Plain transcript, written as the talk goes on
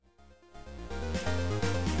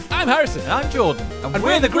I'm Harrison. And I'm Jordan. And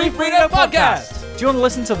we're the Grief Radio Podcast. Do you want to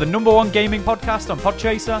listen to the #1 gaming podcast on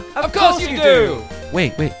Podchaser? Of course you do.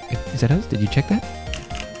 Wait, is that us? Did you check that?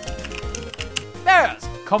 There's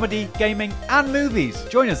comedy, gaming, and movies.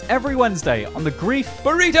 Join us every Wednesday on the Grief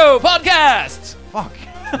Burrito Podcast. Fuck.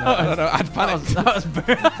 No, I'd panicked. That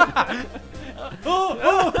was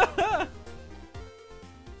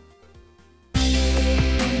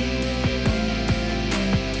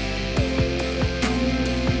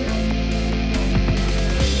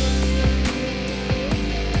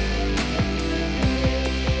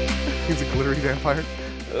He's a glittery vampire.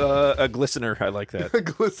 A glistener, I like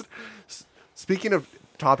that. Speaking of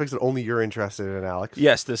topics that only you're interested in, Alex.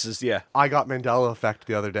 Yes, this is, yeah. I got Mandela effect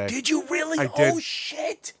the other day. Did you really? I did. Oh,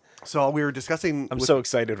 shit. So we were discussing. I'm so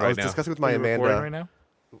excited I right was now. discussing with my Are you Amanda. recording right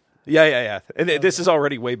now? Yeah. And this is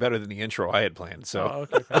already way better than the intro I had planned, so.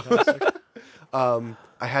 Oh, okay, fantastic.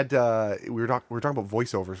 I had we were talking about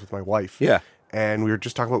voiceovers with my wife. Yeah. And we were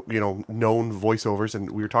just talking about known voiceovers,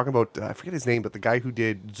 and we were talking about I forget his name, but the guy who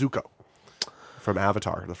did Zuko from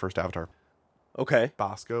Avatar, the first Avatar. Okay.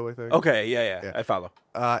 Bosco, I think. Okay, yeah. I follow.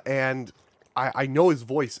 And I know his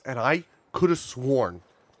voice, and I could have sworn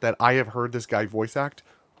that I have heard this guy voice act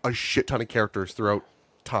a shit ton of characters throughout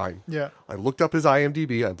time. Yeah. I looked up his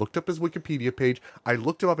IMDb. I looked up his Wikipedia page. I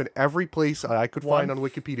looked him up in every place I could find on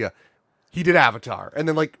Wikipedia. He did Avatar, and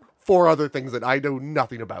then like 4 other things that I know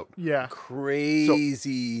nothing about. Yeah.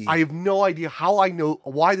 Crazy. I have no idea how I know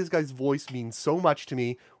why this guy's voice means so much to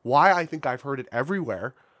me, why I think I've heard it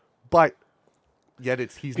everywhere, but yet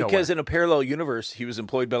he's nowhere. Because in a parallel universe, he was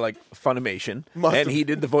employed by, like, Funimation, Must and have. he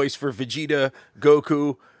did the voice for Vegeta,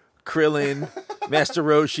 Goku, Krillin, Master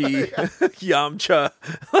Roshi, Yamcha,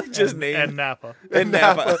 just name. And Nappa. And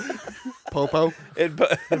Nappa. Popo. And,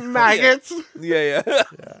 Maggots. yeah.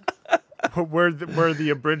 Where the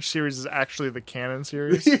abridged series is actually the canon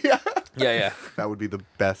series. Yeah. That would be the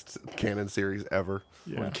best canon series ever.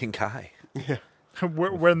 Yeah. King Kai.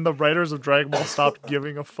 When the writers of Dragon Ball stopped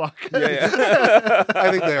giving a fuck. Yeah.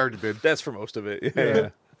 I think they already did. That's for most of it. Yeah.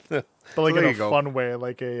 But like So in there a you go. fun way,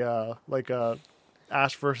 like a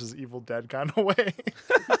Ash versus Evil Dead kind of way.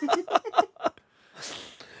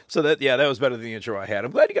 So that was better than the intro I had.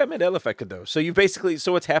 I'm glad you got Mandela affected though. So you basically,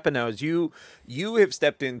 what's happened now is you have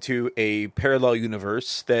stepped into a parallel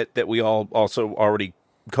universe that we all also already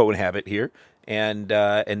co-inhabit here, and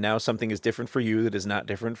now something is different for you that is not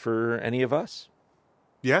different for any of us,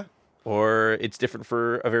 Yeah. or it's different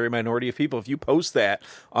for a very minority of people. If you post that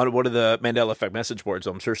on one of the Mandela Effect message boards,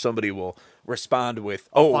 I'm sure somebody will respond with,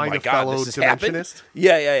 "Oh find my a God, fellow this has happened." dimensionist?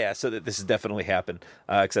 Yeah. So that this has definitely happened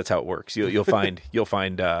because that's how it works. You'll find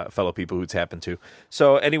fellow people who it's happened to.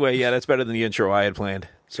 So anyway, yeah, that's better than the intro I had planned.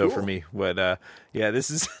 So for me, but this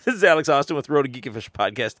is Alex Austin with Road to Geek Official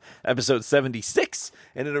Podcast, episode 76,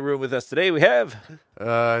 and in a room with us today we have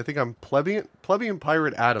I think I'm plebeian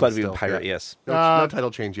pirate Adam. Plebeian still. Pirate. Yeah. Yes, No title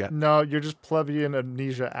change yet. No, you're just plebeian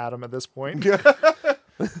amnesia Adam at this point.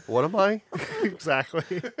 What am I?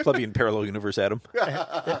 Exactly. Plebeian Parallel Universe Adam,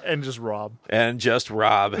 And just Rob. and just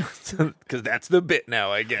Rob, because that's the bit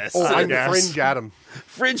now, I guess. Oh, I'm guess. Fringe Adam.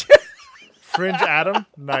 Fringe. Fringe Adam?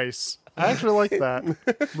 Nice. I actually like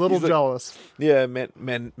that. Little jealous. Yeah,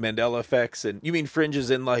 Mandela effects, and you mean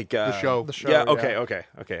fringes in like The show. The show. Yeah. Okay. I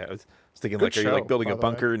was thinking Good like, are you show, like building by a the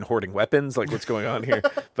bunker and hoarding weapons? Like, what's going on here?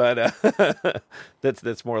 But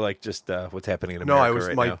that's more like just what's happening in No, America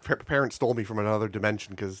right my now. parents stole me from another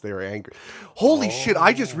dimension because they were angry. Holy shit!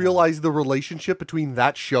 I just realized the relationship between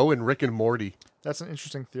that show and Rick and Morty. That's an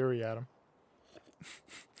interesting theory, Adam.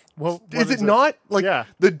 Well, Is it not? Like, Yeah.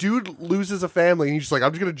 the dude loses a family and he's just like,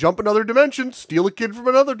 I'm just going to jump another dimension, steal a kid from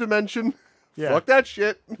another dimension. Yeah. Fuck that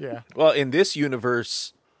shit. Yeah. Well, in this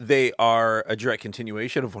universe, they are a direct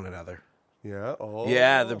continuation of one another. Yeah. Oh.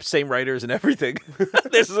 Yeah, the same writers and everything.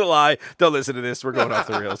 This is a lie. Don't listen to this. We're going off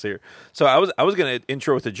the rails here. So I was going to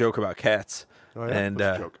intro with a joke about cats. Oh, yeah? And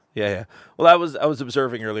What's the joke? yeah. Well, I was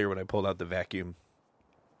observing earlier when I pulled out the vacuum.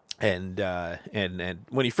 And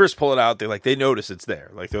when you first pull it out, they notice it's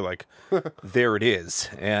there. Like they're like, there it is.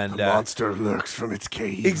 And Monster lurks from its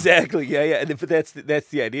cave. exactly, yeah. And but that's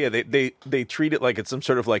the idea. They treat it like it's some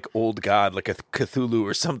sort of like old god, like a Cthulhu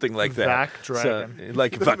or something like that. Vac dragon. So,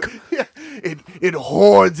 like Vac. Yeah. It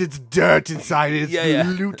hoards its dirt inside its Yeah.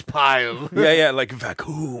 loot pile. Yeah, like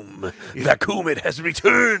vacuum. Vacuum, it has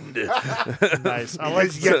returned. Nice. I It like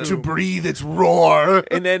has yet to Vacuum. breathe its roar.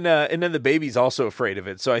 And then the baby's also afraid of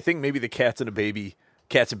it. So I think maybe the cat's in a baby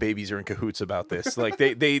cats and babies are in cahoots about this. Like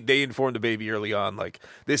they informed the baby early on, like,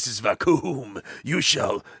 this is vacuum. You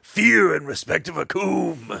shall fear and respect a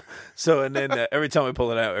vacuum. So, and then every time I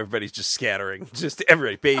pull it out, everybody's just scattering. Just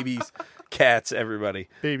everybody, babies, cats, everybody.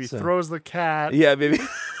 Baby throws the cat. Yeah, baby.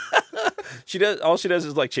 She does. All she does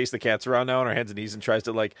is like chase the cats around now on her hands and knees and tries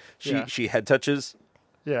to like she head touches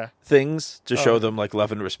Yeah. things to show them like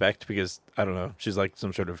love and respect because I don't know, she's like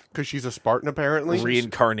some sort of Because she's a Spartan, apparently.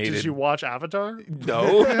 reincarnated. Did you watch Avatar?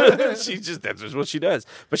 No, she's just that's just what she does.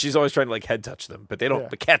 But she's always trying to like head touch them. But they don't. Yeah.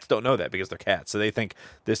 The cats don't know that because they're cats, so they think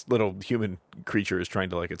this little human creature is trying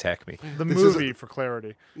to like attack me. The This is movie, for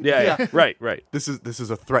clarity. Yeah, right. This is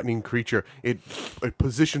a threatening creature. It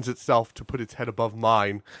positions itself to put its head above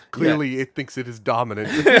mine. Clearly, it thinks it is dominant.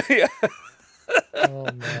 Oh,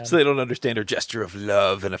 man. So they don't understand her gesture of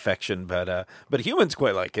love and affection, but humans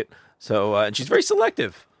quite like it. So and she's very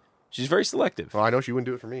selective. She's very selective. Well, I know she wouldn't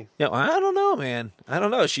do it for me. Yeah, I don't know, man. I don't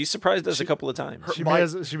know. She surprised us a couple of times. She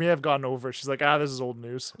may have gotten over it. She's like, this is old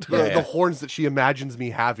news. Yeah. The horns that she imagines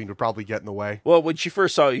me having would probably get in the way. Well, when she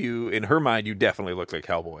first saw you, in her mind, you definitely looked like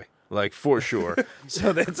Hellboy, like for sure.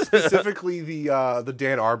 So that's Specifically the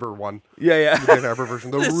Dan Arbor one. yeah. The Dan Arbor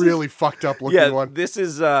version. The really fucked up looking Yeah, one. this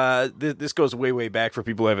is this goes way back for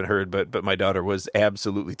people who haven't heard, but my daughter was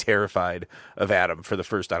absolutely terrified of Adam for the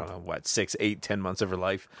first 6, 8, 10 months of her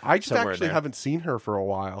life. I just somewhere in actually there. haven't seen her for a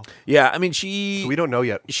while. Yeah, I mean So we don't know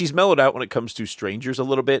yet. she's mellowed out when it comes to strangers a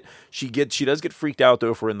little bit. She does get freaked out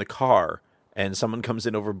though if we're in the car and someone comes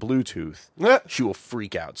in over Bluetooth. She will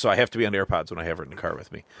freak out. So I have to be on AirPods when I have her in the car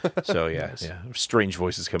with me. So yeah, strange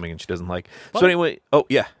voices coming in she doesn't like. So anyway,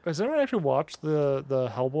 Has anyone actually watched the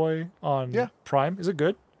Hellboy on Prime? Is it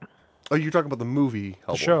good? Oh, you're talking about the movie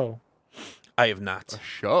Hellboy. The show. I have not.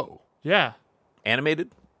 Show? Yeah.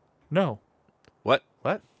 Animated? No. What?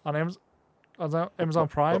 What? On Amazon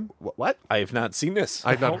Prime? What? I have not seen this.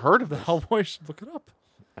 I've not heard of the this. Hellboy. Should look it up.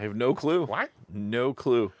 I have no clue. What? No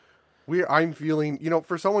clue. I'm feeling,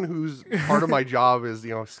 for someone whose part of my job is,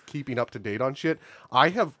 keeping up to date on shit, I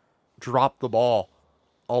have dropped the ball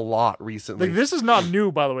a lot recently. Like, this is not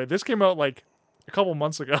new, by the way. This came out like a couple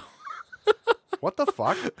months ago. What the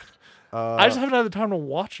fuck? I just haven't had the time to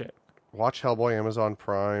watch it. Watch Hellboy, Amazon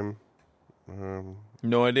Prime.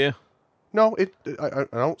 No idea. No, I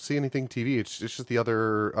don't see anything TV. It's just the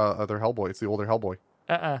other Hellboy. It's the older Hellboy.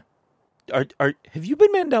 Have you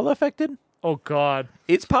been Mandela affected? Oh, God.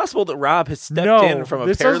 It's possible that Rob has stepped No, in from a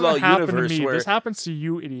this parallel doesn't happen universe to me. where This happens to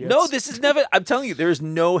you, idiots. no, this is never. I'm telling you, there is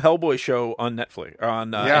no Hellboy show on Netflix or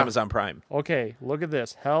on Amazon Prime. Okay, look at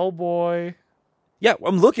this. Hellboy Yeah,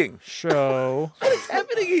 I'm looking. show. What's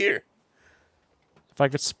happening here? If I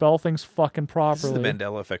could spell things fucking This is properly. the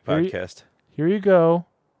Mandela Effect Here you- podcast. Here you go.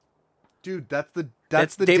 Dude, that's the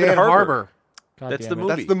David Dan Harbour. Harbour. God That's damn the it.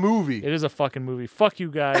 movie. That's the movie. It is a fucking movie. Fuck you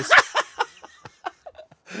guys.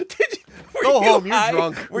 Go home, you're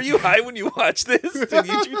drunk. Were you high when you watched this? Did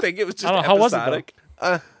you think it was just I don't know, how was it, episodic?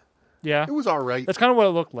 Yeah. It was all right. That's kind of what it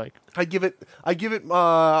looked like. I give it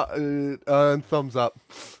thumbs up.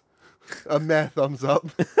 A meh thumbs up.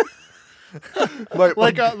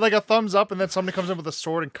 Like a thumbs up, and then somebody comes in with a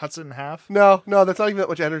sword and cuts it in half. No, that's not even that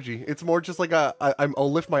much energy. It's more just like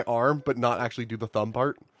I'll lift my arm, but not actually do the thumb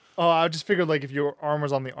part. Oh, I just figured like if your arm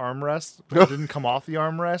was on the armrest, but it didn't come off the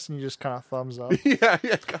armrest, and you just kind of thumbs up. yeah,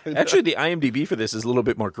 kind Actually, the IMDb for this is a little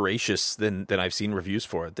bit more gracious than I've seen reviews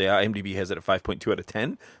for it. The IMDb has it at 5.2 out of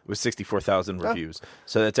 10 with 64,000 reviews.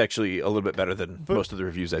 So that's actually a little bit better than most of the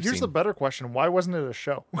reviews I've Here's seen. the better question: why wasn't it a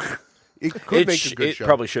show? It could make a good it show.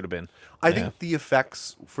 probably should have been. I think the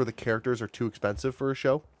effects for the characters are too expensive for a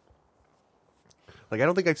show. Like, I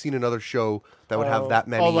don't think I've seen another show that would have that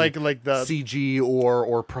many like the CG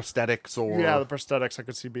or prosthetics or... yeah, the prosthetics I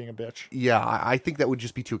could see being a bitch. Yeah, I think that would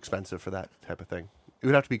just be too expensive for that type of thing. It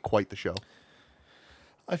would have to be quite the show.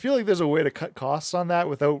 I feel like there's a way to cut costs on that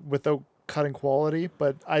without cutting quality,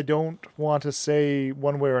 but I don't want to say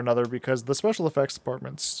one way or another because the special effects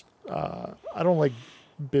departments, I don't like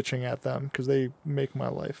bitching at them because they make my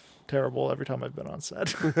life terrible every time I've been on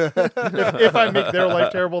set. if I make their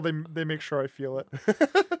life terrible, they make sure I feel it.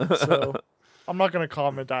 So I'm not going to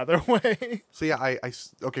comment either way. So yeah,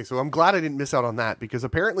 okay, so I'm glad I didn't miss out on that because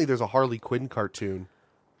apparently there's a Harley Quinn cartoon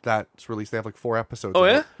that's released. They have like 4 episodes. Oh,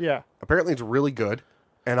 of yeah? it. Yeah. Apparently it's really good,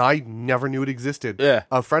 and I never knew it existed. Yeah.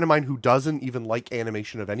 A friend of mine who doesn't even like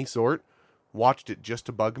animation of any sort watched it just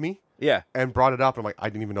to bug me Yeah. and brought it up. I'm like, I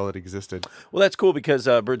didn't even know that existed. Well, that's cool because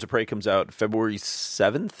Birds of Prey comes out February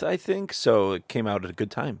 7th, I think. So it came out at a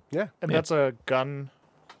good time. Yeah. And that's a gun.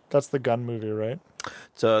 That's the gun movie, right?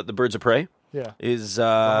 So the Birds of Prey Yeah. is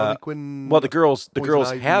Harley Quinn. well, the girls Poison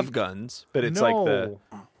Ivy. have guns, but it's like the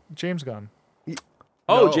James Gunn.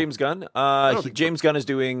 Oh, No. James Gunn. don't think- James Gunn is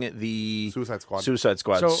doing the Suicide Squad. Suicide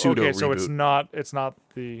Squad So pseudo okay, so reboot. it's not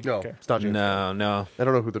the No, okay. it's not James. No. I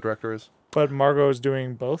don't know who the director is. But Margot's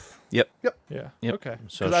doing both. Yep. Yeah. Yep. Okay.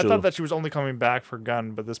 So Because I she'll- thought that she was only coming back for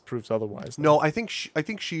Gunn, but this proves otherwise. No, I think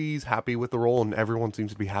she's happy with the role, and everyone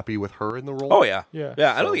seems to be happy with her in the role. Oh yeah. Yeah.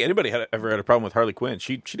 Yeah. I don't think anybody ever had a problem with Harley Quinn.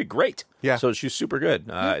 She did great. Yeah. So she's super good.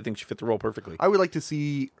 I think she fit the role perfectly. I would like to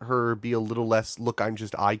see her be a little less, look, I'm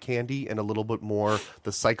just eye candy, and a little bit more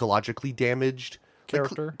the psychologically damaged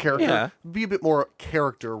Character. character. Yeah. Be a bit more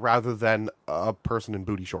character rather than a person in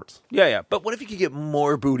booty shorts. Yeah. But what if you could get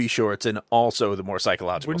more booty shorts and also the more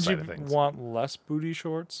psychological Wouldn't side you of things? want less booty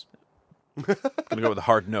shorts? Gonna go with a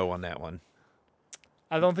hard no on that one.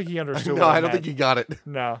 I don't think he understood. No, what I don't think you got it.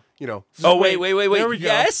 No. You know, Oh wait. There we go.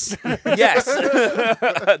 Yes. Yes.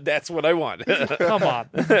 That's what I want. Come on.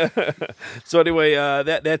 So anyway,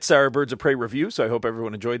 that's our Birds of Prey review. So I hope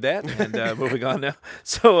everyone enjoyed that. And moving on now.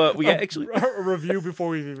 So we actually A review before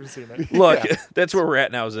we've even seen it. look. That's where we're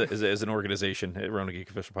at now as an organization at Rona Geek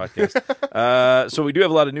Official Podcast. So we do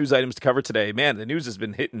have a lot of news items to cover today. Man, the news has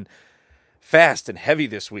been hitting fast and heavy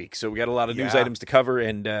this week. So we got a lot of news Yeah. items to cover,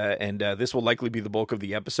 and this will likely be the bulk of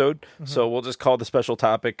the episode. So we'll just call the special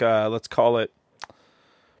topic. Let's call it.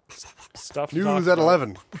 Stuff to news talk at about.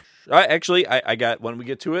 11. Actually, I got when we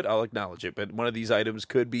get to it, I'll acknowledge it. But one of these items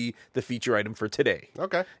could be the feature item for today.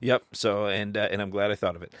 Okay. Yep. So and I'm glad I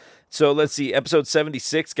thought of it. So let's see, episode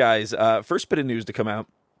 76, guys. First bit of news to come out.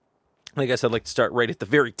 I guess I'd like to start right at the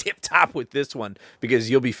very tip top with this one because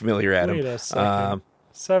you'll be familiar, Adam. Wait a second.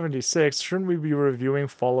 76. Shouldn't we be reviewing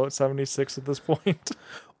Fallout 76 at this point?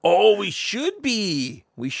 Oh, we should be.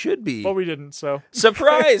 We should be. But we didn't, so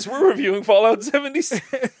Surprise! We're reviewing Fallout 76.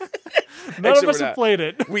 none Actually, of us we're have not. played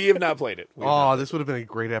it. We have not played it. We have Oh, not. this would have been a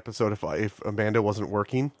great episode if Amanda wasn't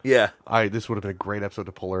working. Yeah. This would have been a great episode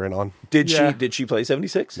to pull her in on. Yeah. Did she play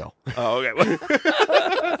 76? No. Oh, okay.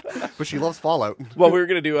 But she loves Fallout. Well, we were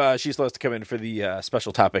going to do, she's supposed to come in for the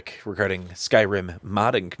special topic regarding Skyrim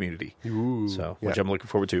modding community. Ooh, So, yeah. which I'm looking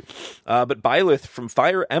forward to. But Byleth from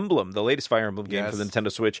Fire Emblem, the latest Fire Emblem game Yes. for the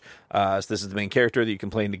Nintendo Switch. So this is the main character that you can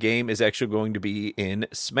play in the game, is actually going to be in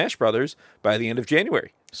Smash Brothers by the end of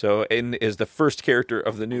January. So, and is the first character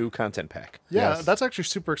of the new content pack. Yeah, Yes. that's actually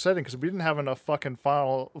super exciting because we didn't have enough fucking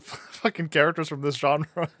characters from this genre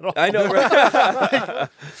at all. I know, right?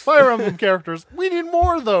 Fire Emblem characters. We need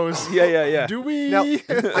more of those. Yeah. Do we? Now,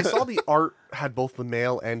 I saw the art had both the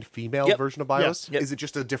male and female Yep. version of Bios. Yes. Yep. Is it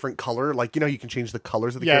just a different color? Like, you can change the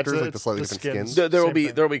colors of the Yeah, it's characters, a- like the it's slightly the different skins. skins. There will Same be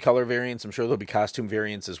thing. there will be color variants. I'm sure there'll be costume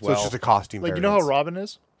variants as So well. it's just a costume Like, you know how variants. Robin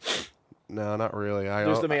is? No, not really.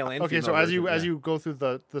 There's the male and Okay, female so as version, you yeah. as you go through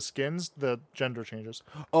the skins, the gender changes.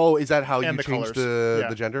 Oh, is that how And you the change colors. Yeah.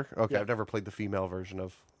 the gender? Okay, Yeah. I've never played the female version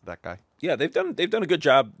of that guy. Yeah, they've done a good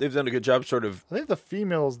job. They've done a good job, sort of. I think the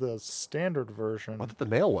female is the standard version, I thought the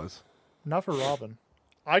male was. not for Robin.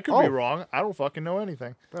 I could Oh. be wrong. I don't fucking know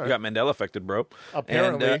anything. You got Mandela affected, bro.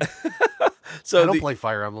 Apparently. And, I so don't the, play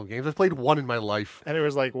Fire Emblem games. I've played one in my life. And it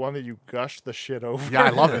was like one that you gushed the shit over. Yeah, I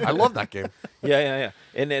love it. I love that game. yeah.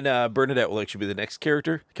 And then Bernadette will actually be the next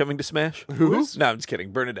character coming to Smash. Who? No, I'm just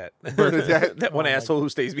kidding. Bernadette. Bernadette? that one asshole who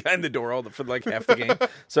stays behind the door for like half the game.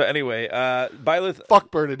 So anyway, Byleth.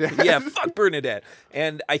 Fuck Bernadette. Yeah, fuck Bernadette.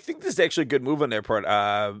 And I think this is actually a good move on their part.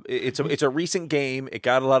 It's a recent game. It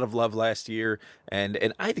got a lot of love last year, and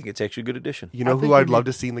I think it's actually a good addition. You know I who think I'd we love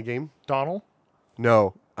need- to see in the game? Donald?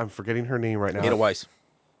 No, I'm forgetting her name right now. Ada Weiss.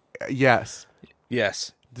 Yes.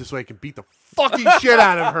 Yes. This way I can beat the fucking shit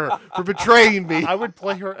out of her for betraying me. I would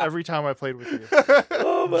play her every time I played with you.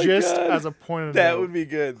 Oh my Just god. as a point of That note. would be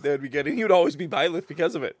good. That would be good. And he would always be Byleth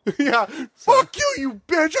because of it. Yeah. Fuck you, you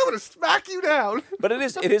bitch. I'm gonna smack you down. But it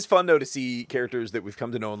is fun though to see characters that we've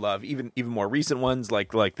come to know and love, even more recent ones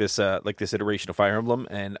like this iteration of Fire Emblem.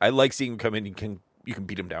 And I like seeing them come in. You can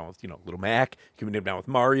beat him down with Little Mac. You can beat him down with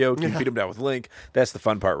Mario. You can beat him down with Link. That's the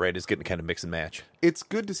fun part, right? Is getting to kind of mix and match. It's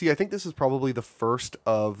good to see. I think this is probably the first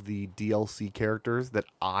of the DLC characters that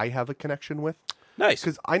I have a connection with. Nice.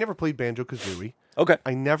 Because I never played Banjo-Kazooie. Okay.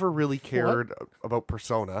 I never really cared about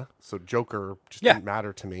Persona, so Joker just Yeah. didn't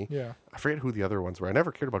matter to me. Yeah. I forget who the other ones were. I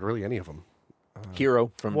never cared about really any of them.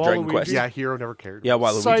 Hero from Dragon Waluigi. Quest. Yeah, Hero never cared. Yeah,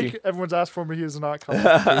 Waluigi. Psych, everyone's asked for me. He is not coming.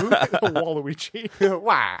 Waluigi.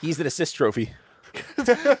 Wow. He's an assist trophy.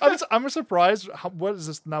 I'm surprised. What is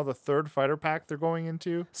this now? The third fighter pack they're going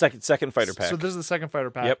into. Second fighter pack. So this is the second fighter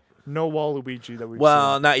pack. Yep. No Waluigi that we've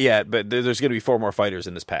well, seen. not yet, but there's going to be 4 more fighters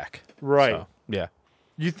in this pack. Right. So, yeah.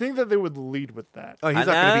 You think that they would lead with that? Oh, he's not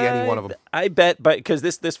going to be any one of them. I bet, but because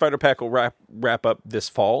this fighter pack will wrap up this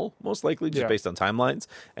fall, most likely, just Yeah. based on timelines,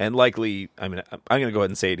 and likely. I mean, I'm going to go ahead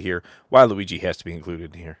and say it here. Waluigi has to be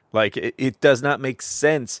included in here. Like, it does not make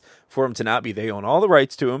sense for him to not be. They own all the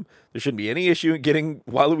rights to him. There shouldn't be any issue in getting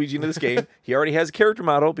Waluigi into this game. He already has a character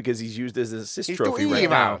model because he's used as an assist He's trophy still right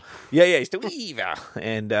evil. now. Yeah, he's still evil.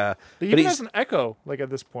 And But but even he's as an Echo, like at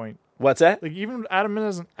this point, what's that? like even Adam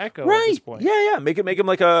as an Echo at Right? this point. Yeah. Make him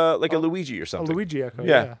like a Luigi or A something. Luigi Echo.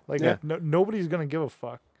 Yeah. Yeah. Like Yeah. nobody's gonna give a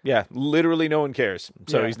fuck. Yeah, literally no one cares.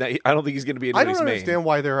 So Yeah. he's not. I don't think he's going to be I anybody's don't main. understand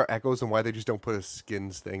why there are echoes and why they just don't put a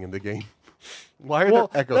skins thing in the game. Why are Well,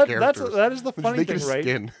 there echo that characters? is the Just funny make it thing, a right?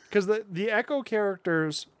 skin. Because the Echo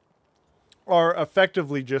characters are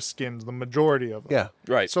effectively just skins, the majority of them. Yeah.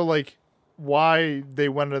 Right. So like, why they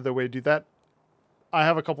went out of their way to do that? I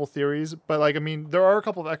have a couple theories, but like, I mean, there are a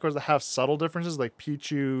couple of Echoes that have subtle differences. Like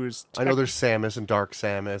Pichu's. I know there's Samus and Dark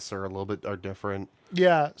Samus are a little bit are different.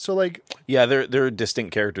 Yeah. So like, Yeah, they're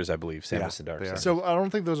distinct characters, I believe. Samus Yeah, and Dark. they are. so I don't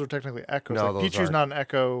think those are technically Echoes. No, like those Pichu's aren't. not an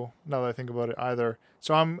Echo. Now that I think about it, either.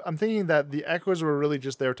 So I'm thinking that the Echoes were really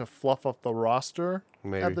just there to fluff up the roster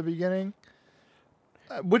Maybe. at the beginning,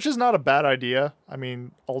 which is not a bad idea. I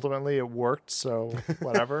mean, ultimately it worked, so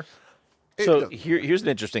whatever. So here's an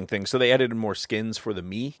interesting thing. So they added in more skins for the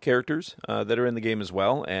Mii characters that are in the game as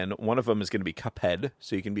well, and one of them is going to be Cuphead.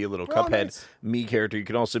 So you can be a little Cuphead nice. Mii character. You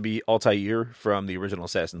can also be Altair from the original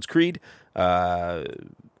Assassin's Creed. But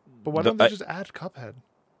why don't they just add Cuphead?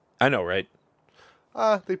 I know, right?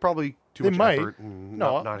 They probably too They much might. effort. And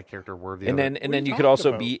No. not a character worthy. And of then it. and What are then you you could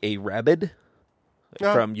also talking be a Rabid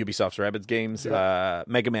Yeah. from Ubisoft's Rabbids games,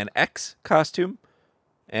 Mega Man X costume,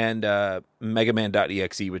 and Mega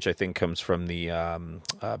Man.exe, which I think comes from the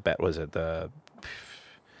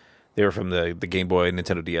they were from the Game Boy,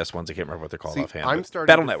 Nintendo DS ones. I can't remember what they're called See, offhand. I'm but starting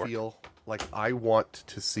Battle to Network. feel like I want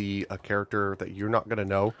to see a character that you're not going to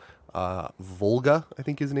know. Volga, I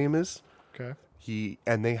think his name is. Okay.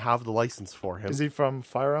 They have the license for him. Is he from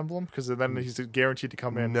Fire Emblem? Because then he's guaranteed to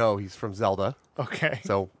come in. No, he's from Zelda, Okay.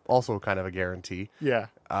 so also kind of a guarantee. Yeah.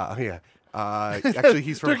 Yeah. Actually,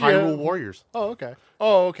 he's from Took you- Hyrule Warriors. Oh, okay.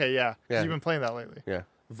 Oh, okay. Yeah. 'Cause Yeah. You've been playing that lately. Yeah.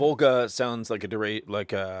 Volga sounds like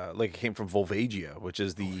like it came from Volvagia, which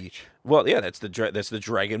is that's the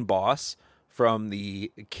dragon boss from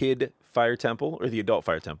the Kid Fire Temple or the Adult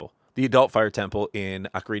Fire Temple. The Adult Fire Temple in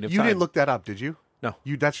Ocarina of You Time. didn't look that up, did you? No.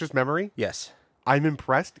 That's just memory? Yes. I'm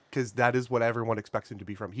impressed because that is what everyone expects him to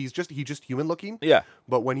be from. He's just human looking. Yeah.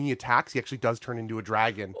 But when he attacks, he actually does turn into a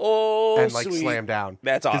dragon Oh, and like sweet. slam down.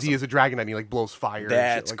 That's Because he awesome. is a dragon and he like blows fire.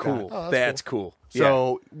 That's and shit like cool. that. Oh, that's cool.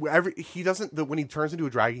 So he doesn't. When he turns into a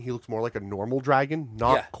dragon, he looks more like a normal dragon,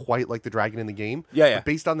 not Yeah. quite like the dragon in the game. Yeah. But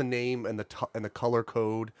based on the name and the color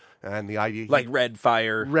code and the idea, Like Red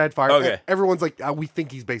Fire. red fire. Okay. Everyone's like, we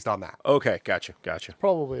think he's based on that. Okay. Gotcha.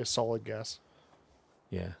 Probably a solid guess.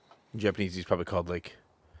 Yeah. In Japanese, he's probably called like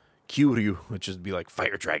Kyuryu, which would be like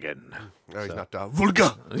Fire Dragon. No, he's not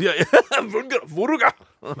Vulga. Yeah. Vuruga.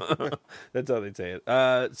 That's how they'd say it.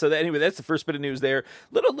 Anyway, that's the first bit of news there.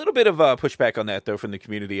 Little bit of pushback on that, though, from the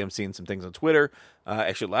community. I'm seeing some things on Twitter.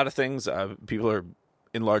 Actually, a lot of things. People are,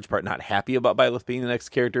 in large part, not happy about Byleth being the next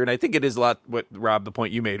character. And I think it is a lot what, Rob, the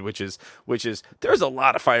point you made, which is there's a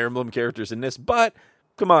lot of Fire Emblem characters in this, but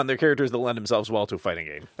come on, they're characters that lend themselves well to a fighting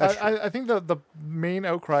game. I think the main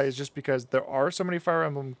outcry is just because there are so many Fire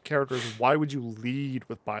Emblem characters. Why would you lead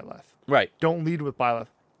with Byleth? Right. Don't lead with Byleth.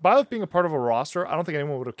 Byleth being a part of a roster, I don't think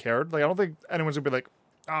anyone would have cared. Like, I don't think anyone's gonna be like,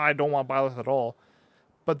 I don't want Byleth at all.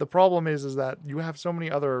 But the problem is that you have so many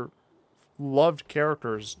other loved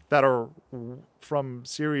characters that are from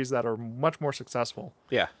series that are much more successful.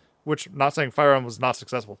 Yeah. Which, not saying Fire Emblem was not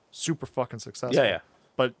successful, super fucking successful. Yeah.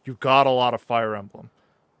 But you got a lot of Fire Emblem.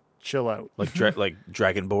 Chill out. Like like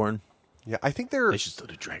Dragonborn. Yeah, I think they're. They should still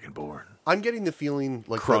do Dragonborn. I'm getting the feeling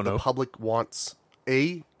like Chrono. the public wants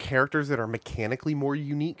characters that are mechanically more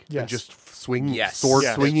unique than Yes. just Yes. sword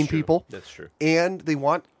Yeah, swinging that's true. people. That's true. And they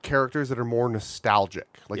want characters that are more nostalgic.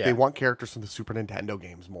 Like Yeah. they want characters from the Super Nintendo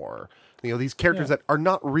games more. These characters Yeah. that are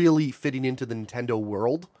not really fitting into the Nintendo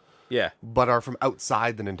world, Yeah. but are from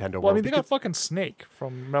outside the Nintendo Well, world. I mean, they got because- fucking Snake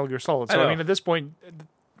from Metal Gear Solid. I So, I know. mean, at this point,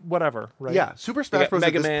 whatever, right? yeah, Super They Smash got Bros.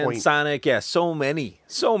 Mega at this Man, point, Sonic, so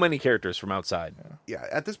many characters from outside. yeah,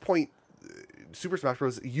 at this point, Super Smash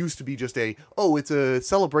Bros. Used to be just it's a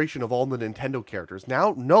celebration of all the Nintendo characters.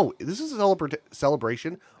 Now, no, this is a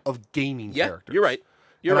celebration of gaming Yeah, characters. you're right.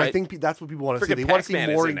 You're and right. I think that's what people want to see. Friggin' They want to see Pac-Man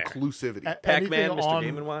is more in there. inclusivity. Pac-Man, Anything Mr. on-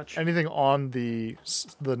 Game & Watch. Anything on the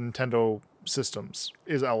Nintendo systems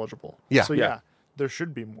is eligible. Yeah. So, Yeah. yeah. there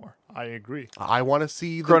should be more. I agree. I want to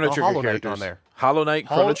see the Chrono Trigger Hollow Knight characters on there. Hollow Knight,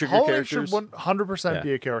 Chrono Trigger Hollow Knight characters. should 100% Yeah.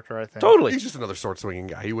 be a character, I think. Totally. He's just another sword swinging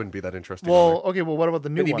guy. He wouldn't be that interesting. Well, okay, well, what about the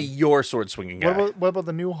new But he'd one? be your sword swinging guy. What about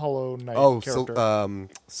the new Hollow Knight character?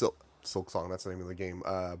 Silk Song. That's the name of the game.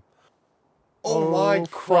 My fun.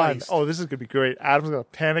 Christ! Oh, this is gonna be great. Adam's gonna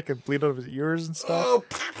panic and bleed out of his ears and stuff. Oh,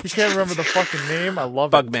 He can't remember the fucking name. I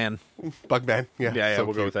love Bugman. Bugman. Yeah, Yeah, so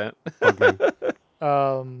we'll go with cute. that.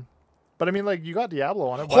 Bugman. But I mean, like, you got Diablo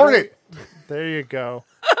on it. Why Hornet. don't- There you go.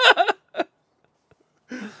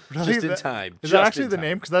 Just in That- time. Is Just that actually in the time.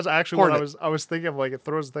 name? Because that's actually what Hornet. I was thinking of. Like, it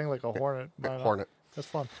throws a thing like a hornet. Hornet. That's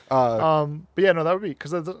fun. But yeah, no, that would be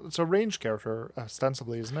because it's a ranged character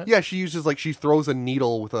ostensibly, isn't it? Yeah, she uses she throws a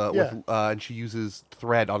needle with Yeah. and she uses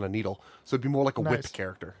thread on a needle, so it'd be more like a whip Nice.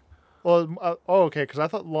 character. Well, okay. Because I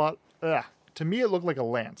thought to me it looked like a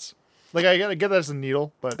lance. Like I get that it's a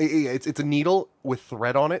needle, but It's a needle with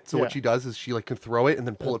thread on it. So Yeah. what she does is she can throw it and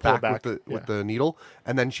then pull it pull it back, back, with the needle,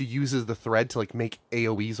 and then she uses the thread to make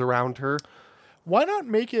AOE's around her. why not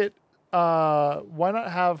make it? Why not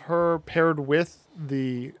have her paired with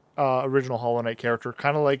the original Hollow Knight character,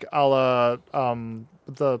 kind of like a la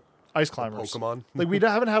the Ice Climbers. Pokemon. Like we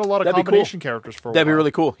haven't had a lot of That'd be cool. combination characters for a That'd be while.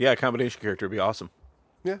 really cool. Yeah, a combination character would be awesome.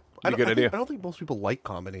 Yeah, Be a good idea. I don't think most people like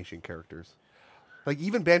combination characters. Like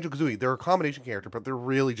even Banjo-Kazooie, they're a combination character, but they're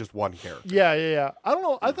really just one character. Yeah. I don't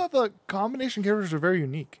know. I thought the combination characters are very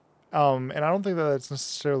unique. And I don't think that that's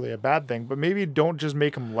necessarily a bad thing. But maybe don't just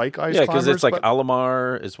make them like Ice Yeah, Climbers. because it's like but,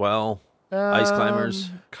 Olimar as well. Ice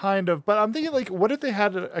Climbers. Kind of. But I'm thinking, like, what if they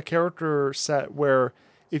had a character set where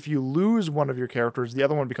if you lose one of your characters, the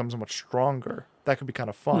other one becomes much stronger? That could be kind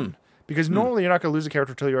of fun. Because normally you're not going to lose a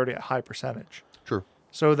character until you're already at high percentage. True.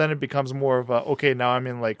 So then it becomes more of a, okay, now I'm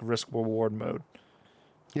in, like, risk-reward mode.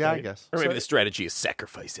 Yeah, I Right. guess. Or maybe So- the strategy is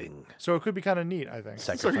sacrificing. So it could be kind of neat, I think.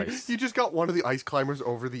 So Sacrifice. you just got one of the ice climbers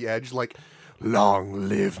over the edge, like, long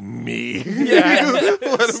live me. Yeah.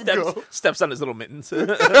 Let him go. Steps on his little mittens. But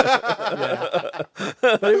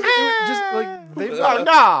it just, like, Oh,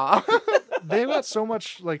 nah. they've got so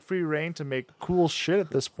much like free reign to make cool shit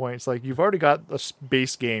at this point. It's like you've already got a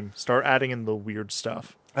base game. Start adding in the weird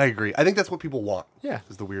stuff. I agree. I think that's what people want. Yeah.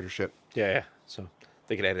 Is the weirder shit. Yeah. So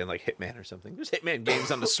they could add in like Hitman or something. There's Hitman games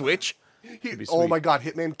on the Switch. That'd be Oh sweet. my god,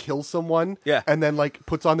 Hitman kills someone. Yeah. And then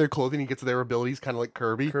puts on their clothing and gets their abilities kind of like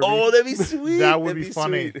Kirby. Oh, that'd be sweet. That would That'd be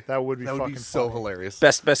funny. sweet. That would be That would fucking be so funny. hilarious.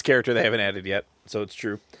 Best character they haven't added yet. So it's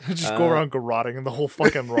true. Just go around garroting in the whole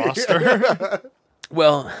fucking roster.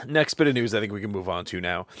 Well, next bit of news I think we can move on to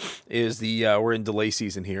now is the we're in delay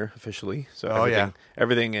season here officially. So Oh, yeah.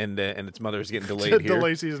 everything and its mother is getting delayed here.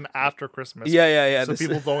 Delay season after Christmas. Yeah. So This-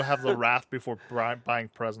 people don't have the wrath before buying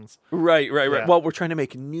presents. Right. Yeah. Well, we're trying to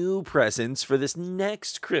make new presents for this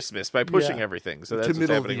next Christmas by pushing Yeah. everything. So that's To what's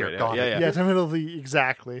middle of the happening year. right now. Got it. Yeah. Yeah, to middle of the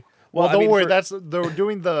exactly. Well, Well, I don't mean, worry. for- They're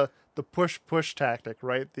doing the push tactic,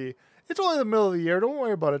 right? It's only the middle of the year. Don't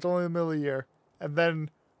worry about it. It's only the middle of the year, and then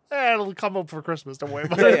it'll come up for Christmas. Don't worry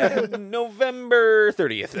about it. Yeah, November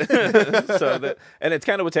 30th. And it's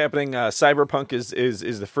kind of what's happening. Cyberpunk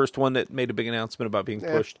is the first one that made a big announcement about being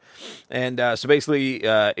pushed, and so basically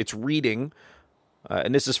it's reading,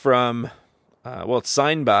 and this is from. It's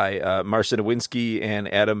signed by Marcin Nowinski and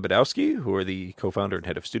Adam Badowski, who are the co-founder and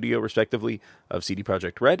head of studio, respectively, of CD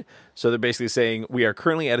Projekt Red. So they're basically saying, we are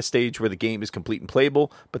currently at a stage where the game is complete and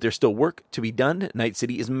playable, but there's still work to be done. Night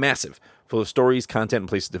City is massive, full of stories, content, and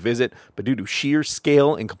places to visit, but due to sheer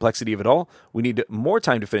scale and complexity of it all, we need more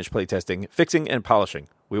time to finish playtesting, fixing, and polishing.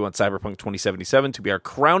 We want Cyberpunk 2077 to be our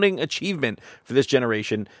crowning achievement for this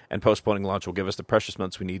generation, and postponing launch will give us the precious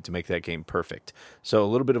months we need to make that game perfect. So a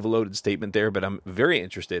little bit of a loaded statement there, but I'm very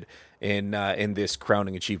interested in this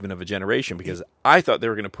crowning achievement of a generation, because I thought they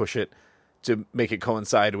were going to push it to make it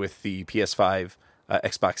coincide with the PS5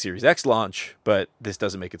 Xbox Series X launch, but this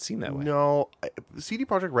doesn't make it seem that way. No, CD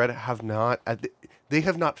Projekt Red have not. They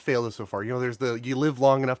have not failed us so far. You know, there's you live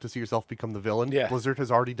long enough to see yourself become the villain. Yeah. Blizzard has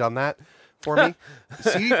already done that for me.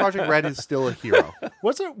 CD Projekt Red is still a hero.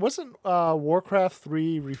 Wasn't Warcraft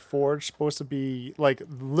 3 Reforged supposed to be like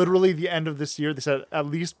literally the end of this year? They said at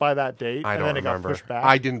least by that date, I and don't then remember. it got pushed back.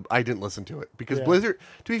 I didn't listen to it because Yeah. Blizzard.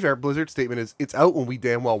 To be fair, Blizzard's statement is it's out when we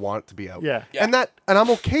damn well want it to be out. Yeah. And I'm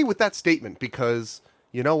okay with that statement because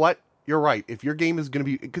you know what? You're right. If your game is going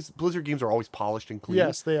to be, because Blizzard games are always polished and clean.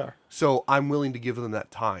 Yes, they are. So I'm willing to give them that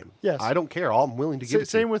time. Yes. I don't care. I'm willing to give it to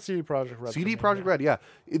Same you. with CD Projekt Red. CD for me, Projekt Red, yeah.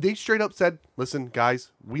 They straight up said, listen,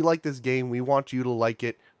 guys, we like this game. We want you to like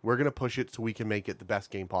it. We're going to push it so we can make it the best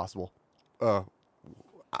game possible.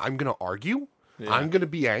 I'm going to argue. I'm going to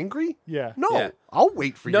be angry? Yeah. No, Yeah. I'll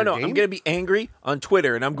wait for your No, game. I'm going to be angry on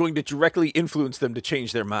Twitter, and I'm going to directly influence them to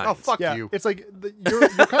change their minds. Oh, fuck Yeah, you. it's like you're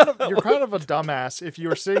kind of a dumbass if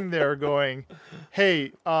you're sitting there going,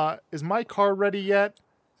 "Hey, is my car ready yet?"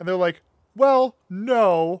 And they're like, "Well,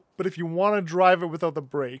 no, but if you want to drive it without the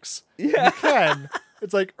brakes, you can."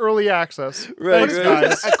 It's like early access. Right, Thanks, right.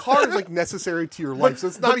 guys. A car is like necessary to your life, so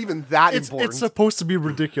it's not even that important. It's supposed to be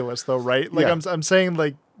ridiculous, though, right? Like Yeah. I'm saying,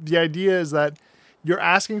 like the idea is that you're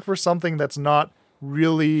asking for something that's not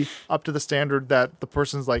really up to the standard that the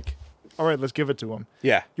person's like, "All right, let's give it to him."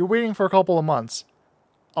 Yeah. You're waiting for a couple of months,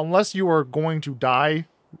 unless you are going to die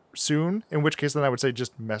soon. In which case, then I would say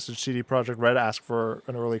just message CD Projekt Red, ask for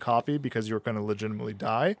an early copy because you're going to legitimately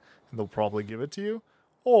die, and they'll probably give it to you,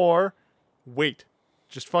 or wait.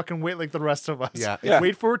 Just fucking wait like the rest of us. Yeah. Yeah.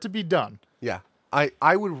 Wait for it to be done. Yeah. I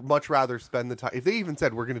would much rather spend the time. If they even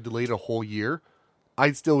said we're going to delay it a whole year,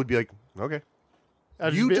 I still would be like, okay.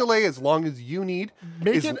 I'd You just be- delay as long as you need.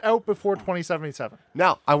 Make As- it out before 2077.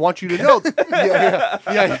 Now, I want you to know. Yeah.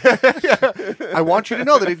 I want you to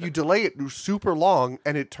know that if you delay it super long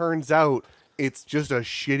and it turns out it's just a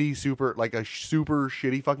super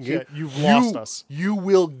shitty fucking game, Yeah, you've lost us. You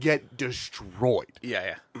will get destroyed.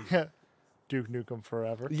 Yeah. Duke Nukem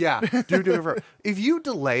forever. Yeah, dude. If you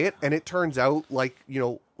delay it and it turns out like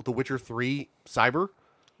The Witcher 3 Cyber,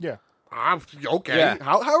 Yeah. okay. Yeah.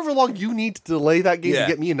 However long you need to delay that game Yeah. to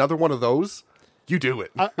get me another one of those, you do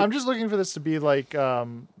it. I'm just looking for this to be like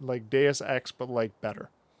Deus Ex, but like better.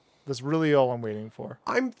 That's really all I'm waiting for.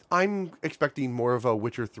 I'm expecting more of a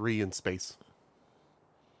Witcher 3 in space.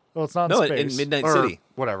 Well, it's not No, in in space. Midnight Or City.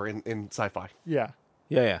 whatever, in sci-fi. Yeah.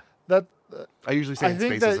 Yeah. That I usually say I in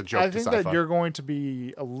think space as a joke I to think sci-fi. that you're going to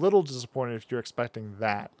be a little disappointed if you're expecting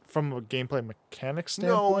that from a gameplay mechanics no,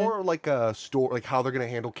 standpoint. more like a story, like how they're going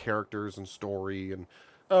to handle characters and story, and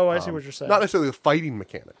Oh, I see what you're saying. not necessarily the fighting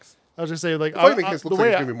mechanics. I was just saying like The fighting mechanics the looks like way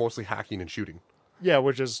it's going to be mostly hacking and shooting. yeah,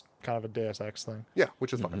 which is kind of a Deus Ex thing. Yeah,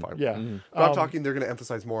 which is fucking fine. Yeah. But I'm talking they're going to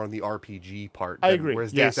emphasize more on the RPG part. I than- agree,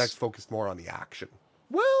 Whereas yes. Deus Ex focused more on the action.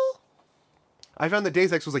 Well, I found that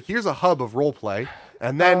Deus Ex was like, here's a hub of roleplay,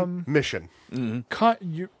 and then mission.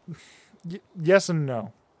 yes and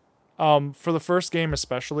no. For the first game,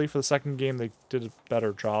 especially for the second game, they did a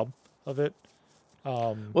better job of it.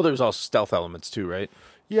 Well, there's also stealth elements too, right?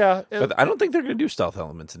 Yeah, But I don't think they're going to do stealth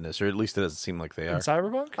elements in this, or at least it doesn't seem like they in are.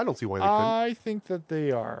 Cyberpunk, I don't see why they couldn't. I think that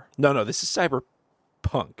they are. No, this is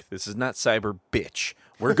cyberpunk. This is not cyber bitch.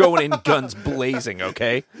 We're going in guns blazing,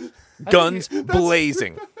 okay? Guns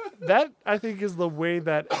blazing. That I think is the way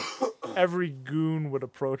that every goon would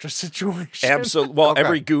approach a situation. Absolutely. Well, Okay.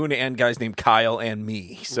 every goon and guys named Kyle and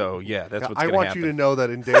me. So yeah, that's what's I going to want happen. you to know that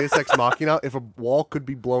in Deus Ex Machina, if a wall could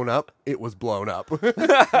be blown up, it was blown up.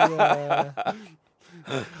 Yeah.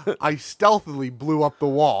 I stealthily blew up the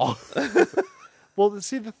wall. Well,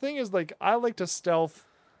 see, the thing is, like, I like to stealth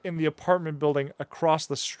in the apartment building across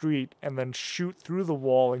the street and then shoot through the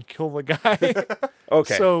wall and kill the guy.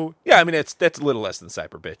 Okay. So, yeah, I mean that's a little less than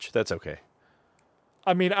cyber bitch. That's okay.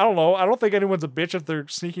 I mean, I don't know. I don't think anyone's a bitch if they're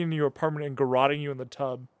sneaking into your apartment and garroting you in the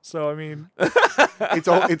tub. So, I mean, It's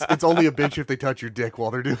only a bitch if they touch your dick while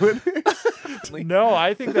they're doing it. no,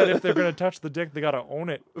 I think that if they're going to touch the dick, they got to own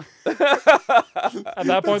it. At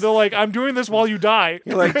that point, they're like, I'm doing this while you die.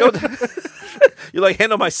 You're like, don't. You're like,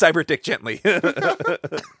 handle my cyber dick gently.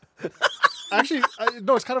 Actually,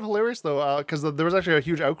 no, it's kind of hilarious, though, because there was actually a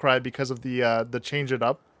huge outcry because of the Change It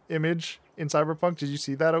Up image in Cyberpunk. Did you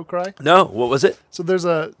see that outcry? No, what was it? So there's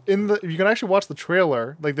you can actually watch the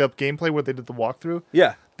trailer, like the gameplay where they did the walkthrough.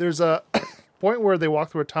 Yeah. There's a point where they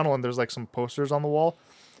walk through a tunnel and there's like some posters on the wall,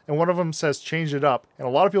 and one of them says "Change It Up," and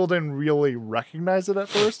a lot of people didn't really recognize it at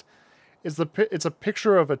first. It's a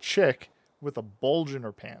picture of a chick with a bulge in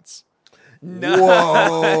her pants.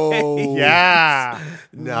 Whoa. Yeah,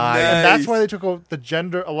 Nice. and that's why they took out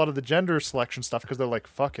a lot of the gender selection stuff, because they're like,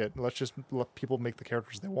 fuck it, let's just let people make the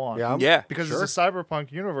characters they want. Yeah. Yeah. Because Sure. it's a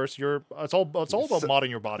cyberpunk universe. It's all about modding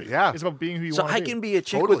your body. Yeah. It's about being who you So want to I be. can be a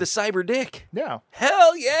chick Totally. with a cyber dick. Yeah.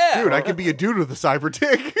 Hell yeah. Dude, I could be a dude with a cyber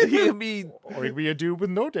dick. You can be. Or you can be a dude with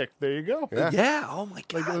no dick. There you go. Yeah. Yeah. Oh my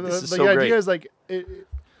god. Like this is the so idea great. is like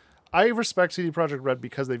I respect CD Projekt Red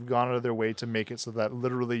because they've gone out of their way to make it so that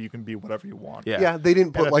literally you can be whatever you want. Yeah. Yeah, they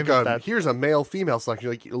didn't And I put like think a that- here's a male female selection.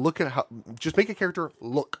 Like look at how just make a character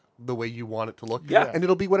look the way you want it to look. Yeah. And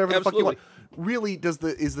it'll be whatever the fuck you want. Absolutely.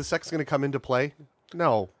 Really, is the sex gonna come into play?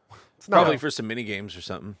 No. It's not. Probably for some mini games or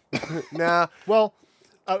something. Nah. Well,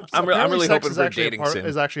 I'm apparently really sex hoping is for a actually dating part, sim.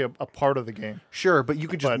 is actually a part of the game. Sure, but you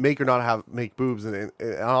could just But- make or not make boobs, and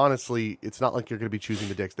honestly, it's not like you're going to be choosing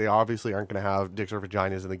the dicks. They obviously aren't going to have dicks or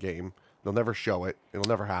vaginas in the game. They'll never show it. It'll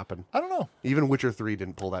never happen. I don't know. Even Witcher 3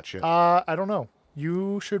 didn't pull that shit. I don't know.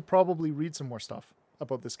 You should probably read some more stuff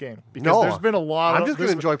about this game because No, there's been a lot. I'm just going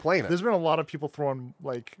to enjoy playing it. There's been a lot of people throwing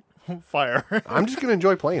like fire. I'm just going to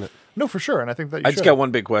enjoy playing it. No, for sure, and I think that you I should. just got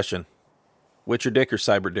one big question: Witcher Dick or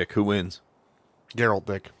Cyber Dick? Who wins? Geralt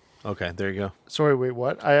Dick. Okay, there you go. Sorry, wait,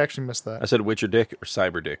 what? I actually missed I that. said Witcher Dick or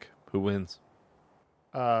Cyber Dick. Who wins?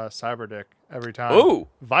 Cyberdick every time. Ooh,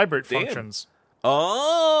 Vibrate damn. functions.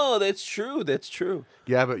 Oh, that's true. That's true.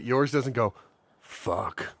 Yeah, but yours doesn't go,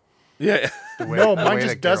 fuck. Yeah. The way- No, the mine way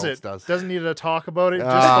just that does Geralt's it. does. Doesn't need to talk about it. Just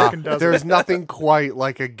Ah, fucking does there's it. nothing quite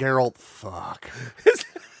like a Geralt fuck.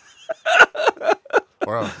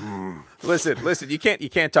 Or a, Listen. You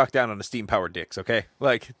can't talk down on the steam powered dicks. Okay,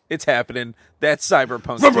 like it's happening. That's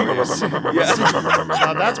cyberpunk. to you.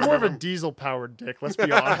 Now, that's more of a diesel powered dick. Let's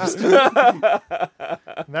be honest.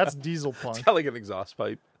 That's diesel punk. Like an exhaust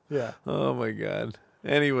pipe. Yeah. Oh my god.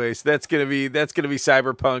 Anyways, that's gonna be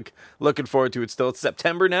Cyberpunk. Looking forward to it. Still, it's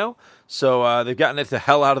September now, so they've gotten it the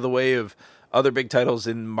hell out of the way of other big titles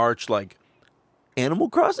in March, like Animal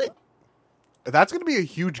Crossing. that's going to be a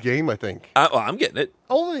huge game, I think. Well, I'm getting it.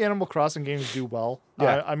 All the Animal Crossing games do well.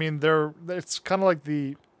 Yeah. I mean, it's kind of like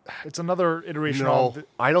it's another iteration No, of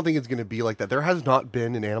I don't think it's going to be like that. There has not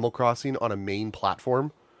been an Animal Crossing on a main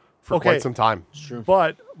platform for Okay. quite some time.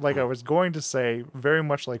 But like I was going to say, very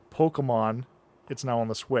much like Pokemon, it's now on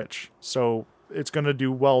the Switch. So it's going to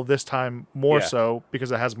do well this time more Yeah. so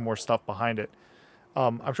because it has more stuff behind it.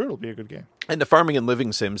 I'm sure it'll be a good game. And the farming and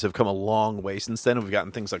living sims have come a long way since then. We've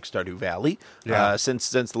gotten things like Stardew Valley since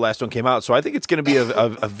the last one came out. So I think it's going to be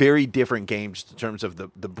a very different game just in terms of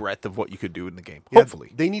the breadth of what you could do in the game. Yeah,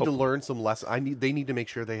 Hopefully. they need to learn some lessons. They need to make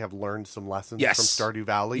sure they have learned some lessons Yes. from Stardew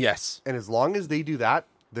Valley. Yes. And as long as they do that,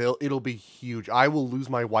 it'll be huge. I will lose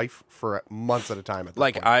my wife for months at a time at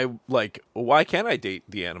this point. Why can't I date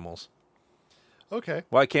the animals? Okay.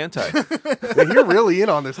 Why can't I? Man, you're really in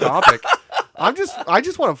on this topic. I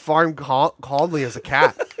just want to farm calmly as a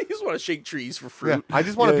cat. I just want to shake trees for Yeah, fruit. I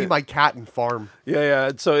just want to Yeah. be my cat and farm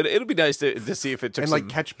Yeah. So it'll be nice to see if it took and some... like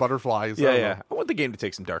catch butterflies. I Yeah, don't yeah. know. I want the game to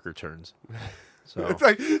take some darker turns. So It's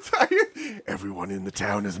like, everyone in the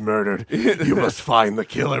town is murdered. You must find the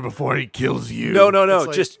killer before he kills you. no, It's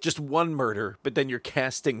like- just one murder, but then you're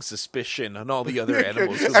casting suspicion on all the other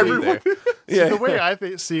animals. who live Everyone- there. Yeah. The way I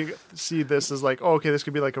see this is like, oh, okay, this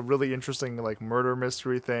could be like a really interesting like murder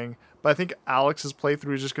mystery thing. But I think Alex's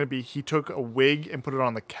playthrough is just going to be he took a wig and put it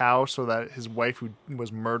on the cow so that his wife who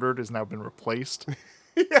was murdered has now been replaced.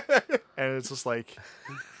 And it's just like,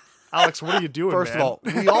 Alex, what are you doing? First man? of all,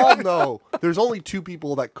 we all know there's only two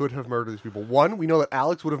people that could have murdered these people. One, we know that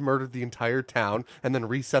Alex would have murdered the entire town and then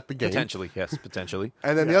reset the game. Potentially, yes, potentially.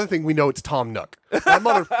 And then the other thing we know, it's Tom Nook. That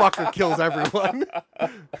motherfucker kills everyone.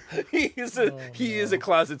 He is a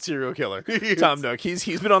closet serial killer. Tom Nook. He's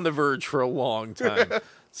been on the verge for a long time.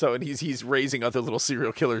 So and he's raising other little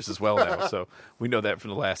serial killers as well now. So we know that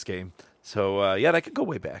from the last game. So yeah, that could go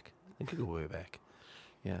way back.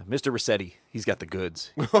 Yeah, Mr. Rossetti, he's got the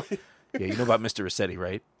goods. Yeah, you know about Mr. Rossetti,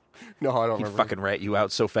 right? No, I don't He'd remember. fucking rat you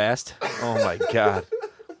out so fast. Oh my god,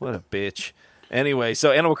 what a bitch. Anyway,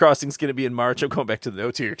 so Animal Crossing's going to be in March. I'm going back to the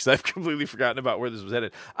notes here because I've completely forgotten about where this was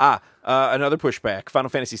headed. Another pushback. Final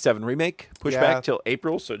Fantasy VII Remake. Pushback Yeah. till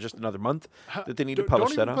April, so just another month that they need to Don't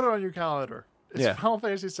polish even that put off. it on your calendar. It's Yeah. Final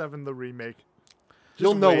Fantasy VII the remake.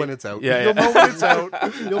 You'll know wait. when it's out. Yeah, You'll know when it's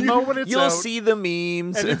out. You'll know when it's You'll out. see the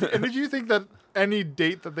memes. And if you think that any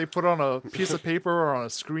date that they put on a piece of paper or on a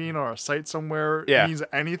screen or a site somewhere Yeah. means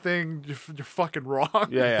anything, you're fucking wrong.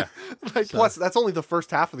 yeah. Like, Plus, that's only the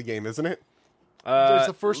first half of the game, isn't it? it's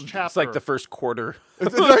the first It's chapter. like the first quarter. I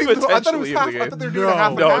thought it was potentially half. of the I game. thought they were doing a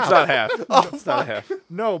half and No, half. it's not half. It's not half.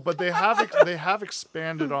 No, but they have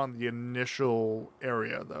expanded on the initial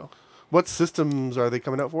area though. What systems are they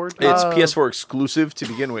coming out for? It's PS4 exclusive to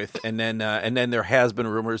begin with, and then there has been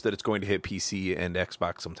rumors that it's going to hit PC and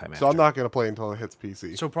Xbox sometime after. So I'm not going to play until it hits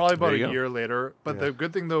PC. So probably about There a you go. year later. But the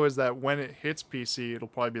good thing though is that when it hits PC, it'll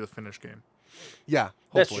probably be the finished game. yeah,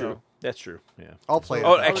 That's hopefully. true. That's true. Yeah. I'll play it.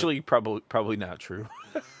 Oh, actually, probably not true.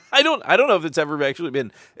 I don't know if it's ever actually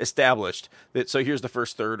been established that. So here's the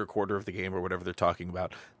first third or quarter of the game or whatever they're talking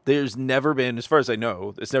about. There's never been, as far as I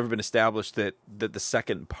know, it's never been established that the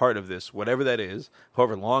second part of this, whatever that is,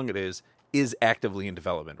 however long it is actively in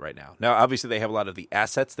development right now. Now, obviously, they have a lot of the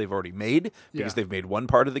assets they've already made because Yeah. they've made one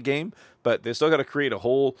part of the game, but they still got to create a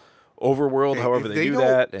whole overworld. Okay, however if they do don't-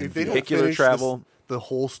 that, and if they don't vehicular finish travel. the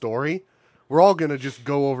whole story, we're all going to just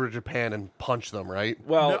go over to Japan and punch them, right?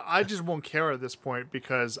 Well, No, I just won't care at this point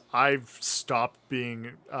because I've stopped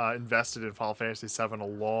being invested in Final Fantasy VII a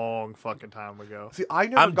long fucking time ago. See, I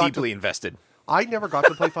never I'm got deeply invested. I never got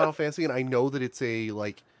to play Final Fantasy, and I know that it's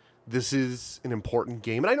this is an important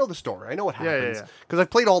game, and I know the story. I know what happens because I've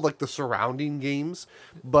played all like the surrounding games,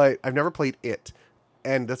 but I've never played it,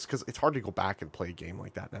 and that's because it's hard to go back and play a game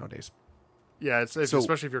like that nowadays. Yeah,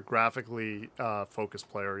 especially if you're graphically focused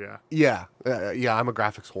player. Yeah, I'm a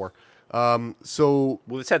graphics whore. So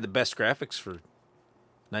Well, it's had the best graphics for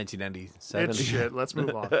 1997. It's shit. Let's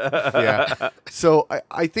move on. yeah. So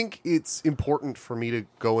I think it's important for me to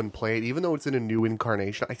go and play it, even though it's in a new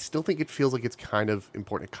incarnation. I still think it feels like it's kind of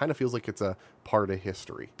important. It kind of feels like it's a part of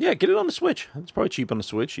history. Yeah, get it on the Switch. It's probably cheap on the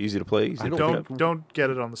Switch. Easy to play. Easy to pick up. Don't get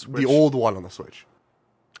it on the Switch. The old one on the Switch.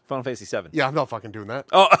 Final Fantasy 7. Yeah, I'm not fucking doing that.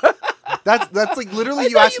 Oh, That's like literally I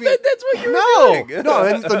you thought asked you me. meant that's what you were doing. No,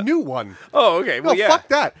 and the new one. Oh, okay. Well, No, yeah. fuck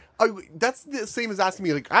that. That's the same as asking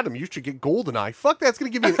me, like, Adam, you should get GoldenEye. Fuck that. It's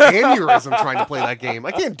going to give me an aneurysm trying to play that game.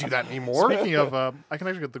 I can't do that anymore. Speaking of, I can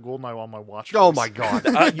actually get the GoldenEye on my watch. Oh face. my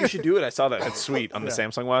god. You should do it. I saw that. It's sweet on the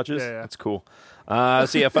Samsung watches. Yeah. It's cool. So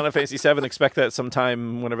yeah, Final Fantasy 7. Expect that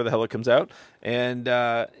sometime whenever the hell it comes out. And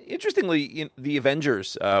interestingly, the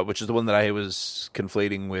Avengers, which is the one that I was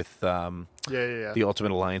conflating with the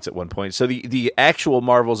Ultimate Alliance at one point. So the actual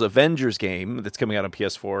Marvel's Avengers game that's coming out on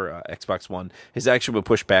PS4, Xbox One, has actually been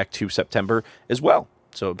pushed back to September as well.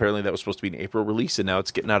 So apparently that was supposed to be an April release, and now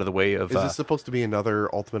it's getting out of the way of. Is this supposed to be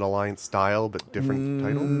another Ultimate Alliance style but different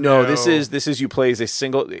title? No, this is you play as a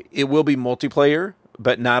single. It will be multiplayer,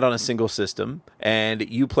 but not on a single system. And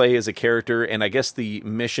you play as a character, and I guess the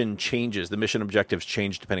mission changes. The mission objectives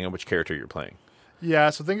change depending on which character you're playing. Yeah,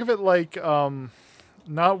 so think of it like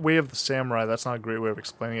not Way of the Samurai. That's not a great way of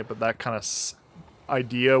explaining it, but that kind of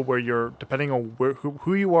idea where you're depending on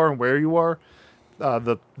who you are and where you are,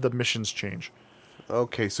 the missions change.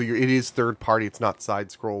 Okay, so it is third party. It's not side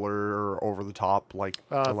scroller or over the top like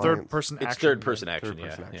third person action. It's third person action.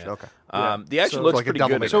 Third-person Yeah. action, okay. The action So looks like a pretty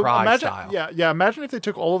Devil good. May So Cry imagine, style. imagine if they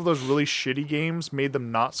took all of those really shitty games, made them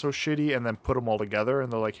not so shitty, and then put them all together,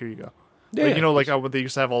 and they're like, "Here you go." Yeah, Like, like how they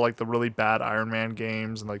used to have all like the really bad Iron Man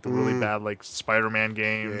games and like the really bad like Spider-Man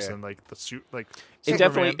games and like the suit like. It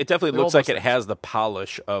Superman, definitely all looks those like it things. has the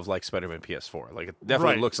polish of like Spider-Man PS4. Like it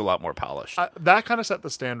definitely Right. looks a lot more polished. That kind of set the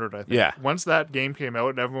standard, I think. Yeah. Once that game came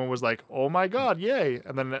out, and everyone was like, "Oh my god, yay!"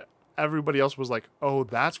 and then everybody else was like, "Oh,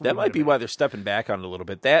 that's what That we might need be to why make." they're stepping back on it a little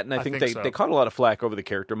bit. That, and I think think so. they caught a lot of flack over the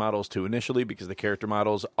character models too initially because the character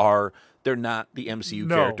models they're not the MCU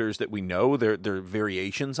No. characters that we know. They're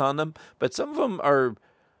variations on them, but some of them are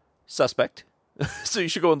suspect. So you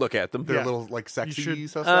should go and look at them. They're Yeah. a little like sexy should-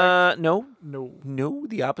 suspect. No, No.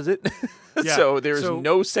 the opposite. Yeah, So there's so-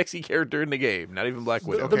 no sexy character in the game, not even Black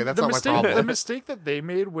Widow. Okay, that's not my mistake, problem. The mistake that they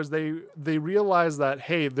made was they realized that,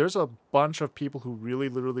 hey, there's a bunch of people who really,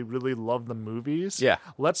 literally, really love the movies. Yeah.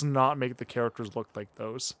 Let's not make the characters look like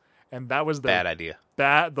those. And that was the Bad idea.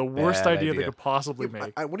 the worst Bad idea they idea. could possibly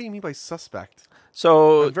make. What do you mean by suspect?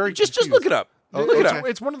 So I'm very just confused. look it up. Oh, Look it okay. up.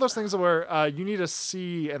 It's one of those things where you need to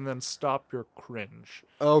see and then stop your cringe.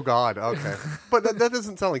 Oh God, okay. But that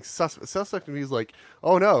doesn't sound like suspect. Suspect to me is like,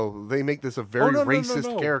 oh no, they make this a very no, racist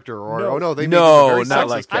no. character, or No. oh no, they No, make this a very not sexist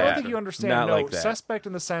like that. I don't character. think you understand. Not No, like that. suspect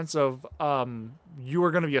in the sense of you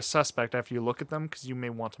are going to be a suspect after you look at them because you may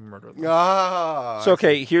want to murder them. Ah, So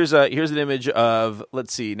okay, here's an image of,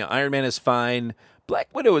 let's see. Now Iron Man is fine. Black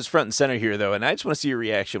Widow is front and center here though, and I just want to see your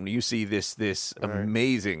reaction when you see this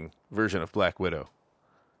amazing version of Black Widow.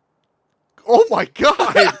 oh my God,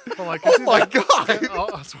 Hold on, can you oh see my that? God.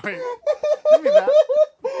 Oh, sorry. Give me that.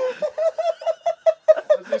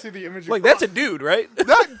 Let me see the image. Like that's a dude, right?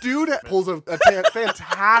 That dude pulls a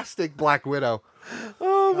fantastic Black Widow.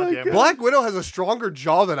 Oh God damn it. Black Widow has a stronger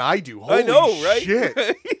jaw than I do. Holy I know, right? shit.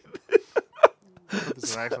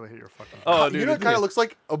 This will actually hit your fucking. Oh, dude, You know, it kind of looks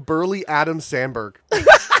like a burly Adam Sandberg.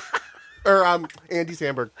 Or Andy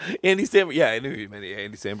Samberg. Andy Samberg. Yeah, I knew you meant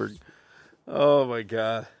Andy Samberg. Oh my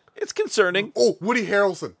god, it's concerning. Oh, Woody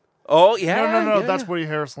Harrelson. Oh yeah, No. yeah. That's Woody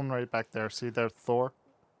Harrelson right back there. See there, Thor.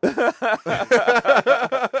 Thor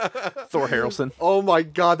Harrelson. Oh my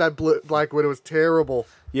God, that Black Widow is terrible.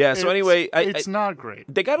 Yeah. So anyway, it's not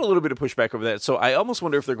great. they got a little bit of pushback over that. So I almost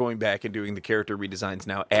wonder if they're going back and doing the character redesigns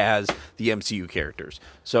now as the MCU characters.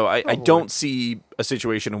 So I don't see a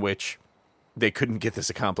situation in which they couldn't get this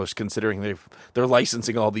accomplished, considering they're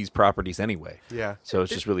licensing all these properties anyway. Yeah. So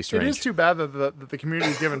it's just really strange. It is too bad that the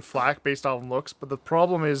community is given flack based off looks, but the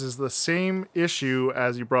problem is the same issue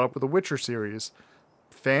as you brought up with the Witcher series.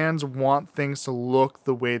 Fans want things to look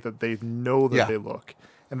the way that they know that Yeah. they look,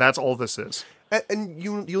 and that's all this is. And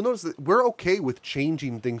you'll notice that we're okay with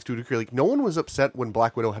changing things to a degree. Like, no one was upset when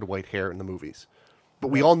Black Widow had white hair in the movies. But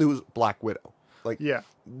we all knew it was Black Widow. Like, Yeah.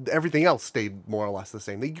 everything else stayed more or less the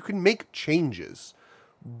same. You can make changes,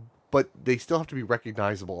 but they still have to be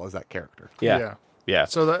recognizable as that character. Yeah. Yeah.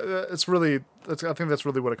 So I think that's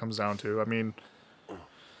really what it comes down to. I mean,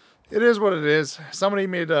 it is what it is. Somebody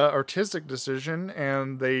made an artistic decision,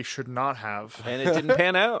 and they should not have. And it didn't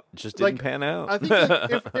pan out. It just didn't Like, pan out. I think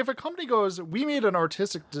that if a company goes, we made an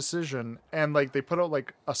artistic decision, and like they put out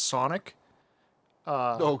like a Sonic.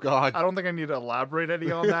 Oh God! I don't think I need to elaborate any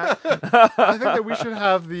on that. I think that we should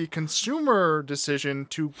have the consumer decision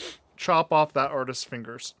to chop off that artist's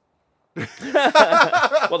fingers. Well,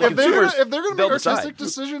 the If they're consumers, gonna make they'll artistic decide.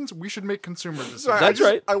 decisions, we should make consumer decisions. Sorry, That's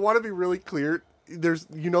right. I want to be really clear. There's,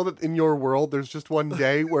 that in your world, there's just one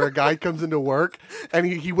day where a guy comes into work and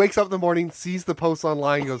he wakes up in the morning, sees the post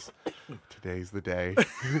online, goes, "Today's the day.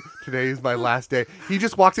 Today is my last day." He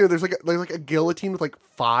just walks in. There's like a guillotine with like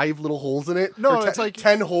 5 little holes in it. No, Or it's like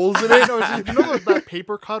 10 holes in it. No, that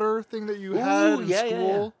paper cutter thing that you had in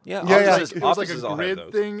school. Yeah. Yeah, yeah. Offices, It was like offices a all had grid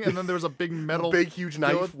those. thing, and then there was a big metal, Big huge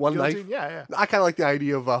knife, one guillotine. knife. Yeah. I kind of like the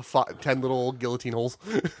idea of 10 little guillotine holes.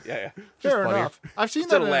 Yeah. Fair funnier. enough. I've seen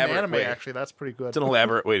It's that an in an elaborate anime. way. Actually, that's pretty good. It's an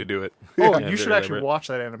elaborate way to do it. Oh, Yeah, you should very actually elaborate. watch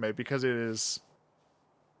that anime because it is.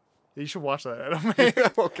 You should watch that anime.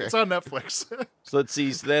 Okay. It's on Netflix. So let's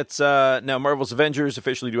see. So that's now Marvel's Avengers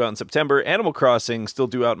officially due out in September. Animal Crossing still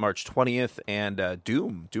due out March 20th, and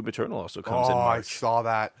Doom Eternal also comes in Oh, I March. saw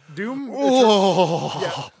that. Doom.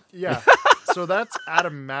 Oh, Yeah. So that's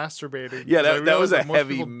Adam masturbating. Yeah, I that was realize a most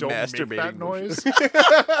heavy people don't make that masturbating noise.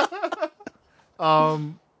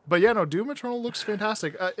 But yeah, no, Doom Eternal looks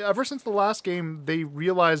fantastic. Ever since the last game, they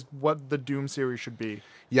realized what the Doom series should be.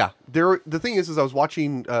 yeah. The thing is I was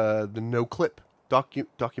watching the No Clip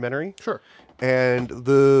documentary. Sure. And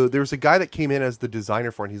there was a guy that came in as the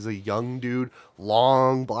designer for it. He's a young dude,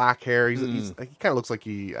 long black hair. He kind of looks like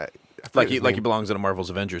he I forget Like his he name. belongs in a Marvel's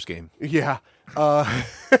Avengers game. Yeah.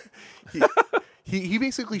 He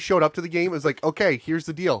basically showed up to the game. It was like, okay, here's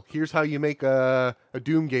the deal. Here's how you make a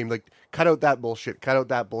Doom game. Like, cut out that bullshit. Cut out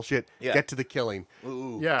that bullshit. Yeah. Get to the killing.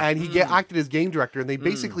 Yeah. And he acted as game director, and they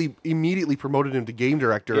basically immediately promoted him to game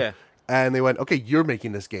director. Yeah. And they went, okay, you're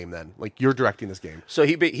making this game then. Like, you're directing this game. So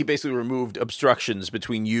he basically removed obstructions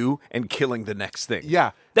between you and killing the next thing.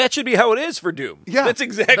 Yeah. That should be how it is for Doom. Yeah. That's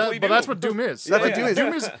exactly But Doom. that's what Doom is. That's what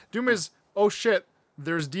Doom is. Doom is, oh shit,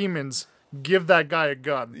 there's demons. Give that guy a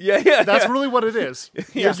gun. Yeah. That's really what it is.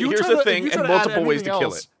 Yeah, If you here's try the to- if thing, you try and to add multiple ways to anything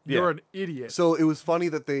kill else, it. You're Yeah. an idiot. So it was funny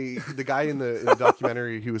that the guy in the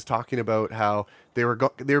documentary, he was talking about how they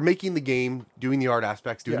were making the game, doing the art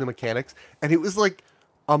aspects, doing Yeah. the mechanics, and it was like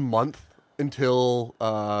a month until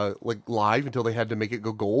live until they had to make it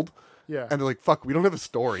go gold. Yeah. And they're like, "Fuck, we don't have a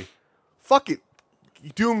story. Fuck it,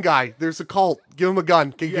 Doom guy. There's a cult. Give him a gun.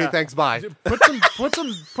 Okay, Yeah. thanks, bye." Put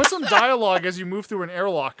some dialogue as you move through an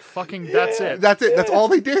airlock. Fucking that's it. That's it. That's all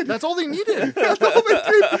they did. That's all they needed. That's all they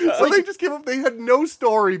did. So they just came up. They had no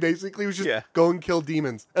story. Basically, it was just Yeah. go and kill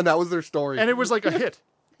demons, and that was their story. And it was like a hit.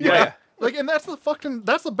 Yeah. Like, and that's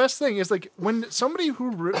the best thing is like when somebody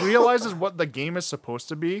who realizes what the game is supposed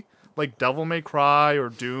to be, like Devil May Cry or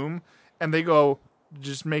Doom, and they go,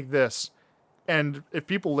 just make this. And if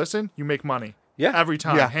people listen, you make money. Yeah. Every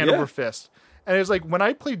time, Yeah. hand Yeah. over fist. And it's like when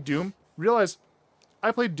I played Doom, realize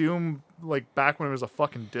I played Doom like back when it was a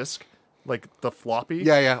fucking disc, like the floppy.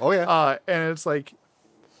 yeah. Oh yeah. And it's like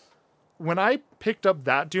when I picked up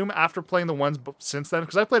that Doom after playing the ones since then,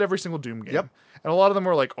 because I played every single Doom game. Yep. And a lot of them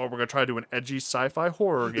were like, "Oh, we're gonna try to do an edgy sci-fi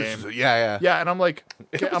horror game." yeah. Yeah, and I'm like,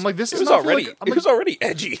 this It is was not feel already like, I'm it like, was already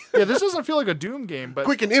edgy. yeah, this doesn't feel like a Doom game, but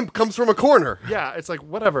Quick, an imp comes from a corner. yeah, it's like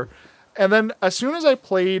whatever. And then as soon as I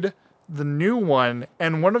played the new one,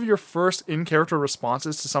 and one of your first in-character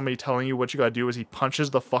responses to somebody telling you what you gotta do is he punches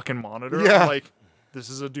the fucking monitor. Yeah. I'm like, this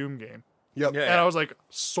is a Doom game. Yep. Yeah. And I was like,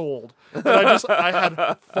 sold. And I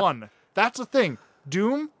had fun. That's the thing.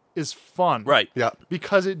 Doom is fun. Right. Yep.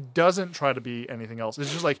 Because it doesn't try to be anything else.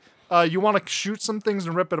 It's just like, you want to shoot some things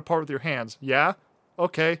and rip it apart with your hands. Yeah?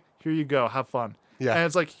 Okay, here you go. Have fun. Yeah. And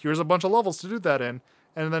it's like, here's a bunch of levels to do that in.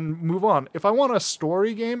 And then move on. If I want a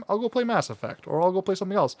story game, I'll go play Mass Effect. Or I'll go play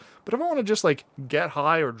something else. But if I want to just like get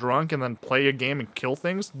high or drunk and then play a game and kill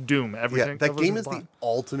things, Doom. Everything. Yeah, that game is the fun.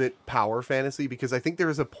 ultimate power fantasy because I think there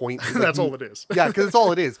is a point. That's all it is. Yeah, because it's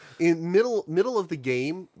all it is. In middle of the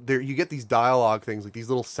game, there you get these dialogue things, like these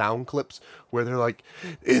little sound clips where they're like,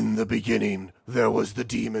 "In the beginning, there was the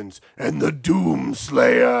demons and the Doom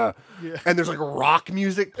Slayer," and there's like rock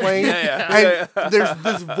music playing, and there's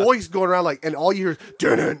this voice going around like, and all you hear is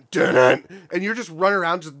dun dun, and you're just running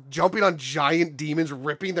around, just jumping on giant demons,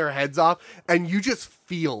 ripping their heads off, and you just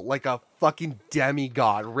feel like a fucking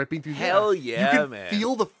demigod ripping through. Hell yeah, you can man.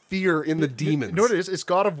 feel the fear in the demons. You know what it is? It's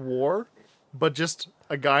God of War but just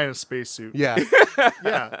a guy in a spacesuit. Yeah.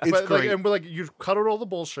 Yeah, It's but, great. and we're like, you cut out all the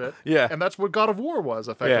bullshit. Yeah. and that's what God of War was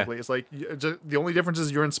effectively. It's like the only difference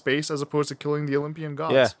is you're in space as opposed to killing the Olympian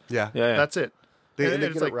gods. Yeah. Yeah. Yeah. That's it. They And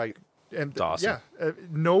get it's it like, right. And It's awesome. Yeah,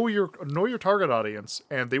 know your target audience,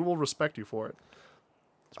 and they will respect you for it.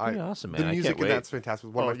 It's pretty awesome, man. The I music can't in wait. that's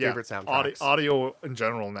fantastic. One of my favorite soundtracks. Audio in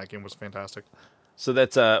general in that game was fantastic. So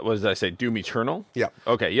that's what did I say? Doom Eternal. Yeah.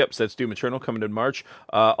 Okay. Yep. So that's Doom Eternal coming in March.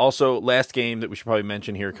 Also, last game that we should probably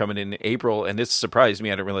mention here coming in April, and this surprised me.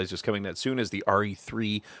 I didn't realize it was coming that soon. Is the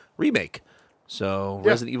RE3 remake? So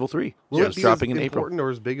Resident Evil 3 Will just it be dropping as in April. important or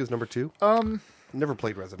as big as number 2? Never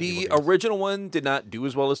played Resident The Evil games. original one did not do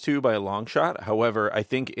as well as 2 by a long shot. However, I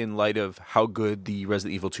think in light of how good the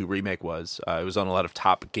Resident Evil 2 remake was, it was on a lot of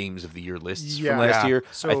top games of the year lists Yeah. from last Yeah. year.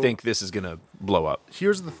 So- I think this is going to blow up.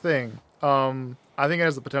 Here's the thing. I think it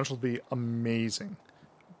has the potential to be amazing.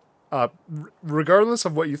 Regardless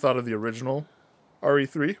of what you thought of the original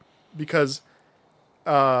RE3, because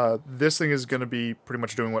this thing is going to be pretty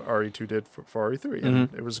much doing what RE2 did for RE3,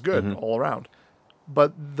 and it was good all around.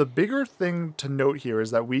 But the bigger thing to note here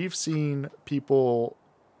is that we've seen people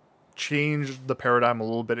change the paradigm a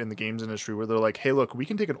little bit in the games industry, where they're like, hey, look, we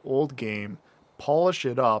can take an old game, polish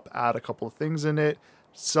it up, add a couple of things in it,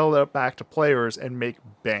 sell it back to players, and make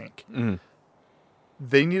bank.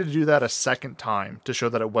 They need to do that a second time to show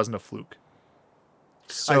that it wasn't a fluke.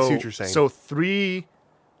 So, I see what you're saying. So 3,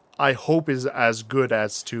 I hope, is as good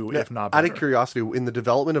as 2, if not better. Out of curiosity, in the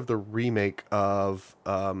development of the remake of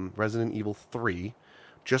Resident Evil 3,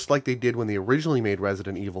 just like they did when they originally made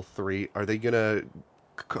Resident Evil 3, are they gonna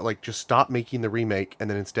just stop making the remake and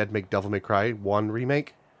then instead make Devil May Cry 1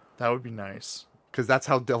 remake? That would be nice. Because that's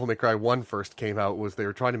how Devil May Cry 1 first came out, was they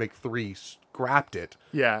were trying to make 3, scrapped it.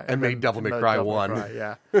 Yeah, And made Devil May made Cry Devil 1.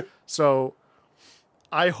 Yeah. So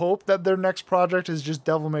I hope that their next project is just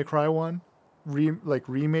Devil May Cry 1,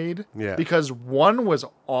 remade. Yeah. Because 1 was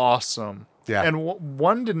awesome. Yeah. And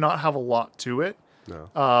 1 did not have a lot to it.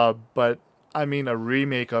 No. But I mean, a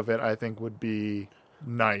remake of it, I think, would be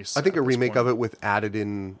nice. I think a remake of it with added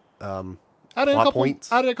in Added plot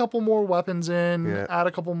points. Added a couple more weapons in. Yeah. Add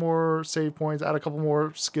a couple more save points. Add a couple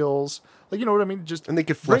more skills. Like, you know what I mean? Just And they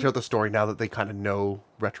could flesh out the story now that they kind of know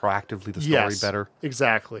retroactively the story better.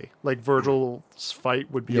 Exactly. Like Virgil's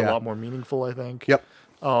fight would be a Yeah. lot more meaningful, I think. Yep.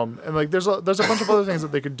 And like there's a bunch of other things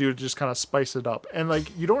that they could do to just kind of spice it up. And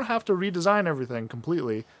like you don't have to redesign everything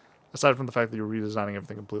completely, aside from the fact that you're redesigning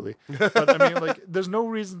everything completely. But I mean, like, there's no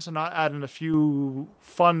reason to not add in a few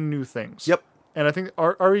fun new things. Yep. And I think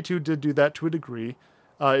RE2 did do that to a degree.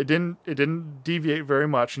 It didn't deviate very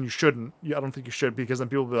much, and you shouldn't. I don't think you should, because then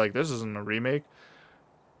people will be like, "This isn't a remake."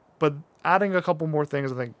 But adding a couple more things,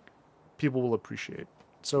 I think people will appreciate.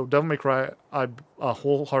 So Devil May Cry, I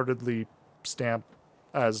wholeheartedly stamp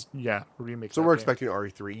as remake. So we're expecting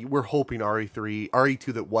RE3. We're hoping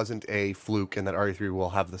RE2 that wasn't a fluke, and that RE3 will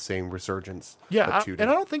have the same resurgence. that 2 did. and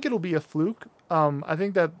I don't think it'll be a fluke. I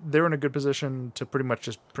think that they're in a good position to pretty much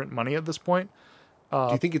just print money at this point. Do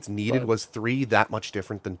you think it's needed? but- Was 3 that much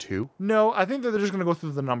different than 2? No, I think that they're just going to go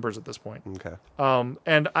through the numbers at this point. Okay.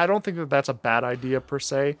 And I don't think that that's a bad idea per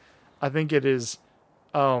se. I think it is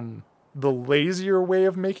the lazier way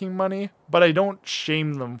of making money, but I don't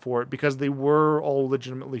shame them for it because they were all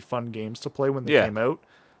legitimately fun games to play when they Yeah. came out.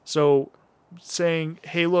 So saying,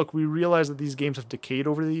 "Hey, look, we realize that these games have decayed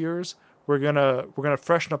over the years. We're gonna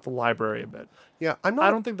freshen up the library a bit." Yeah, I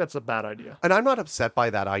don't think that's a bad idea. And I'm not upset by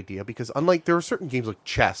that idea, because unlike there are certain games like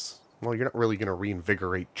chess, well, you're not really going to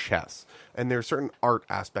reinvigorate chess, and there are certain art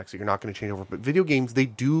aspects that you're not going to change over. But video games, they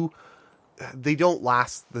don't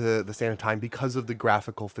last the standard time because of the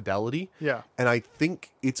graphical fidelity. Yeah. And I think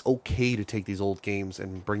it's okay to take these old games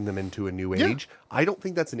and bring them into a new age. I don't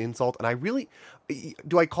think that's an insult, and I really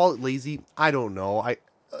do. I call it lazy? I don't know.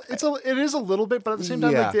 It is a little bit, but at the same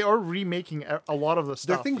time, Yeah. like, they are remaking a lot of the They're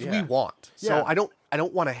stuff. things we Yeah. want. So Yeah. I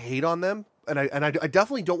don't want to hate on them, and I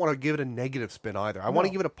definitely don't want to give it a negative spin either. I want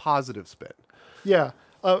to give it a positive spin. Yeah.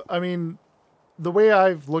 I mean, the way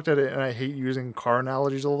I've looked at it, and I hate using car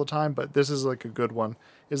analogies all the time, but this is like a good one,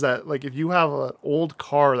 is that like if you have an old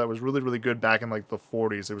car that was really, really good back in like the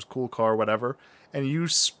 40s, it was a cool car, whatever, and you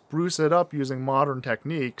spruce it up using modern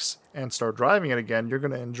techniques and start driving it again, you're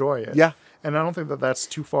going to enjoy it. Yeah. And I don't think that that's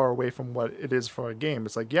too far away from what it is for a game.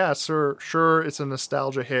 It's like, yeah, sure, it's a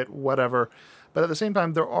nostalgia hit, whatever. But at the same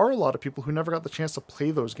time, there are a lot of people who never got the chance to play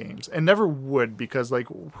those games and never would, because like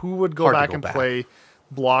who would go Hard to back go and back. play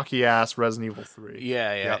blocky ass Resident Evil 3.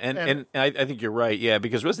 Yeah, yeah, Yep. and I think you're right. Yeah,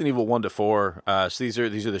 because Resident Evil 1 to 4, so these are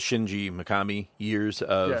the Shinji Mikami years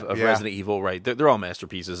of Yeah. Resident Evil, right? They're all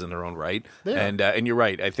masterpieces in their own right, Yeah. and you're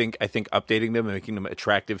right. I think updating them and making them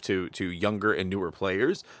attractive to younger and newer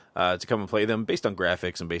players to come and play them based on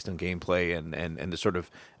graphics and based on gameplay and the sort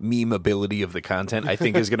of meme ability of the content, I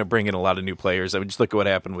think is going to bring in a lot of new players. I mean, just look at what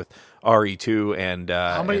happened with RE2 and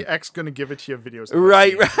How many and- X gonna give it to you videos?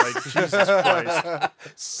 Right, Like, Jesus Christ.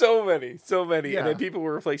 so many, Yeah. and then people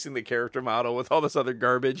were replacing the character model with all this other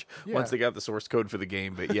garbage Yeah. once they got the source code for the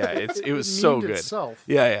game. But yeah, it was so memed good. itself.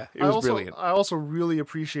 Yeah, it was I brilliant. also really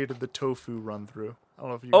appreciated the tofu run through. I don't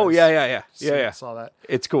know if you Oh guys yeah. saw that.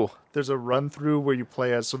 It's cool. There's a run through where you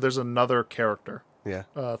play as, so there's another character, Yeah.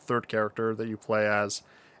 third character that you play as,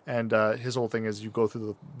 and his whole thing is you go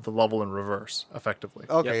through the level in reverse, effectively.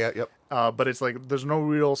 Okay. Yep. But it's like there's no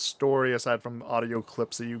real story aside from audio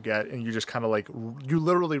clips that you get, and you just kind of like you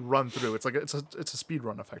literally run through. It's like it's a speed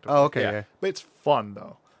run effectively. Oh, okay. Yeah. Yeah. But it's fun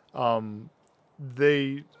though.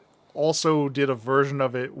 They also did a version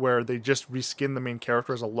of it where they just reskin the main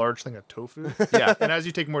character as a large thing of tofu. Yeah. And as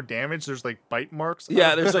you take more damage, there's like bite marks.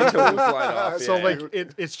 Yeah, there's like tofu flying off. So yeah. like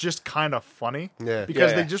it's just kind of funny. Yeah.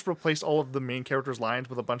 Because Yeah, they yeah. just replaced all of the main character's lines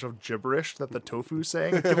with a bunch of gibberish that the tofu's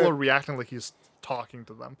saying. And people are reacting like he's talking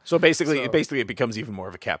to them. So basically, So- it becomes even more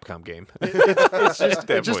of a Capcom game. It's just, At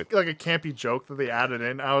that it's just point. like a campy joke that they added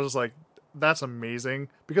in. I was just like, that's amazing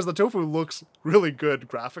because the tofu looks really good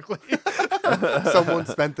graphically. Someone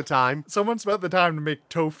spent the time. Someone spent the time to make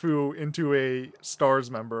tofu into a Stars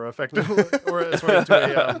member, effectively, or sorry,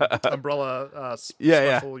 into a Umbrella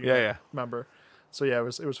Yeah, special yeah, unit yeah. member. So yeah, it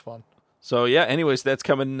was fun. So yeah, anyways, that's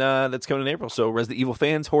coming in April. So Resident Evil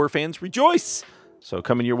fans, horror fans, rejoice! So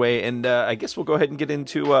coming your way, and I guess we'll go ahead and get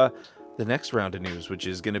into the next round of news, which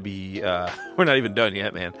is going to be we're not even done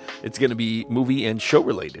yet, man. It's going to be movie and show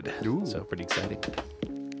related. Ooh. So pretty exciting.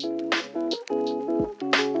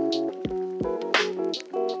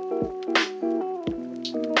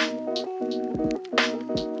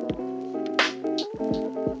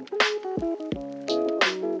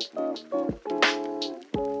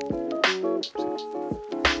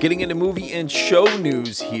 Getting into movie and show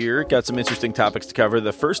news here. Got some interesting topics to cover.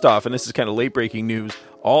 The first off, and this is kind of late breaking news,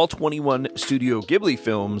 all 21 Studio Ghibli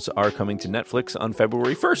films are coming to Netflix on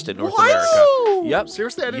February 1st in North America. Yep.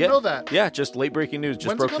 Seriously, I didn't Yeah. know that. Yeah, just late breaking news. Just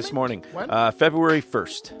When's it broke this coming? morning. When? February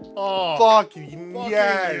 1st. Oh, Fuck yes.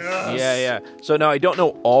 yes. Yeah. So now I don't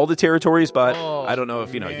know all the territories, but Oh, I don't know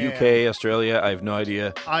if, man. UK, Australia, I have no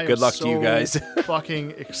idea. I am Good luck to you so guys.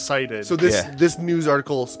 fucking excited. So this Yeah. this news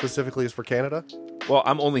article specifically is for Canada. Well,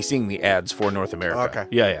 I'm only seeing the ads for North America. Okay.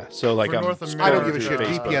 Yeah. So like For I'm North scrolling I don't give a through shit.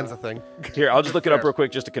 Facebook. VPN's a thing. Here, I'll just look it up Fair. real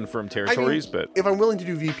quick just to confirm I mean, territories, but if I'm willing to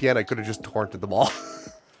do VPN, I could have just torrented them all.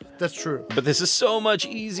 That's true. this is so much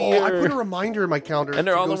easier. Oh, I put a reminder in my calendar. And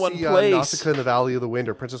they're to all go in one see, place. Nausicaa in the Valley of the Wind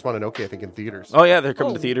or Princess Mononoke, I think, in theaters. Oh yeah, they're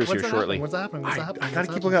coming to Oh, theaters when's here that shortly. happening? When's that happening? When's that happening? I gotta When's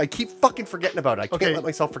keep that looking. I keep fucking forgetting about it. I can't Okay. let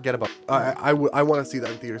myself forget about it. I want to see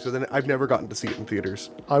that in theaters. So then I've never gotten to see it in theaters.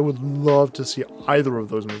 happening? I would love to see either of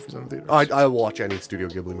those movies in theaters. I will watch any Studio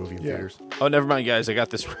Ghibli movie in Yeah. theaters. Oh, never mind, guys. I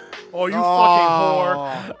got this. Oh, you fucking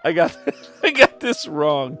whore! I got this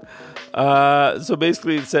wrong. So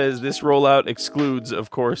basically, it says this rollout excludes, of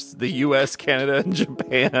course, the U.S., Canada, and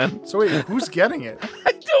Japan. So wait, who's getting it?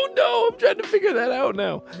 I don't know. I'm trying to figure that out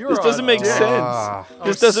now. You're This doesn't a make dick. sense. I This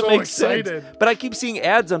was doesn't so make excited. sense. But I keep seeing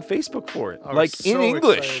ads on Facebook for it, I was like in so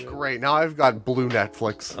English. excited. Great. Now I've got Blue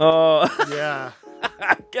Netflix. Oh, Yeah,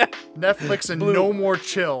 Netflix and no more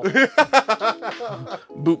chill.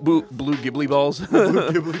 blue Ghibli balls.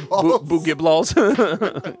 Ghibli balls. Boo Gibballs.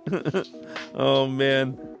 Oh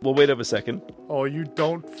man. Well, wait up a second. Oh, you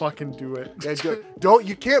don't fucking do it. Yeah, don't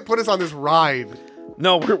you can't put us on this ride.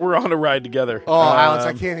 No, we're on a ride together. Oh, Alex,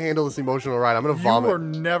 I can't handle this emotional ride. I'm gonna You vomit. are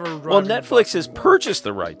never driving. Well, Netflix bus has anymore. purchased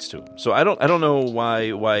the rights to them, so I don't know why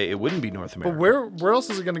it wouldn't be North America. But where else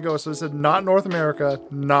is it going to go? So it said not North America,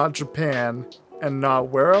 not Japan, and not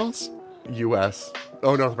where else? U.S.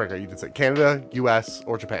 Oh, North America. You did say Canada, U.S.,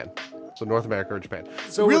 or Japan. So North America or Japan.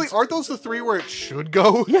 So really, it's- aren't those the three where it should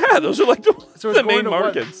go? Yeah, those are like the So it's main going to what?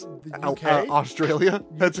 markets. The Out- UK. Australia.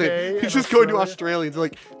 That's UK it. and He's just going to Australia. Australia. It's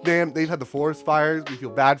like, damn, they've had the forest fires. We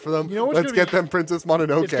feel bad for them. You know what's Let's gonna get be- them Princess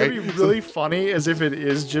Mononoke. It's gonna be really funny as if it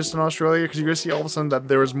is just in Australia because you're gonna see all of a sudden that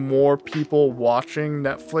there's more people watching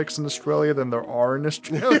Netflix in Australia than there are in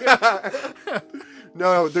Australia.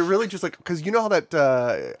 No, they're really just like, because you know how that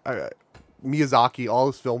Miyazaki, all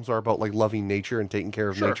his films are about like loving nature and taking care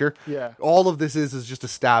of nature. Yeah. All of this is just a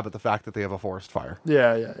stab at the fact that they have a forest fire.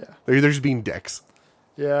 yeah. They're just being dicks.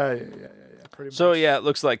 Yeah. pretty So much. yeah, it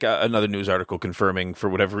looks like another news article confirming, for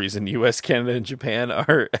whatever reason, U.S., Canada, and Japan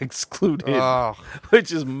are excluded, Oh.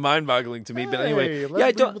 which is mind-boggling to me. But anyway, Hey, let's yeah, I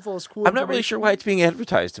lead don't. with all this cool I'm not really sure why it's being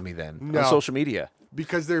advertised to me then No. on social media.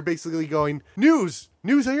 Because they're basically going, news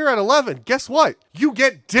here at 11. Guess what? You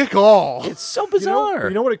get dick all. It's so You know, bizarre.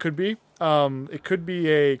 you know what it could be? It could be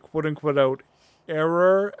a quote unquote out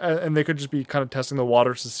error, and they could just be kind of testing the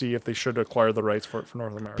waters to see if they should acquire the rights for it for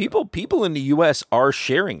North America. People in the U.S. are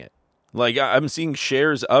sharing it. Like I'm seeing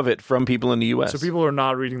shares of it from people in the U.S. So people are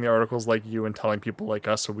not reading the articles like you and telling people like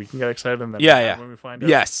us so we can get excited and then Yeah. when we find out.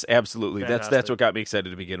 Yes, absolutely. That's Fantastic. what got me excited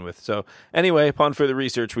to begin with. So anyway, upon further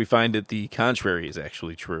research, we find that the contrary is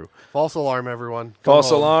actually true. False alarm, everyone. Go False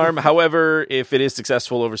home. alarm. However, if it is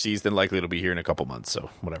successful overseas, then likely it'll be here in a couple months. So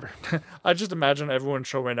whatever. I just imagine everyone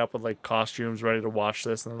showing up with like costumes ready to watch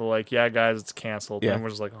this and they're like, yeah guys, it's canceled. Yeah. And we're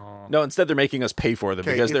just like, oh. No, instead they're making us pay for them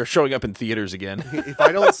Okay, because if- they're showing up in theaters again. If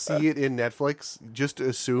I don't see it in Netflix, just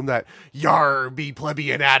assume that Yar be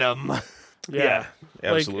plebeian Adam. Yeah.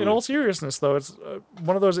 Like, absolutely. in all seriousness, though, it's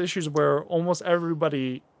one of those issues where almost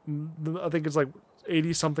everybody, I think it's like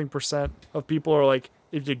 80-something% of people are like,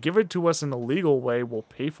 if you give it to us in a legal way, we'll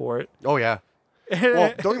pay for it. Oh, yeah.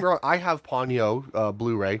 Well, don't get me wrong. I have Ponyo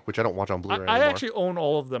Blu-ray, which I don't watch on Blu-ray I anymore. actually own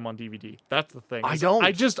all of them on DVD. That's the thing. I is don't.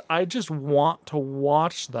 I just want to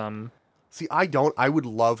watch them. See, I don't. I would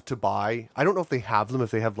love to buy. I don't know if they have them.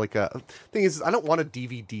 If they have like a thing is, I don't want a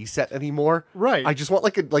DVD set anymore. Right. I just want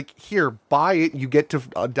like here, buy it. You get to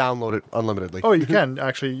download it unlimitedly. Oh, you can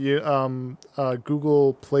actually. You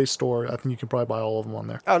Google Play Store. I think you can probably buy all of them on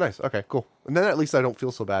there. Oh, nice. Okay, cool. And then at least I don't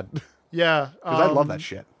feel so bad because Yeah, I love that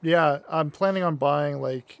shit. Yeah, I'm planning on buying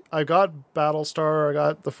like I got Battlestar. I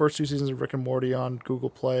got the first 2 seasons of Rick and Morty on Google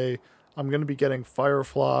Play. I'm gonna be getting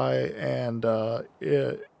Firefly and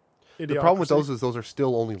The problem with those is those are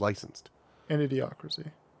still only licensed. and Idiocracy.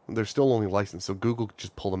 They're still only licensed, so Google could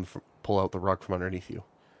just pull out the rug from underneath you.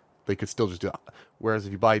 They could still just do that. Whereas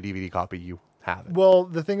if you buy a DVD copy, you have it. Well,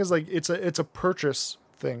 the thing is like it's a purchase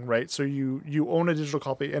thing, right? So you own a digital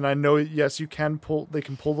copy, and I know yes, you can pull. They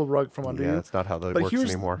can pull the rug from under Yeah, you. that's not how that But works here's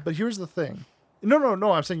anymore. but here's the thing.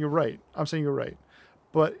 No. I'm saying you're right.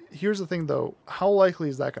 But here's the thing, though. How likely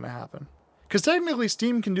is that going to happen? Because technically,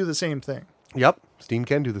 Steam can do the same thing. Yep, Steam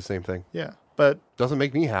can do the same thing. Yeah, but Doesn't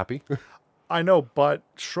make me happy. That's I know. But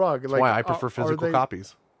shrug. Like, why I prefer are physical they-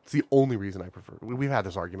 copies. It's the only reason I prefer. We've had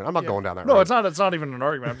this argument. I'm not going down that No, road. it's not. It's not even an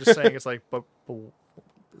argument. I'm just saying it's like, but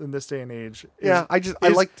in this day and age, Yeah, I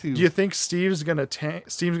like to. Do you think Steve's gonna tank?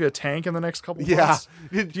 Steve's gonna tank in the next couple Yeah. months?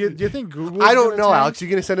 Do you think Google? I don't know, Alex. You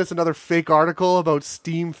gonna send us another fake article about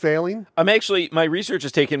Steam failing? My research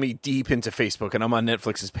has taken me deep into Facebook, and I'm on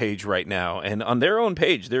Netflix's page right now. And on their own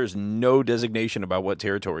page, there's no designation about what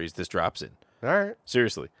territories this drops in. All right.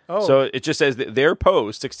 Seriously. Oh. So it just says that their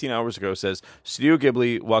post 16 hours ago says, Studio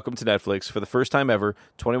Ghibli, welcome to Netflix. For the first time ever,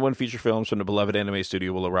 21 feature films from the beloved anime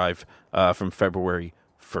studio will arrive from February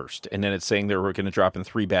 1st. And then it's saying they're going to drop in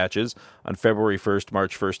 3 batches on February 1st,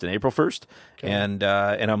 March 1st, and April 1st. Okay. And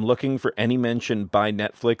I'm looking for any mention by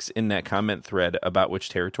Netflix in that comment thread about which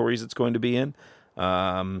territories it's going to be in.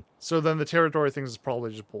 So then the territory things is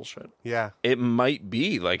probably just bullshit. Yeah. It might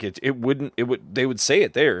be like they would say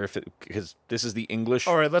it there because this is the English.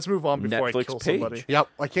 All right, let's move on before I Netflix kill page. somebody. Yep.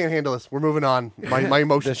 I can't handle this. We're moving on. My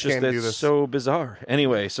emotions can't do That's this. so bizarre.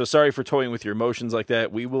 Anyway, so sorry for toying with your emotions like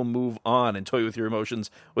that. We will move on and toy with your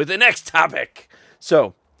emotions with the next topic.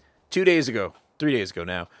 So, 3 days ago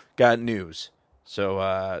now, got news.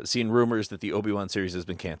 So, seeing rumors that the Obi-Wan series has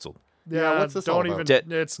been canceled. Yeah, what's this all don't about?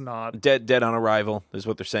 even. It's not. Dead on arrival is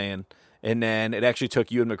what they're saying. And then it actually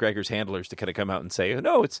took Ewan McGregor's handlers to kind of come out and say,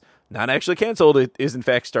 no, it's not actually canceled. It is, in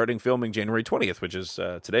fact, starting filming January 20th, which is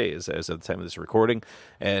today, as of the time of this recording.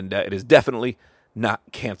 And it is definitely not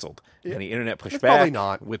canceled. And the internet pushed It's probably back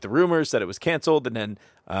not. with the rumors that it was canceled. And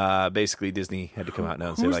then basically Disney had to come out now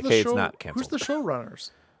and say, like, hey, it's not canceled. Who's the showrunners?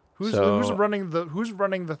 Who's So- running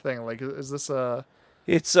the thing? Like, is this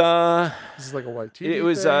It's, is this like a YT? it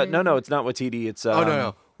was, thing? no, it's not Watiti. It's, Oh,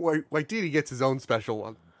 no. Waititi gets his own special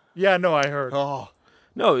one. Yeah, no, I heard. Oh.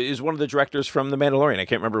 No, it is one of the directors from The Mandalorian. I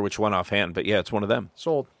can't remember which one offhand, but yeah, it's one of them.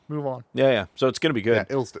 Sold. Move on. Yeah. So it's going to be good. Yeah,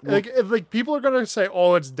 it'll Like people are gonna say,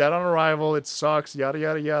 "Oh, it's dead on arrival. It sucks." Yada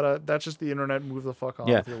yada yada. That's just the internet. Move the fuck on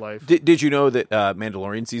Yeah. with your life. Did you know that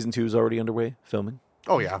Mandalorian season 2 is already underway filming?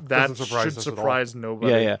 oh, yeah. That Doesn't surprise should us at all. surprise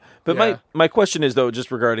nobody. Yeah. But Yeah. my question is though,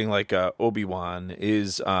 just regarding like Obi-Wan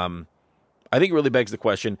is, I think it really begs the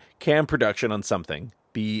question: can production on something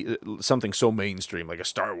be something so mainstream like a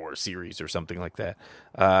Star Wars series or something like that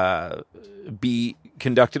be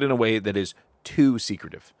conducted in a way that is too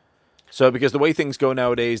secretive? So because the way things go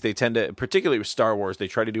nowadays, they tend to, particularly with Star Wars, they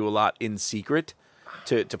try to do a lot in secret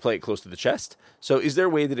to play it close to the chest. So is there a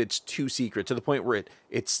way that it's too secret to the point where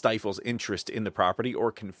it stifles interest in the property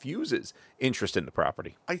or confuses interest in the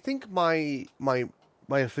property? I think my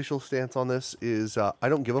official stance on this is I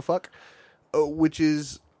don't give a fuck, which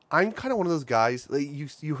is I'm kind of one of those guys. Like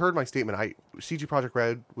you heard my statement. CG Project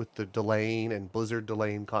Red with the delaying and Blizzard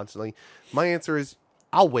delaying constantly. My answer is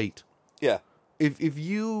I'll wait. Yeah. If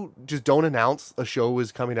you just don't announce a show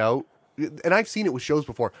is coming out, and I've seen it with shows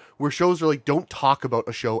before, where shows are like, don't talk about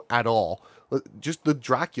a show at all. Just the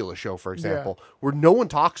Dracula show, for example, where no one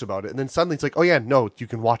talks about it, and then suddenly it's like, oh yeah, no, you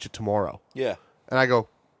can watch it tomorrow. Yeah. And I go,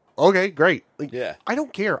 okay, great. Like, Yeah. I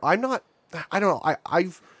don't care. I don't know.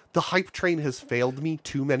 The hype train has failed me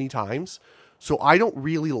too many times, so I don't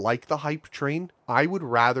really like the hype train. I would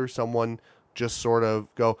rather someone just sort of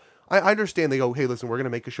go, I understand they go, hey, listen, we're going to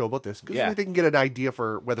make a show about this. Because they can get an idea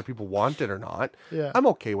for whether people want it or not. Yeah. I'm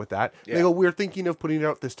okay with that. Yeah. They go, we're thinking of putting it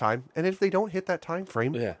out this time. And if they don't hit that time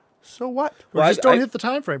frame, so what? Or Well, just don't hit the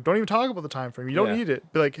time frame. Don't even talk about the time frame. You don't Yeah. need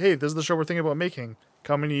it. Be like, hey, this is the show we're thinking about making.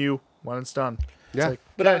 Coming to you when it's done. It's Yeah. like,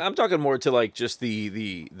 But I'm talking more to like just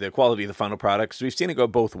the quality of the final product. So we've seen it go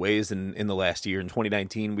both ways in the last year. In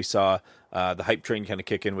 2019, we saw the hype train kind of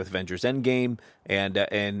kick in with Avengers Endgame, and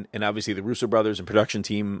obviously the Russo brothers and production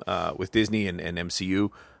team with Disney and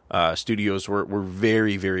MCU studios were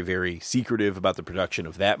very, very, very secretive about the production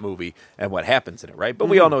of that movie and what happens in it, right? But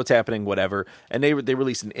we all know what's happening, whatever. And they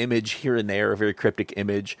released an image here and there, a very cryptic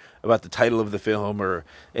image about the title of the film,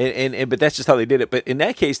 but that's just how they did it. But in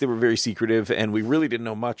that case, they were very secretive, and we really didn't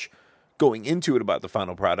know much going into it about the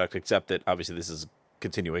final product, except that obviously this is a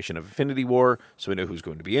continuation of Infinity War, so we know who's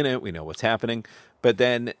going to be in it, we know what's happening. But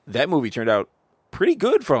then that movie turned out pretty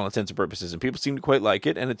good for all intents and purposes, and people seem to quite like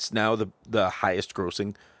it, and it's now the highest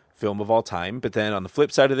grossing film of all time. But then on the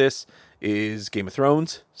flip side of this is Game of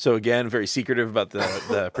Thrones. So again, very secretive about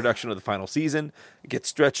the production of the final season. It gets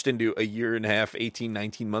stretched into a year and a half, 18,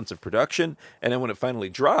 19 months of production. And then when it finally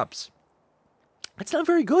drops, it's not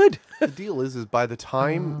very good. The deal is by the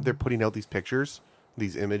time they're putting out these pictures,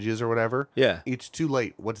 these images or whatever, it's too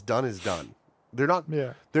late. What's done is done. They're not.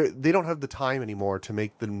 Yeah. They don't have the time anymore to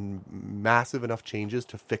make the massive enough changes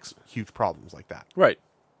to fix huge problems like that. Right.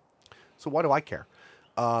 So why do I care?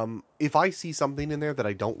 If I see something in there that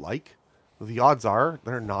I don't like, the odds are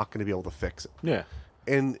they're not going to be able to fix it. Yeah.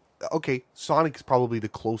 And okay, Sonic's probably the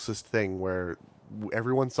closest thing where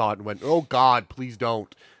everyone saw it and went, "Oh God, please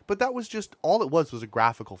don't." But that was just all it was a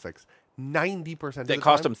graphical fix. 90% That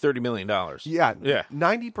cost them $30 million. Yeah, Yeah.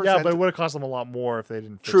 90%. yeah, but it would have cost them a lot more if they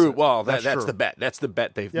didn't fix True. it. Well, That's that's true. the bet. That's the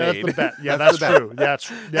bet they've Yeah, made. that's the bet. Yeah, That's that's the true. Yeah,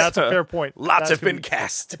 that's a fair point. Lots That's have been gonna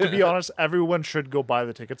cast. be, to be honest, everyone should go buy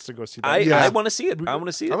the tickets to go see that. I want to see it. I want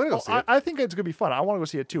to see it. I'm gonna go see it. I think it's gonna be fun. I want to go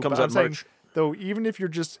see it too. Comes but out I'm saying, March. though, even if you're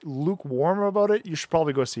just lukewarm about it, you should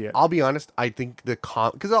probably go see it. I'll be honest. I think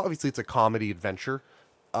because obviously it's a comedy adventure.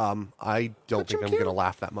 I don't think Jim I'm Carrey. going to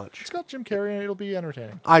laugh that much. It's got Jim Carrey and it'll be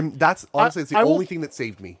entertaining. That's honestly, it's the I will- only thing that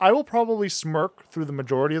saved me. I will probably smirk through the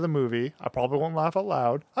majority of the movie. I probably won't laugh out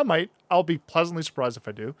loud. I might. I'll be pleasantly surprised if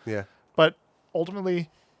I do. Yeah. But ultimately,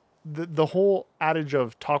 the whole adage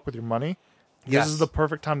of talk with your money, Yes. this is the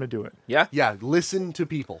perfect time to do it. Yeah. Yeah. Listen to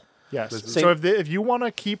people. Yes. Listen. So if you want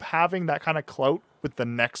to keep having that kind of clout with the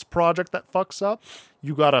next project that fucks up,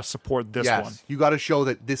 you got to support this Yes. one. You got to show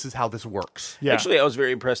that this is how this works. Yeah. Actually, I was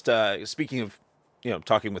very impressed. Speaking of,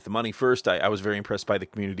 talking with the money first, I was very impressed by the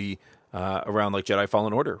community around like Jedi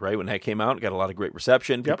Fallen Order. Right when that came out, it got a lot of great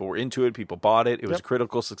reception. People were into it. People bought it. It was a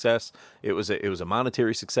critical success. It was a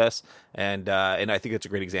monetary success, and I think that's a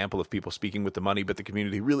great example of people speaking with the money, but the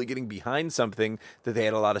community really getting behind something that they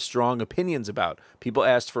had a lot of strong opinions about. People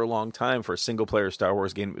asked for a long time for a single player Star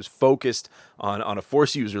Wars game that was focused on a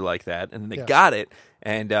Force user like that, and then they got it.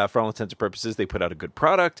 And for all intents and purposes, they put out a good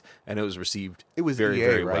product, and it was received. It was very, EA,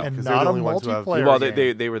 very right? well. And 'Cause they're not the a only ones who have- multiplayer Well,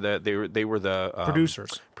 game. they were the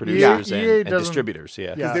Producers. producers EA and doesn't- distributors. Yeah.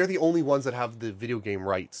 Yeah. Because they're the only ones that have the video game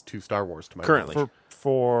rights to Star Wars to my Currently. knowledge.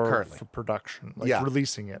 for Currently. production, like Yeah.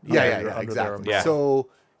 releasing it. Yeah, under yeah, their exactly. umbrella. Yeah. So,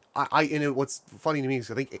 what's funny to me is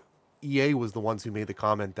I think EA was the ones who made the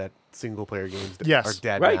comment that single player games Yes. are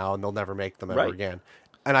dead Right. now and they'll never make them ever Right. again.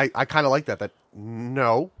 And I kind of like that. That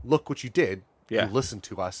no, look what you did. Yeah. You listened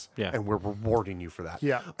to us, Yeah. and we're rewarding you for that.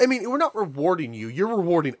 Yeah. I mean, we're not rewarding you. You're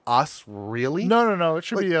rewarding us, really. No. It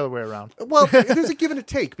should be the other way around. Well, there's a give and a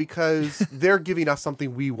take because they're giving us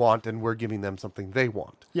something we want and we're giving them something they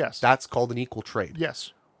want. Yes. That's called an equal trade.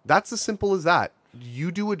 Yes. That's as simple as that.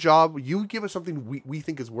 You do a job, you give us something we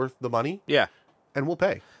think is worth the money, Yeah. and we'll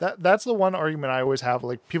pay. That's the one argument I always have.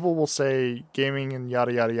 Like, people will say gaming and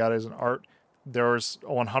yada yada yada is an art. There's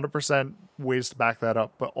 100% ways to back that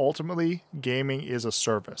up, but ultimately, gaming is a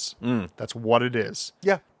service. That's what it is.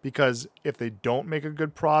 Yeah. Because if they don't make a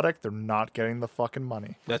good product, they're not getting the fucking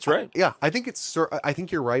money. That's right. Yeah, I think I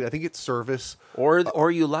think you're right. I think it's service. Or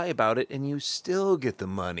you lie about it and you still get the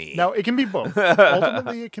money. Now, it can be both.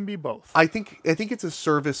 Ultimately, it can be both. I think it's a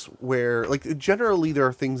service where, like, generally there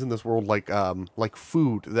are things in this world like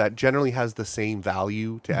food that generally has the same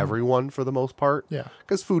value to everyone for the most part. Yeah.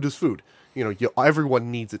 Because food is food. Everyone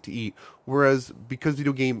needs it to eat. Whereas because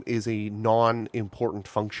video game is a non-important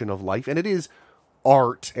function of life, and it is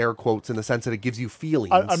art, air quotes, in the sense that it gives you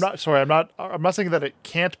feelings. I'm not saying that it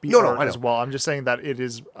can't be No, art I know. as well. I'm just saying that it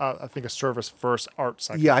is, I think, a service first art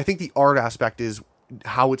section. Yeah, I think the art aspect is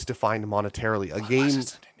how it's defined monetarily. A game. Unless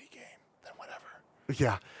it's an indie game, then whatever.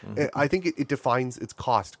 Yeah, I think it defines its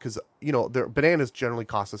cost because the bananas generally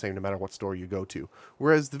cost the same no matter what store you go to.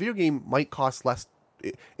 Whereas the video game might cost less.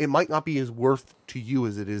 It might not be as worth to you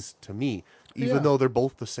as it is to me, even though they're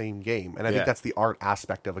both the same game. And I think that's the art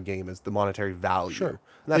aspect of a game is the monetary value. Sure. And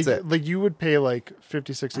that's it. Like you would pay like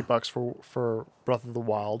 $50-$60 for Breath of the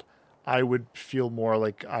Wild. I would feel more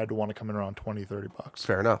like I'd want to come in around $20-$30.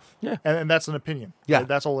 Fair enough. Yeah. And that's an opinion. Yeah. Like,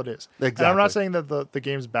 that's all it is. Exactly. And I'm not saying that the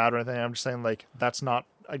game's bad or anything. I'm just saying like that's not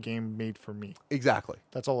a game made for me. Exactly.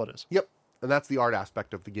 That's all it is. Yep. And that's the art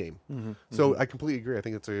aspect of the game. So I completely agree. I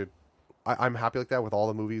think I'm happy like that with all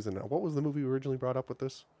the movies. And what was the movie we originally brought up with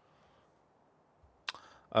this?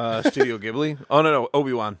 Studio Ghibli. Oh no,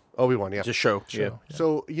 Obi-Wan. Obi-Wan, yeah. Just show. Sure. Yeah. Yeah.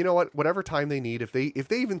 So you know what? Whatever time they need, if they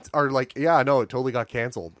even are like, yeah, no, it totally got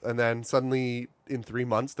canceled, and then suddenly in 3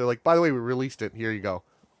 months they're like, by the way, we released it. Here you go.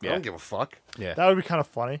 I Yeah. don't give a fuck. Yeah. That would be kind of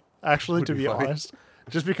funny, actually, to be be funny. honest.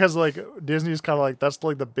 Just because like Disney's kind of like that's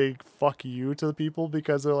like the big fuck you to the people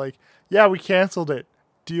because they're like, yeah, we canceled it.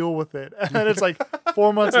 Deal with it. And then it's like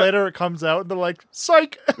 4 months later it comes out and they're like,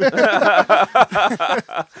 psych.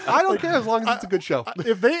 I don't care as long as it's a good show.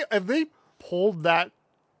 if they pulled that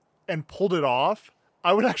and pulled it off,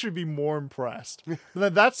 I would actually be more impressed.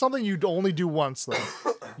 That's something you'd only do once though.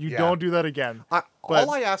 You Yeah. don't do that again. But-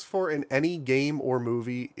 All I ask for in any game or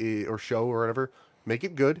movie or show or whatever, make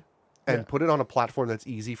it good and put it on a platform that's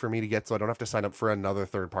easy for me to get so I don't have to sign up for another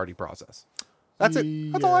third-party process. That's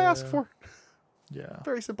it. That's all I ask Yeah. for. Yeah.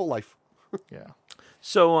 Very simple life. Yeah.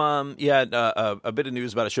 So, a bit of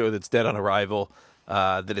news about a show that's dead on arrival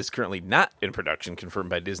that is currently not in production, confirmed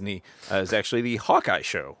by Disney, is actually the Hawkeye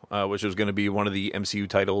show, which was going to be one of the MCU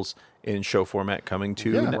titles in show format coming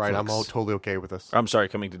to Yeah. Netflix. Right, I'm all totally okay with this. I'm sorry,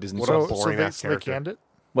 coming to Disney. What a Plus. boring ass So they character. canned it?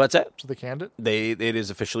 What's that? So they canned it? It is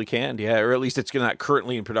officially canned, yeah, or at least it's not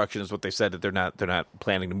currently in production. Is what they said that they're not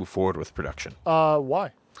planning to move forward with production.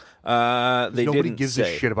 Why? They Nobody didn't gives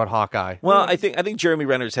say. a shit about Hawkeye. Well, I think Jeremy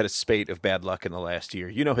Renner's had a spate of bad luck in the last year.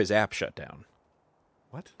 You know, his app shut down.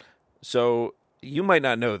 What? So you might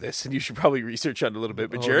not know this, and you should probably research on it a little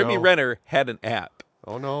bit. But Oh, Jeremy no. Renner had an app,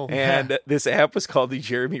 Oh no. and this app was called the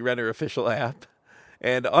Jeremy Renner official app.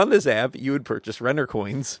 And on this app, you would purchase Renner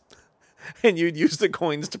coins, and you'd use the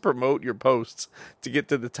coins to promote your posts to get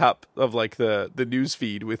to the top of like the news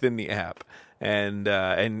feed within the app. And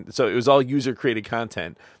so it was all user created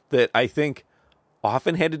content that I think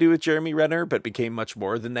often had to do with Jeremy Renner, but became much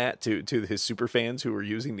more than that to his super fans who were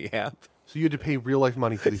using the app. So you had to pay real life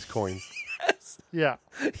money for these coins. Yeah.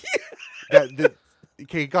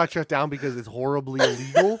 Okay, it got shut down because it's horribly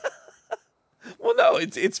illegal. Well, no,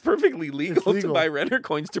 it's perfectly legal, legal. to buy Renner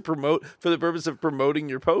coins to promote for the purpose of promoting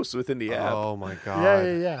your posts within the app. Oh my god.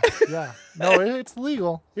 Yeah. No, it's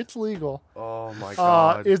legal. It's legal. Oh my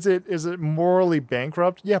god. Is it morally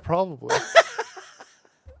bankrupt? Yeah, probably.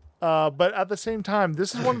 But at the same time,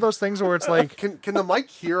 this is one of those things where it's like. Can the mic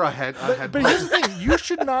hear a head? But here's the thing: you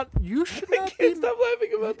should not be. Can't stop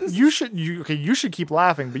laughing about this. You should keep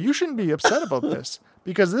laughing, but you shouldn't be upset about this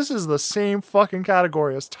because this is the same fucking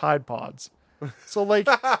category as Tide Pods. So like,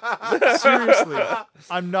 seriously,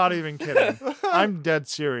 I'm not even kidding. I'm dead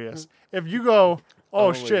serious. If you go,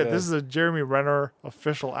 oh my shit, God. this is a Jeremy Renner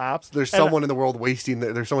official app. There's and- someone in the world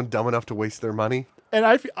there's someone dumb enough to waste their money. And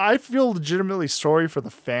I feel legitimately sorry for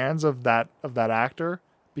the fans of that actor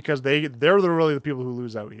because they're really the people who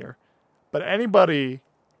lose out here. But anybody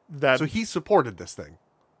that So he supported this thing.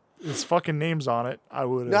 his fucking name's on it, I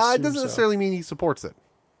would. No, it assume doesn't so. necessarily mean he supports it.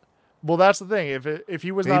 Well, that's the thing. If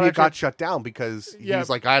he was Maybe not it actually, got shut down because Yeah. he's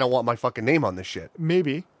like, I don't want my fucking name on this shit.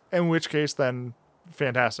 maybe, in which case then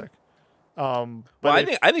fantastic. But Well,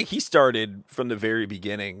 if- I think he started from the very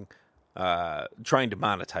beginning, trying to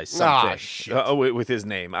monetize something shit. with his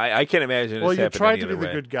name. I can't imagine. well, it's you happened tried any to be other the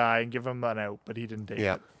way. good guy and give him an out, but he didn't take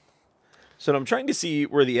Yeah. it. So I'm trying to see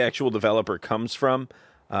where the actual developer comes from.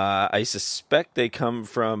 I suspect they come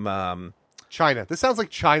from China. This sounds like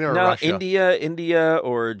China or No, Russia. India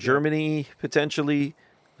or Germany potentially.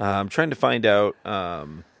 I'm trying to find out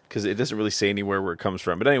because it doesn't really say anywhere where it comes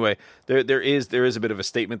from. But anyway, there is a bit of a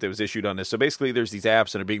statement that was issued on this. So basically, there's these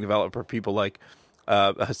apps that are being developed for people like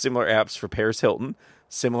similar apps for Paris Hilton,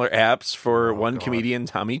 similar apps for comedian,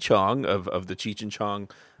 Tommy Chong of the Cheech and Chong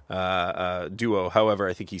duo. However,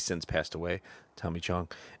 I think he's since passed away, Tommy Chong,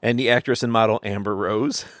 and the actress and model Amber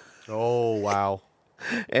Rose. Oh, wow.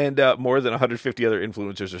 And more than 150 other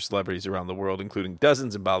influencers or celebrities around the world, including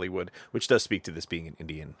dozens in Bollywood, which does speak to this being an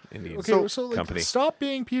Indian Okay, so like, company. stop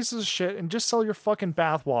being pieces of shit and just sell your fucking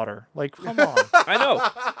bathwater. Like, come on. I know.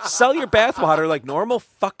 Sell your bathwater like normal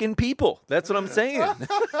fucking people. That's what I'm saying.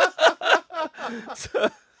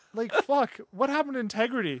 Like, fuck. What happened to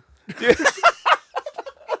integrity?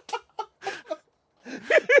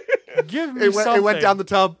 Give me something. It went down the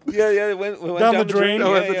tub. Yeah, it went Down the drain? Yeah,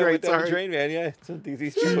 Oh, the yeah, drain, went down the sorry. drain, man. Yeah. So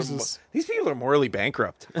these people are morally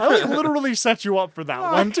bankrupt. I like literally set you up for that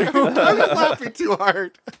one too. I was laughing too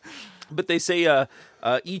hard. But they say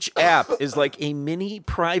each app is like a mini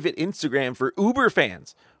private Instagram for Uber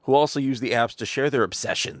fans who also use the apps to share their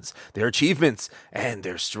obsessions, their achievements, and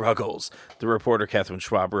their struggles. The reporter Catherine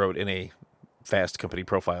Schwab wrote in a Fast Company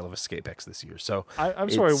profile of EscapeX this year. So I'm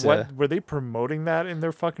sorry, it's, what were they promoting that in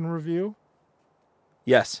their fucking review?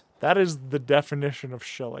 Yes. That is the definition of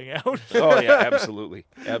shilling out. Oh yeah, absolutely,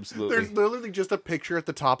 absolutely. There's literally just a picture at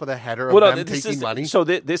the top of the header of Well, no, them this taking is, money. So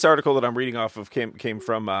this article that I'm reading off of came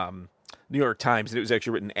from New York Times, and it was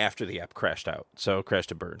actually written after the app crashed out. So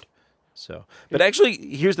crashed and burned. So, but actually,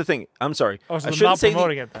 here's the thing. I'm sorry. Oh, so I they're shouldn't not say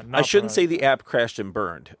promoting it then. I Not shouldn't say promoting the app crashed and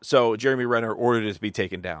burned. So Jeremy Renner ordered it to be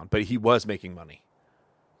taken down, but he was making money.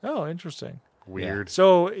 Oh, interesting. Weird.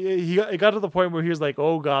 So it got to the point where he was like,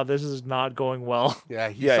 "Oh God, this is not going well." Yeah,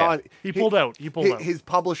 he Yeah, saw yeah. it. He pulled out. He pulled out. His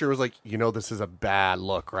publisher was like, this is a bad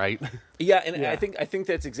look, right? Yeah, and Yeah. I think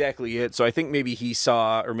that's exactly it. So I think maybe he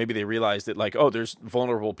saw, or maybe they realized that, like, oh, there's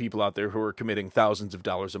vulnerable people out there who are committing thousands of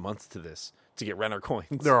dollars a month to this to get Renner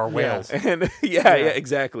coins. There are whales. And yeah,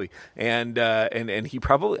 exactly. And he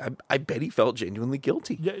probably, I bet he felt genuinely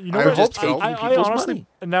guilty. Yeah, you know I what? hope so. I People's honestly, money.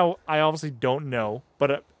 now I obviously don't know,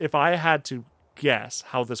 but if I had to guess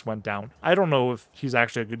how this went down, I don't know if he's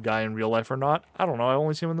actually a good guy in real life or not. I don't know. I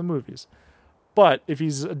only see him in the movies. But if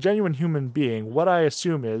he's a genuine human being, what I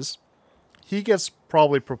assume is he gets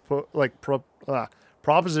probably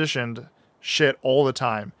propositioned shit all the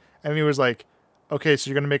time, and he was like, "Okay, so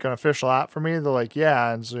you're gonna make an official app for me?" They're like,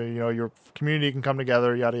 "Yeah," and so your community can come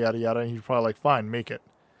together, yada yada yada. And he's probably like, "Fine, make it."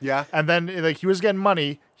 Yeah. And then like he was getting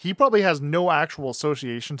money. He probably has no actual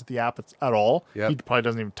association to the app at all. Yep. He probably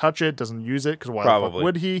doesn't even touch it, doesn't use it, because why the Probably. fuck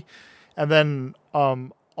would he? And then all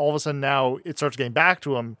of a sudden now it starts getting back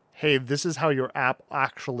to him. Hey, this is how your app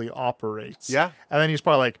actually operates. Yeah. And then he's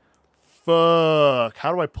probably like, fuck,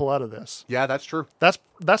 how do I pull out of this? Yeah, that's true. That's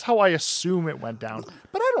how I assume it went down.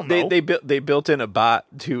 But I don't know. They built in a bot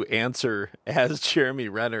to answer as Jeremy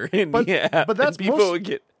Renner in But- the app. but that's and people most- would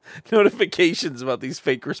get notifications about these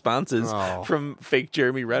fake responses Oh. from fake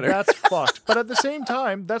Jeremy Renner. That's fucked. But at the same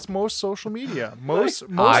time, that's most social media. Most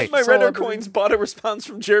my Renner celebrities- coins bought a response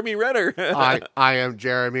from Jeremy Renner. I am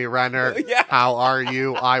Jeremy Renner. Yeah. How are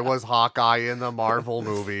you? I was Hawkeye in the Marvel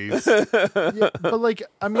movies. Yeah, but like,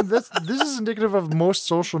 I mean, this is indicative of most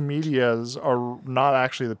social medias are not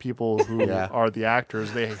actually the people who Yeah. are the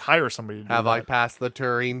actors. They hire somebody to do Have that. I passed the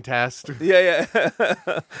Turing test? Yeah.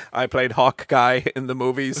 I played Hawkeye in the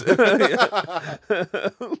movies. I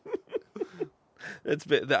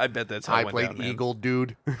bet that's how I it went played down, man. Eagle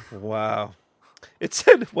Dude. Wow. It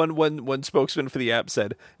said one spokesman for the app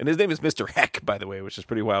said, and his name is Mr. Heck, by the way, which is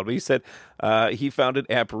pretty wild. But he said he found an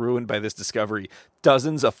app ruined by this discovery.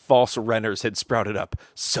 Dozens of false Renners had sprouted up,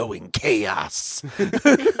 sowing chaos.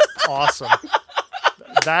 Awesome.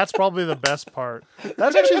 That's probably the best part.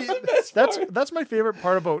 That's actually that's my favorite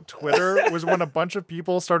part about Twitter was when a bunch of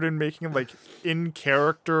people started making like in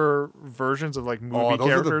character versions of like movie Oh, those are the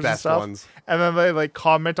characters and best stuff, ones. and then they like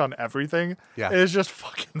comment on everything. Yeah. It's just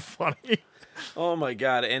fucking funny. Oh my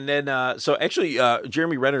god! And then, so actually,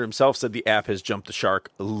 Jeremy Renner himself said the app has jumped the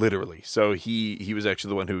shark, literally. So he was actually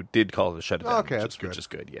the one who did call to shut it down. Okay, which that's is, good. Which is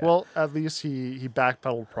good. Yeah. Well, at least he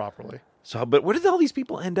backpedaled properly. So, but where did all these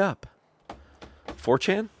people end up?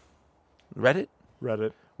 4chan, Reddit.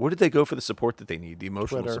 Reddit. Where did they go for the support that they need? The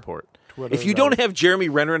emotional Twitter. support. Twitter, If you don't Reddit. have Jeremy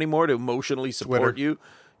Renner anymore to emotionally support Twitter. you,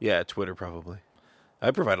 yeah, Twitter probably.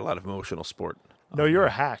 I provide a lot of emotional support. No, you're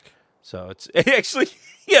a hack. So it's actually,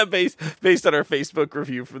 yeah, based on our Facebook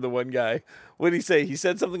review from the one guy. What did he say? He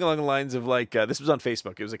said something along the lines of like, this was on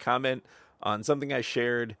Facebook. It was a comment on something I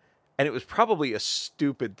shared, and it was probably a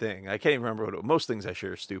stupid thing. I can't even remember what it was. Most things I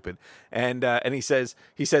share are stupid. And he said,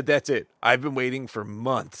 that's it. I've been waiting for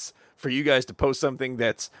months for you guys to post something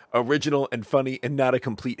that's original and funny and not a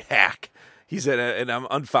complete hack. He said, and I'm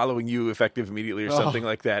unfollowing you effective immediately or something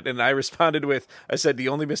like that. And I responded with, I said, the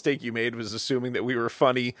only mistake you made was assuming that we were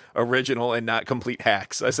funny, original, and not complete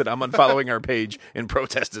hacks. I said, I'm unfollowing our page in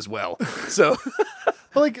protest as well. So,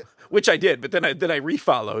 Like, which I did, but then I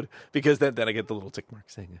refollowed because then I get the little tick mark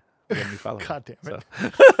saying, again, refollow. God damn it.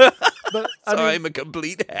 So, But so I'm a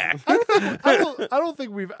complete hack. I don't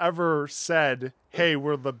think we've ever said, "Hey,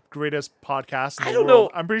 we're the greatest podcast in the I don't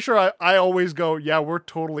world." know. I'm pretty sure I always go, "Yeah, we're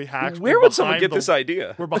totally hacked." Where We're would someone behind get the- this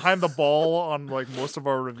idea? We're behind the ball on like most of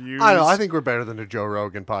our reviews. I know. I think we're better than the Joe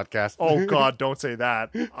Rogan podcast. Oh God, don't say that.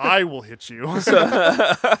 I will hit you. By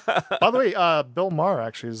the way, Bill Maher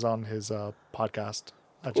actually is on his podcast.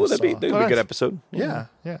 Oh, that'd be a good episode. Yeah.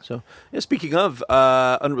 So, yeah, speaking of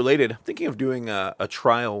unrelated, I'm thinking of doing a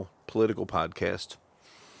trial political podcast.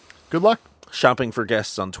 Good luck. Shopping for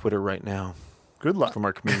guests on Twitter right now Good luck. from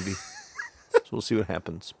our community. So we'll see what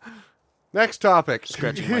happens. Next topic.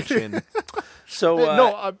 Scratching my chin. So Hey,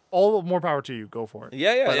 no, all more power to you. Go for it.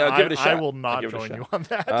 yeah, But I'll give it a shot. I will I'll not give it a join shot. you on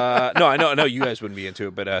that. No, I know you guys wouldn't be into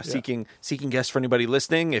it, but seeking guests for anybody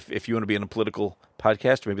listening. If you want to be in a political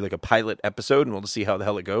podcast, or maybe like a pilot episode, and we'll just see how the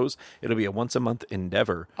hell it goes. It'll be a once a month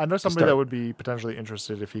endeavor. I know to somebody start. that would be potentially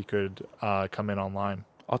interested if he could come in online.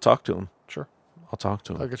 I'll talk to him. Sure, I'll talk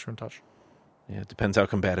to I'll him. get you in touch. Yeah, it depends how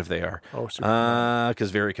combative they are. Oh, super.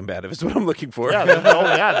 Because very combative is what I'm looking for. Yeah,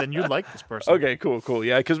 then you'd like this person. Okay, cool.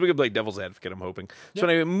 Yeah, because we can play devil's advocate, I'm hoping. So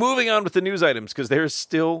anyway, moving on with the news items, because there's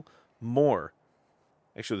still more.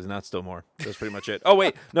 Actually, there's not still more. That's pretty much it. Oh,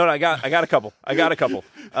 wait. No, I got a couple. Taika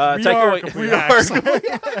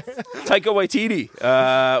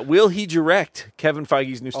Waititi. Will he direct Kevin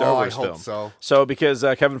Feige's new Star Wars I film? hope so. So because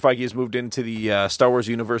Kevin Feige has moved into the Star Wars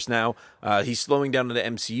universe now, he's slowing down on the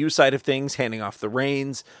MCU side of things, handing off the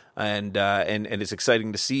reins, and it's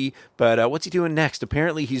exciting to see. But what's he doing next?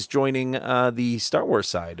 Apparently, he's joining the Star Wars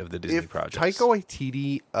side of the Disney If project. Taika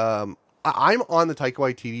Waititi, I'm on the Taika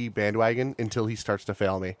Waititi bandwagon until he starts to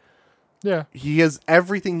fail me. Yeah.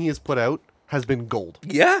 Everything he has put out has been gold.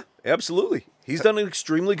 Yeah, absolutely. He's done an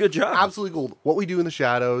extremely good job. Absolutely gold. What We Do in the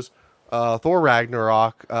Shadows, Thor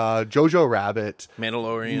Ragnarok, Jojo Rabbit,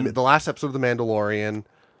 Mandalorian. the last episode of The Mandalorian.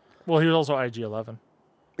 Well, he was also IG-11.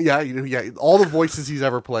 Yeah, all the voices he's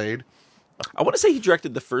ever played. I want to say he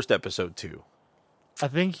directed the first episode too. I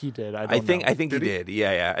think he did. I think he Did he? did.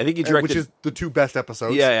 Yeah. I think he directed. Which is the two best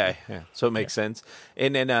episodes. Yeah. So it makes sense.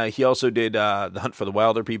 And then he also did The Hunt for the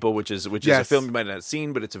Wilder People, which is a Yes. film you might not have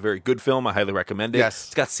seen, but it's a very good film. I highly recommend it. Yes.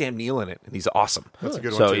 It's got Sam Neill in it, and he's awesome. That's a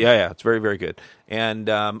good So one, too. yeah, it's very, very good. And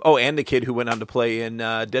and the kid who went on to play in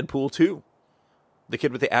Deadpool 2, the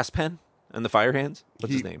kid with the ass pen and the fire hands.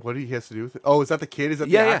 What's his name? What do he has to do with it? Oh, is that the kid? Is that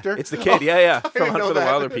Yeah, the actor? it's the kid. Yeah. From didn't Hunt know for the that.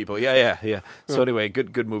 Wilder People. Yeah. So anyway,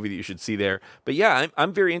 good movie that you should see there. But yeah,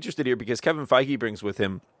 I'm very interested here because Kevin Feige brings with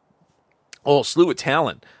him a whole slew of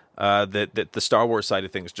talent that the Star Wars side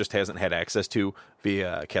of things just hasn't had access to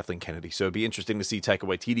via Kathleen Kennedy. So it'd be interesting to see Taika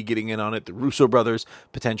Waititi getting in on it, the Russo brothers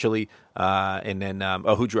potentially, and then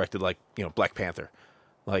who directed Black Panther,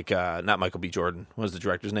 not Michael B. Jordan. What was the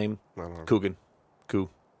director's name? I don't know. Coogan. I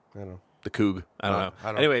don't know. The Coog. I don't know. I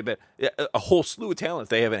don't Anyway, but a whole slew of talent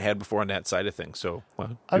they haven't had before on that side of things. So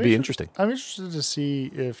it'd be interesting. I'm interested to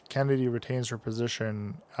see if Kennedy retains her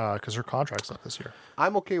position because her contract's up this year.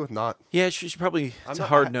 I'm okay with not. Yeah, she's probably. It's a not-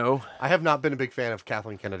 hard no. I have not been a big fan of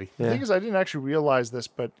Kathleen Kennedy. The thing is, I didn't actually realize this,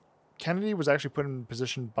 but Kennedy was actually put in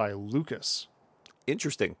position by Lucas,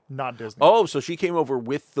 Interesting. not Disney. Oh, so she came over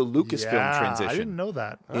with the Lucasfilm transition. I didn't know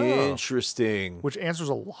that. Interesting. Which answers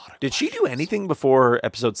a lot of Did she do anything before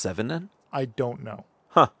episode 7 then? I don't know.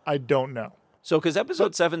 Huh. I don't know. So, because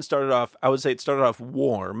episode 7 started off, I would say it started off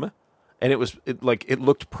warm, and it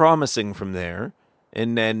looked promising from there,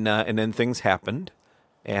 and then things happened,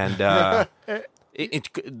 and the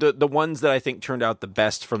ones that I think turned out the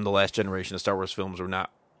best from the last generation of Star Wars films were not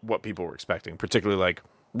what people were expecting, particularly like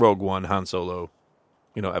Rogue One, Han Solo.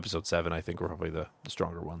 Episode 7 I think were probably the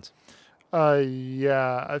stronger ones.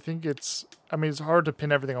 Yeah, I think it's hard to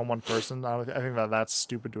pin everything on one person. I think that's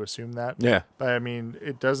stupid to assume that. Yeah. But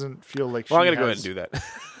it doesn't feel like Well, I'm gonna go ahead and do that.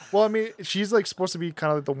 Well, I mean, she's like supposed to be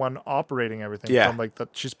kind of like the one operating everything. Yeah. From like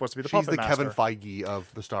she's supposed to be the She's puppet the master. Kevin Feige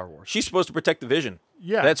of the Star Wars. She's supposed to protect the vision.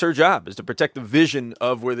 Yeah. That's her job, is to protect the vision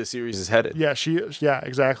of where the series is headed. Yeah,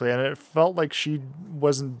 exactly. And it felt like she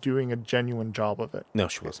wasn't doing a genuine job of it. No,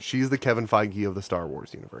 she wasn't. She's the Kevin Feige of the Star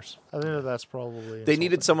Wars universe. I think that's probably They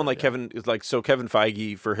needed insulting, someone but like yeah. Kevin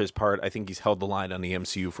Feige for his part. I think he's held the line on the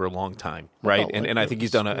MCU for a long time, right? felt like And I it think he's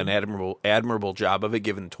was done an admirable job of it,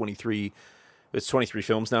 given 23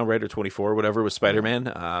 films now, right? Or 24, whatever, with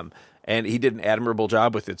Spider-Man. And he did an admirable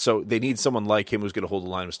job with it. So they need someone like him who's going to hold the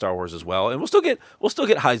line with Star Wars as well. And we'll still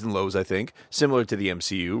get highs and lows, I think, similar to the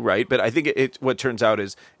MCU, right? But I think what turns out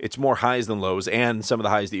is it's more highs than lows, and some of the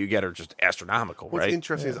highs that you get are just astronomical, What's right?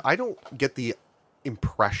 interesting is I don't get the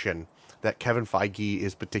impression that Kevin Feige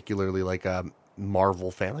is particularly like a Marvel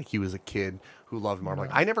fan. Like he was a kid who loved Marvel.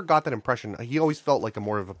 Like I never got that impression. He always felt like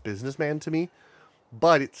more of a businessman to me.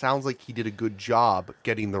 But it sounds like he did a good job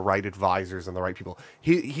getting the right advisors and the right people.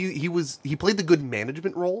 He played the good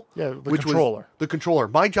management role. Yeah, the which controller. Was the controller.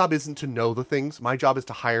 My job isn't to know the things. My job is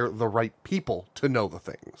to hire the right people to know the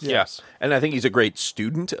things. Yes. And I think he's a great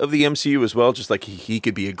student of the MCU as well, just like he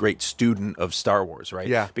could be a great student of Star Wars, right?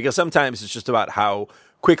 Yeah. Because sometimes it's just about how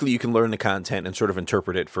quickly you can learn the content and sort of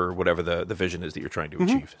interpret it for whatever the vision is that you're trying to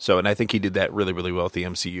achieve. So, and I think he did that really, really well at the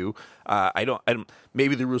MCU. I don't,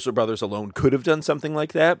 maybe the Russo brothers alone could have done something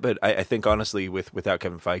like that, but I think honestly without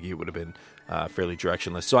Kevin Feige, it would have been fairly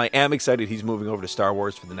directionless. So I am excited he's moving over to Star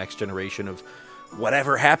Wars for the next generation of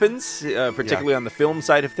whatever happens, particularly on the film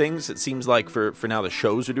side of things. It seems like for now the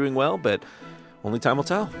shows are doing well, but only time will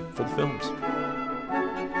tell for the films.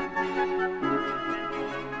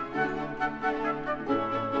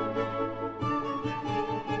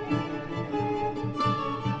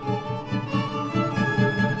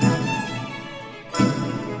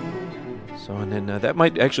 So, and then that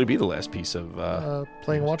might actually be the last piece of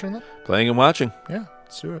Playing and watching that? playing and watching. Yeah,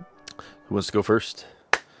 let's do it. Who wants to go first?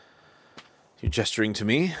 You're gesturing to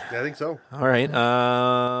me. Yeah, I think so. All right.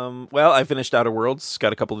 Well, I finished Outer Worlds.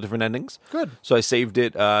 Got a couple of different endings. Good. So I saved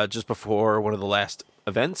it just before one of the last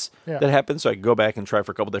events Yeah. that happened, so I could go back and try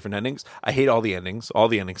for a couple different endings. I hate all the endings. All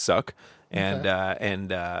the endings suck, and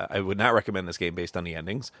I would not recommend this game based on the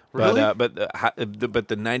endings. Really? But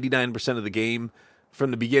the 99% of the game from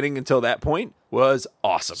the beginning until that point was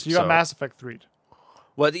awesome. So you got Mass Effect 3.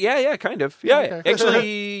 Well, yeah, kind of. Yeah, Okay.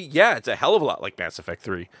 actually, yeah, it's a hell of a lot like Mass Effect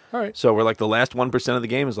 3. All right. So we're like the last 1% of the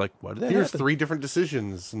game is like, what did that Here's happen? 3 different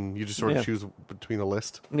decisions, and you just sort Yeah. of choose between a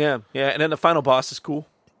list. Yeah, and then the final boss is cool.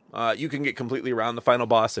 You can get completely around the final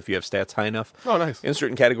boss if you have stats high enough. Oh, nice. In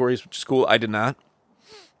certain categories, which is cool. I did not.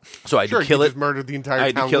 So I had Sure, to kill you it. just murdered the entire I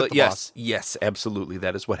had town to kill with it. the boss. Yes, absolutely.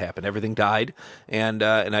 That is what happened. Everything died, and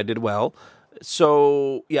I did well.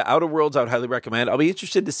 So yeah, Outer Worlds, I would highly recommend. I'll be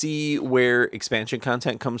interested to see where expansion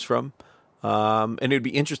content comes from. And it would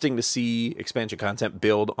be interesting to see expansion content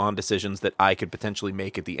build on decisions that I could potentially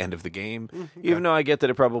make at the end of the game, even though I get that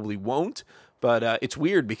it probably won't. But it's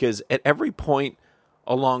weird because at every point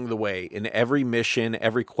along the way, in every mission,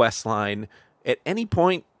 every quest line, at any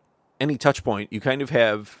point, any touch point, you kind of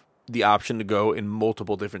have the option to go in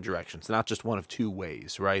multiple different directions, not just one of two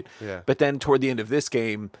ways, right? Yeah. But then toward the end of this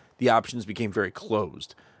game, the options became very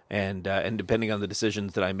closed. And depending on the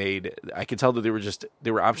decisions that I made, I could tell that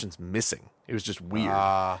there were options missing. It was just weird.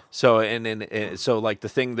 So so like the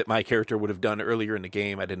thing that my character would have done earlier in the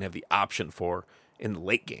game, I didn't have the option for in the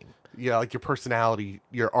late game. Yeah, like your personality,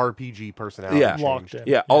 your RPG personality. Yeah. Locked changed.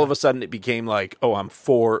 in. Yeah, all of a sudden it became like, oh, I'm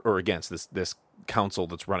for or against this council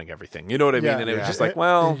that's running everything. You know what I mean? And it was just like,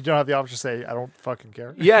 well, you don't have the option to say, I don't fucking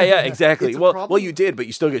care. yeah, exactly. It's a Well, problem. you did, but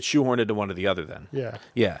you still get shoehorned into one or the other. Then, Yeah.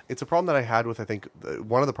 yeah. It's a problem that I had with, I think,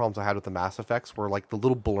 one of the problems I had with the Mass Effects were like the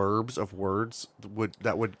little blurbs of words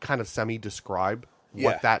that would kind of semi-describe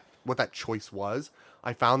Yeah. what that choice was.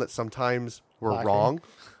 I found that sometimes were Lacking. wrong.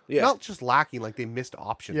 Yeah. Not just lacking, like they missed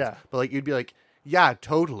options. Yeah. But like you'd be like, yeah,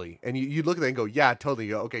 totally. And you'd look at it and go, yeah, totally.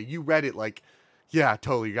 You go, okay, you read it like, yeah,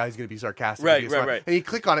 totally. You guys are going to be sarcastic. Right, You're smart. right. And you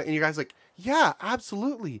click on it and you guys like, yeah,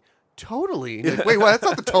 absolutely. Totally. And you're like, wait, well, that's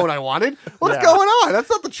not the tone I wanted. What's Yeah. going on? That's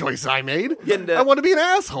not the choice I made. And, I want to be an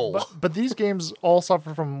asshole. But these games all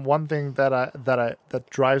suffer from one thing that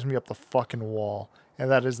drives me up the fucking wall,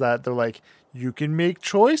 and that is that they're like, you can make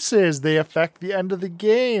choices. They affect the end of the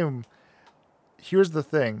game. Here's the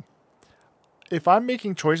thing. If I'm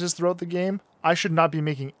making choices throughout the game, I should not be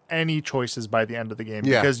making any choices by the end of the game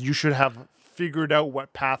Yeah. because you should have figured out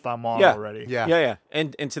what path I'm on Yeah. already. Yeah.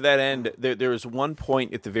 And to that end, there was one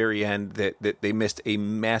point at the very end that they missed a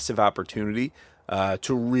massive opportunity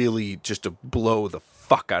to really just to blow the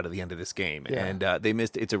fuck out of the end of this game, Yeah. and they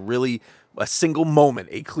missed. It's a single moment,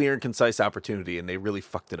 a clear and concise opportunity, and they really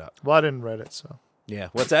fucked it up. Well, I didn't write it, so Yeah,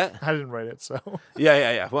 what's that? I didn't write it, so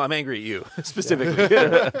Yeah. Well, I'm angry at you specifically,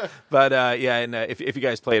 but and if you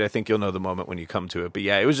guys played, I think you'll know the moment when you come to it. But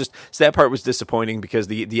yeah, it was just so that part was disappointing because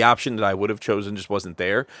the option that I would have chosen just wasn't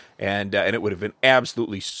there, and it would have been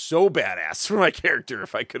absolutely so badass for my character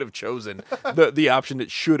if I could have chosen the option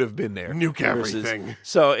that should have been there. Nuke everything.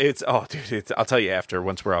 So dude, I'll tell you after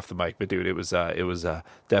once we're off the mic. But dude, it was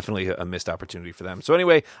definitely a missed opportunity for them. So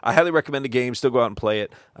anyway, I highly recommend the game. Still go out and play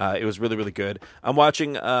it. It was really really good. I'm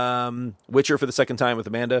watching Witcher for the second time with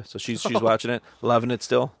Amanda, so she's watching it, loving it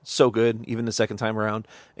still. So good, even the second time around.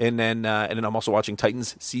 And then I'm also watching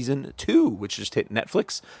Titans season 2, which just hit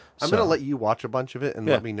Netflix. I'm going to let you watch a bunch of it and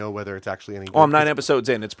let me know whether it's actually any good. Oh, I'm 9 episodes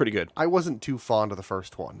in. It's pretty good. I wasn't too fond of the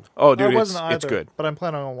first one. Oh, dude, I wasn't either, it's good. But I'm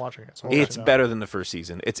planning on watching it. So I'll let It's you know. better than the first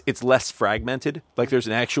season. It's less fragmented. Like there's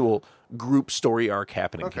an actual group story arc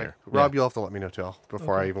happening Okay. here. Rob, you'll have to let me know too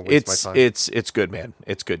before I even waste my time. It's good, man.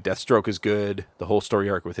 It's good. Deathstroke is good. The whole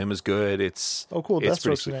story arc with him is good. It's Oh, cool. It's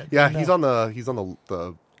pretty Deathstroke's sweet. in it. Yeah, No. he's on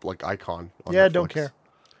the like icon. On Yeah, Netflix. don't care.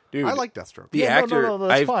 Dude, I like Deathstroke. the Yeah, actor. No,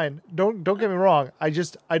 that's fine. Don't get me wrong. I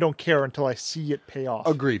don't care until I see it pay off.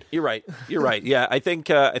 Agreed. You're right. You're right. Yeah, I think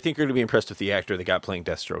you're going to be impressed with the actor that got playing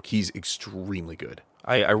Deathstroke. He's extremely good.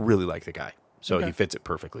 I really like the guy. So he fits it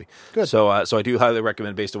perfectly. Good. So I do highly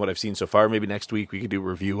recommend, based on what I've seen so far. Maybe next week we could do a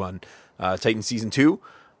review on Titan season 2.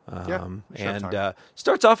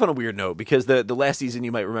 Starts off on a weird note because the last season,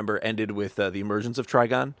 you might remember, ended with the emergence of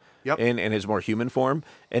Trigon. Yep. In his more human form,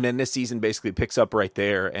 and then this season basically picks up right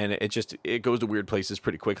there, and it goes to weird places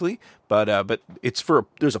pretty quickly. But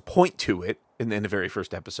there's a point to it in the very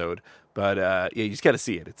first episode. But you just got to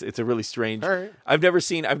see it. It's a really strange. All right. I've never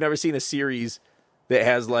seen a series that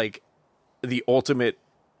has like the ultimate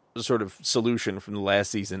sort of solution from the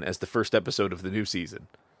last season as the first episode of the new season.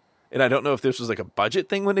 And I don't know if this was like a budget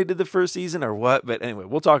thing when they did the first season or what, but anyway,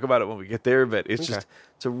 we'll talk about it when we get there, but it's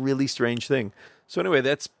a really strange thing. So anyway,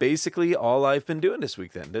 that's basically all I've been doing this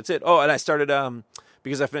week then. That's it. Oh, and I started,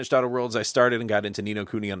 because I finished Outer Worlds, I started and got into Ni no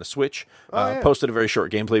Kuni on the Switch. Posted a very short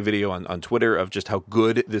gameplay video on Twitter of just how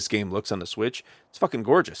good this game looks on the Switch. It's fucking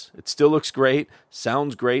gorgeous. It still looks great,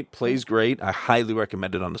 sounds great, plays great. I highly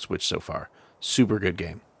recommend it on the Switch so far. Super good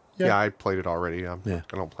game. Yeah, I played it already. I Yeah.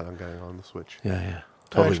 don't plan on getting it on the Switch. Yeah.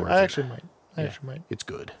 Totally worth I it. actually might. I actually might. It's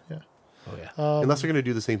good. Yeah. Oh, yeah. Unless they're going to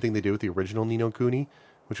do the same thing they did with the original Ni no Kuni,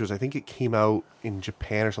 which was, I think it came out in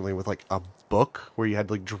Japan or something with like a book where you had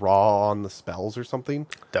to like draw on the spells or something.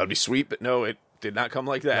 That would be sweet, but no, it did not come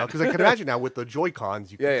like that. Because I can imagine now with the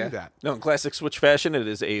Joy-Cons, you can do that. No, in classic Switch fashion, it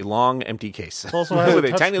is a long, empty case also has with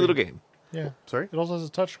a a tiny touchscreen. little game. Yeah. Sorry? It also has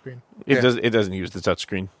a touchscreen. It Yeah. does. It doesn't use the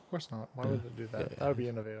touchscreen. Of course not. Why would it do that? That would be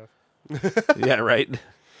innovative. Yeah, right.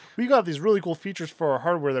 We got these really cool features for our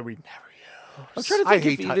hardware that we never use. I'm trying to I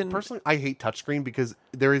think hate if even personally. I hate touchscreen because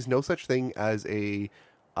there is no such thing as a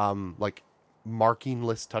like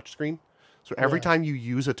markingless touchscreen. So every Yeah. time you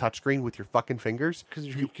use a touchscreen with your fucking fingers, Because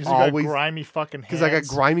you always got grimy fucking hands. because I got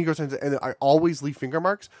grimy girls and I always leave finger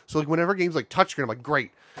marks. So like whenever games like touchscreen, I'm like,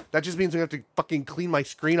 great. That just means I have to fucking clean my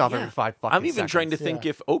screen off every 5 fucking I'm even seconds. trying to think Yeah.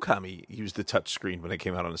 if Okami used the touchscreen when it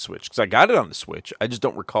came out on the Switch because I got it on the Switch. I just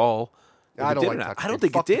don't recall. if I it don't did like or not. touchscreen. I don't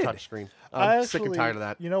think Fuck it the did. touchscreen. I I'm sick and tired of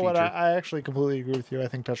that. You know what? feature. I actually completely agree with you. I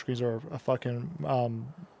think touchscreens are a fucking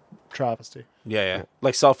travesty. Yeah.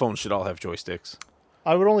 Like cell phones should all have joysticks.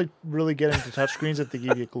 I would only really get into touchscreens if they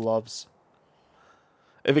give you gloves.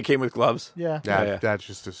 If it came with gloves, Yeah. Yeah. That's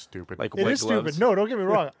just as stupid. like It white is gloves. stupid. No, don't get me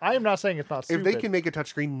wrong. I am not saying it's not if stupid. they can make a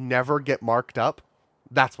touchscreen never get marked up,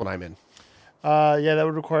 that's what I'm in. Yeah, that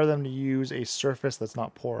would require them to use a surface that's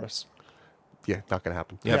not porous. Yeah, not gonna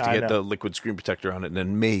happen. You have Yeah, to I get know. the liquid screen protector on it, and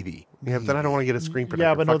then maybe. Yeah, but then I don't want to get a screen protector.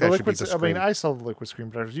 Yeah, but no, Fuck, the that should be liquid. the I mean, screen. I sell the liquid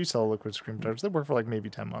screen protectors. You sell liquid screen protectors. They work for like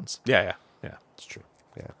maybe 10 months. Yeah, it's true.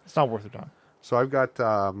 Yeah. It's not worth it, Don. So I've got.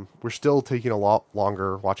 We're still taking a lot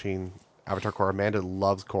longer watching Avatar Korra. Amanda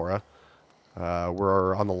loves Korra.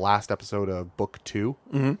 We're on the last episode of Book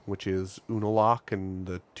 2, which is Unalaq and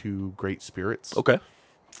the Two Great Spirits. Okay.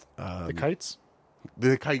 The kites?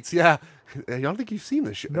 The kites, yeah. I don't think you've seen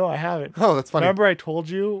this shit. No, I haven't. Oh, that's funny. Remember I told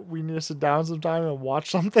you we need to sit down sometime and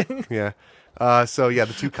watch something? Yeah. So yeah,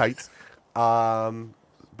 the two kites.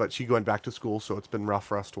 But she went back to school, so it's been rough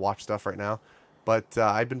for us to watch stuff right now. But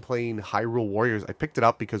I've been playing Hyrule Warriors. I picked it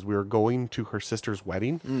up because we were going to her sister's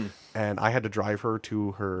wedding, and I had to drive her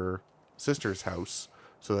to her sister's house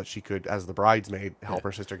so that she could, as the bridesmaid, help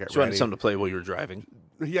her sister get So I had ready. something to play while you were driving.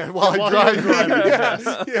 Yeah, while I while drive. you were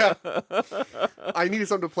driving, yeah. I needed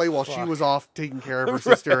something to play while she was off taking care of her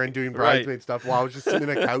sister and doing Right. bridesmaid stuff while I was just sitting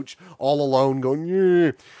in a couch all alone going,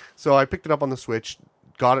 yeah. So I picked it up on the Switch,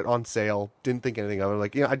 got it on sale, didn't think anything of it.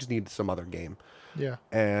 Like, I just need some other game. Yeah.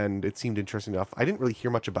 And it seemed interesting enough. I didn't really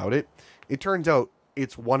hear much about it. It turns out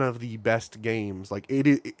it's one of the best games. Like it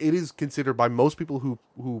is considered by most people who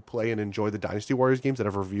play and enjoy the Dynasty Warriors games that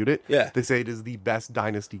have reviewed it. Yeah. They say it is the best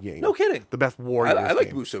Dynasty game. No kidding. The best Warriors I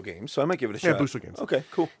like game. Buso games, so I might give it a Yeah, shot. Buso games. Okay,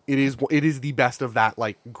 cool. It is the best of that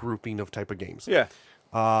like grouping of type of games. Yeah.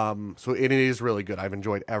 So it is really good. I've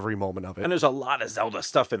enjoyed every moment of it. And there's a lot of Zelda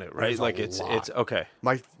stuff in it, right? There's a Like it's lot. okay.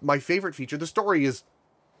 My favorite feature, the story is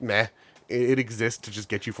meh. It exists to just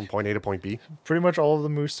get you from point A to point B. Pretty much all of the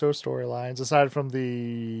Muso storylines, aside from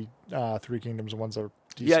the Three Kingdoms ones that are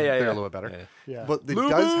decent. Yeah. They're a little bit better. Yeah. Yeah. What it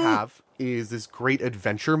does have is this great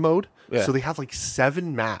adventure mode. Yeah. So they have like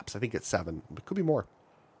 7 maps. I think it's 7. It could be more.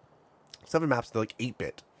 7 maps. They're like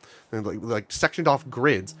 8-bit. And like sectioned off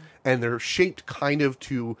grids, and they're shaped kind of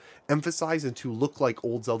to emphasize and to look like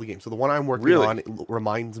old Zelda games. So the one I'm working Really? on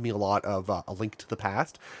reminds me a lot of A Link to the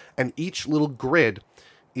Past, and each little grid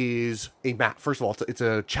is a map. First of all, it's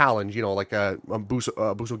a challenge, like a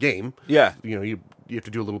Buso game. Yeah. You have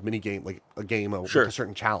to do a little mini game, like a game Sure. with a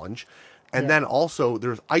certain challenge. And then also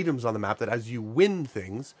there's items on the map that as you win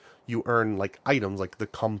things, you earn like items like the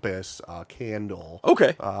compass, candle,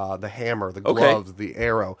 Okay. the hammer, the Okay. gloves, the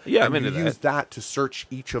arrow. Yeah, and I'm you into use that to search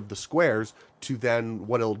each of the squares to then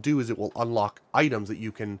what it'll do is it will unlock items that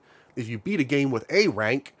you can, if you beat a game with A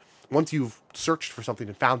rank, once you've searched for something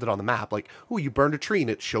and found it on the map, like, oh, you burned a tree and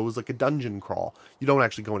it shows like a dungeon crawl. You don't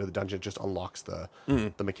actually go into the dungeon; it just unlocks the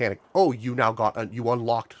mechanic. Oh, you now you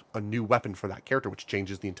unlocked a new weapon for that character, which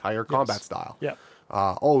changes the entire combat style. Yeah.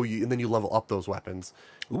 And then you level up those weapons.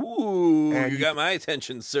 Ooh, And you you- got my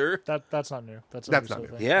attention, sir. That's not new. That's That's a not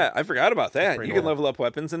Muso new. thing. Yeah, I forgot about that. pretty You can normal. level up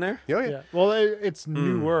weapons in there. Yeah, Yeah. Well, it's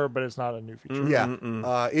newer, but it's not a new feature.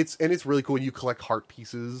 Yeah. It's really cool. You collect heart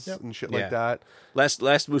pieces and shit Yeah. like that. Last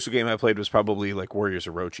Buso game I played was probably like Warriors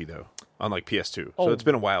of Orochi though, on like PS2. Oh, So it's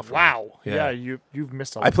been a while for me. Wow. Yeah. Yeah. You've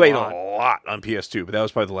missed a lot. I played a lot on PS2, but that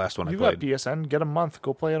was probably the last one You've I got played. PSN. Get a month.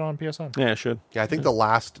 Go play it on PSN. Yeah, I should. Yeah, I think the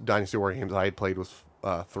last Dynasty Warrior games I had played was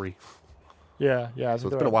 3. Yeah. I So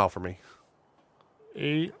think it's been a while for me.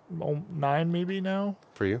 8, 9 maybe now.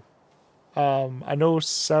 For you? I know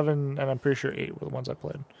 7, and I'm pretty sure 8 were the ones I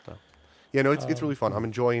played. Yeah, no, it's really fun. I'm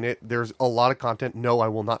enjoying it. There's a lot of content. No, I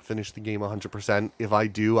will not finish the game 100%. If I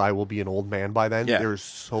do, I will be an old man by then. Yeah. There's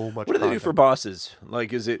so much What do they do content. for bosses?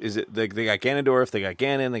 Like, is it they got Ganondorf, they got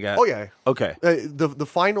Ganon, they got. Oh, yeah. Okay. The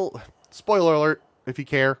final... Spoiler alert, if you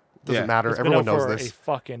care. Doesn't Yeah. matter. It's been Everyone out knows for this. a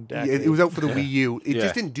fucking Yeah, decade. it was out for the Wii U. It Yeah.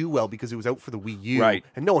 just didn't do well because it was out for the Wii U. Right.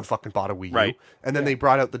 And no one fucking bought a Wii U. Right. And then they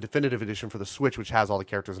brought out the definitive edition for the Switch, which has all the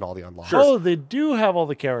characters and all the unlocks. Oh, they do have all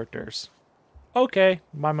the characters. Okay,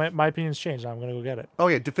 my opinion's changed. I'm gonna go get it. Oh,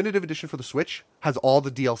 yeah. Definitive edition for the Switch has all the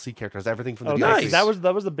DLC characters, everything from the Okay, DLC. nice.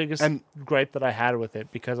 that was the biggest And- gripe that I had with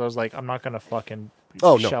it because I was like, I'm not gonna fucking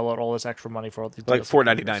Oh, no. shell out all this extra money for all these Like DLC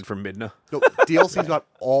 $4.99 characters. from Midna. No, DLC's got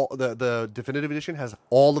all... The definitive edition has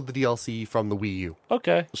all of the DLC from the Wii U.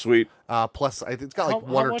 Okay. Sweet. Plus, it's got like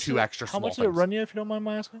one or much two did- extra How small much did it things. run you, if you don't mind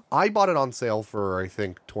my asking? I bought it on sale for, I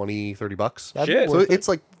think, $20-$30. That'd be Shit. So worth it.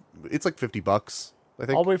 it's like $50, I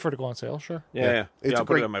think. I'll wait for it to go on sale. Sure. Yeah. It's a I'll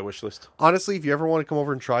put great- it on my wish list. Honestly, if you ever want to come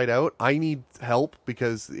over and try it out, I need help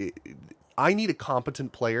because I need a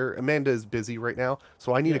competent player. Amanda is busy right now,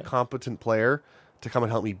 so I need a competent player to come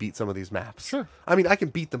and help me beat some of these maps. Sure. I mean, I can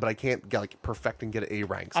beat them, but I can't perfect and get A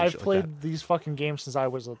ranks. And I've shit played like these fucking games since I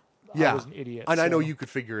was I that. was an idiot. and I know so- you could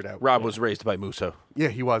figure it out. Rob was raised by Muso. Yeah,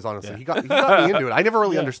 he was honestly. He got me into it. I never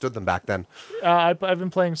really understood them back then. I've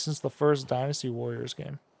been playing since the first Dynasty Warriors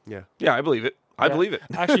game. Yeah. Yeah, I believe it. I Yeah. believe it.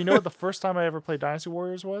 Actually, you know what the first time I ever played Dynasty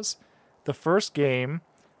Warriors was? The first game,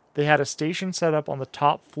 they had a station set up on the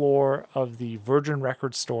top floor of the Virgin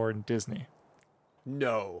Records store in Disney.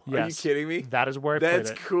 No. Are you Yes. kidding me? That is where I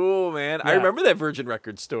That's played it. cool, man. I Yeah. remember that Virgin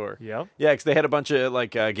Records store. Yep. Yeah, because they had a bunch of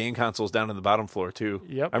like game consoles down on the bottom floor too.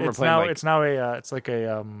 Yep. I remember It's playing now like. it's now a it's like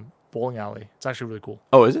a bowling alley. It's actually really cool.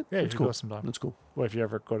 Oh, is it? Yeah, you That's should cool. go sometime. That's cool. Well, if you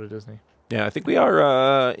ever go to Disney Yeah, I think we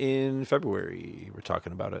are in February. We're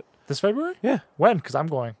talking about it. this February. Yeah. When? Because I'm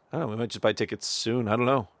going. I don't know. We might just buy tickets soon. I don't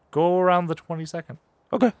know. Go around the 22nd.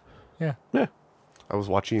 Okay. Yeah. Yeah. I was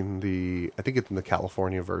watching I think it's in the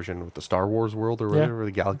California version with the Star Wars world or whatever,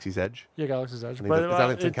 the Galaxy's Edge. Yeah, Galaxy's Edge. think But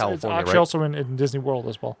it's in it's California, actually right? also in Disney World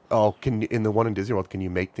as well. Oh, in the one in Disney World, can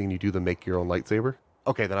you do the make your own lightsaber?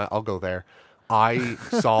 Okay, then I'll go there. I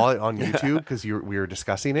saw it on YouTube because we were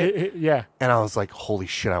discussing it, Yeah. and I was like, holy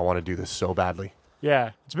shit, I want to do this so badly.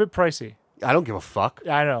 Yeah. It's a bit pricey. I don't give a fuck.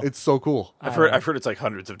 Yeah, I know. It's so cool. I've heard it's like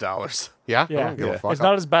hundreds of dollars. Yeah, I Yeah, don't give a fuck. it's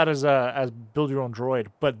not as bad as build your own droid,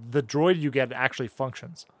 but the droid you get actually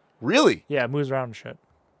functions. Really? Yeah, it moves around and shit.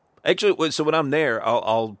 Actually, so when I'm there,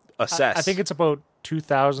 I'll assess. I think it's about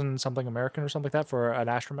 2,000 something American or something like that for an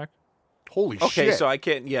astromech. Holy okay. shit. So I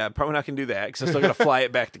can't. Yeah, probably not gonna do that because I'm still gonna fly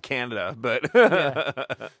it back to Canada. But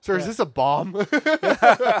Sir, is this a bomb?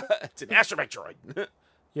 it's an astromech droid.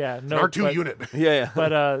 Yeah, no, R2 but, unit. yeah.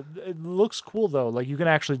 But it looks cool though. Like you can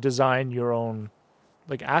actually design your own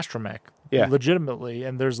like astromech, Yeah. legitimately,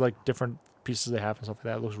 and there's like different pieces they have and stuff like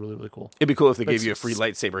that. It looks really really cool. It'd be cool if they But gave you a it's- free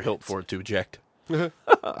lightsaber hilt for it to eject.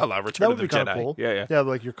 Allow That Return would of the be kind Jedi. of cool. Yeah, yeah. Yeah,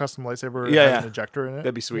 like your custom lightsaber Yeah, has yeah. an ejector in it.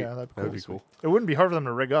 That'd be sweet. Yeah, That'd be cool. It wouldn't be hard for them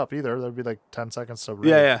to rig up either. That'd be like 10 seconds to rig.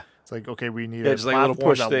 Yeah, yeah. It's like, okay, we need Yeah, a just like a little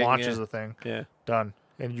platform push that thing, launches yeah. a thing. Yeah. Done.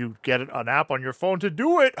 And you get an app on your phone to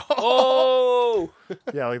do it. Oh,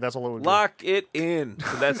 Yeah, like that's all it would lock it in.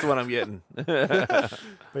 So that's the one I'm getting. do. But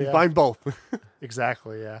yeah, Find both.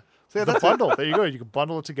 exactly, yeah. So yeah, The that's bundle. There you go. You can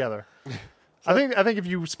bundle it together. I think if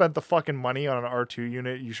you spent the fucking money on an R2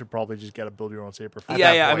 unit, you should probably just get a build your own saber. For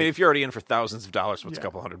Yeah, that yeah. I point. mean, if you're already in for thousands of dollars, what's a Yeah.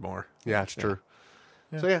 couple hundred more? Yeah, it's true.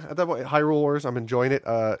 So yeah, at that point, Hyrule Wars, I'm enjoying it.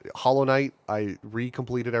 Hollow Knight, I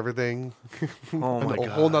recompleted everything. Oh my a god.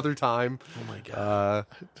 whole nother time. Oh my god.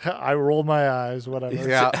 I rolled my eyes. Whatever.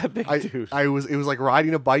 Yeah, epic, dude. It was like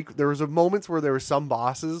riding a bike. There was a moments where there were some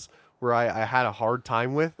bosses where I had a hard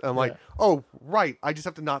time with. I'm like, oh right, I just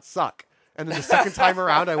have to not suck. And then the second time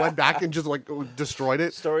around, I went back and just like destroyed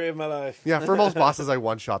it. Story of my life. Yeah, for most bosses, I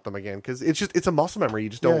one shot them again because it's a muscle memory. You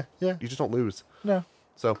just don't Yeah. you just don't lose. No.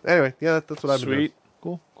 So anyway, yeah, that's what I've been doing. Sweet.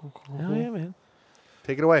 Cool. Oh yeah, man.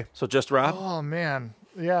 Take it away. So just Rob. Oh man.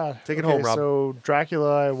 Yeah. Take it home, Rob. So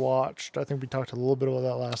Dracula, I watched. I think we talked a little bit about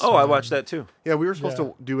that last. Oh, I time. watched that too. Yeah, we were supposed Yeah.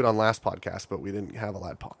 to do it on last podcast, but we didn't have a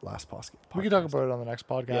last podcast. We can talk about it on the next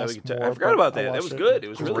podcast. Yeah, we could more, I forgot but about I that. That watched was it. good. It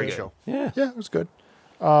was It was a really great good. show. Yeah. Yeah, it was good.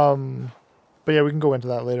 But yeah, we can go into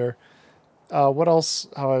that later. What else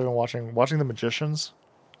have I been watching? Watching The Magicians,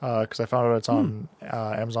 because I found out it's on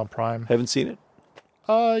Amazon Prime. Haven't seen it.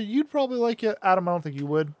 You'd probably like it, Adam. I don't think you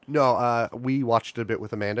would. No, we watched it a bit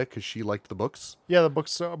with Amanda because she liked the books, Yeah, the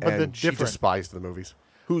books, but and the she different. despised the movies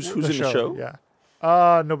Who's in the show?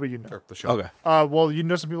 Yeah. Nobody you know. or the show. Okay. Well, you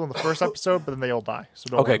know some people in the first episode, but then they all die. So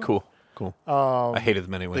don't Okay. worry. Cool. I hated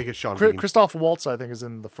them They anyway. get Sean Chris, Bean. Christoph Waltz, I think, is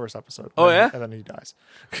in the first episode. Oh, And- yeah? and then he dies.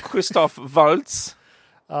 Christoph Waltz.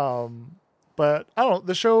 But I don't know.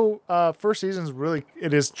 The show first season is really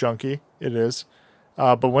it is junky. It is,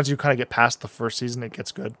 but once you kind of get past the first season, it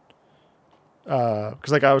gets good. Because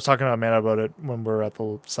like I was talking to Amanda about it when we were at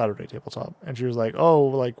the Saturday tabletop, and she was like, "Oh,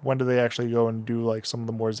 like when do they actually go and do like some of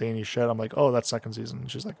the more zany shit?" I'm like, "Oh, that's second season."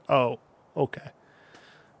 And she's like, "Oh, okay."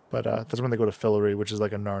 But that's when they go to Fillory, which is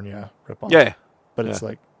like a Narnia ripoff. Yeah. But it's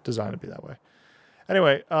like designed to be that way.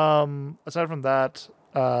 Anyway, aside from that,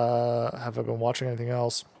 have I been watching anything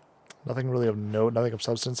else? Nothing really of note, nothing of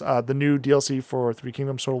substance. The new DLC for Three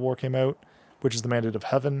Kingdoms Total War came out, which is the Mandate of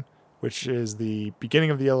Heaven, which is the beginning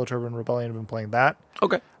of the Yellow Turban Rebellion. I've been playing that.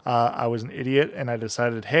 Okay. I was an idiot, and I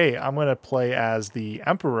decided, hey, I'm going to play as the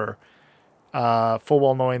Emperor, full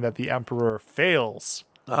well knowing that the Emperor fails.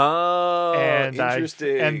 Oh, And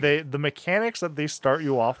interesting. the mechanics that they start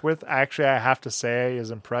you off with, actually, I have to say, is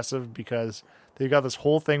impressive because they got this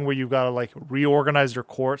whole thing where you've got to like reorganize your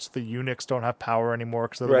court so the eunuchs don't have power anymore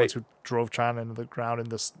because they're the Right. ones who drove China into the ground in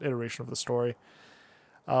this iteration of the story.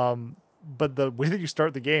 But the way that you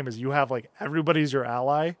start the game is you have like everybody's your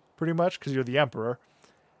ally pretty much because you're the emperor,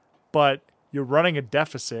 but you're running a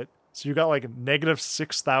deficit. So you got like negative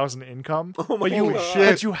 6,000 income, but you God.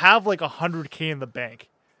 but you have like 100K in the bank.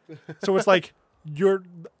 So it's like you're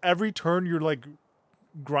every turn you're like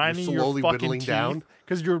grinding You're your slowly fucking whittling teeth down.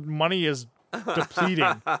 because your money is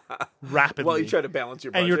depleting rapidly. Well, you try to balance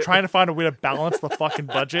your budget. and you're trying to find a way to balance the fucking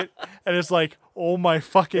budget, and it's like, oh my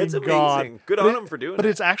fucking It's amazing. god! Good But on them for doing But it.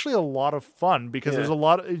 it's actually a lot of fun because there's a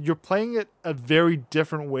lot of you're playing it a very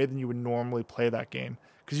different way than you would normally play that game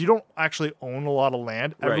because you don't actually own a lot of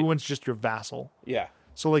land. Right. Everyone's just your vassal. Yeah.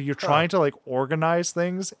 So like you're trying to like organize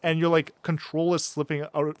things, and you're like control is slipping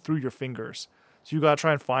out through your fingers. So you gotta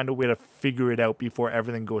try and find a way to figure it out before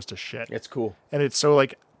everything goes to shit. It's cool. And it's so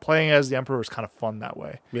like playing as the Emperor is kind of fun that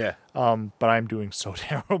way. Yeah. But I'm doing so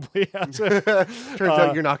terribly at it. Turns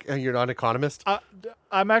out you're not an economist.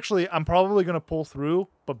 I'm probably gonna pull through,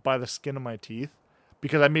 but by the skin of my teeth,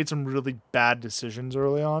 because I made some really bad decisions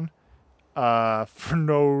early on, for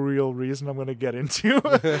no real reason I'm gonna get into.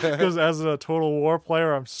 Because as a Total War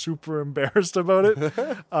player, I'm super embarrassed about it.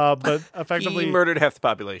 But effectively, He murdered half the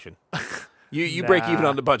population. You break even Nah.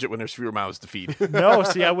 on the budget when there's fewer mouths to feed. No,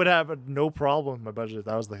 see, I would have no problem with my budget if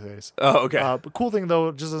that was the case. Oh, okay. But cool thing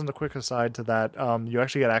though, just as a quick aside to that, you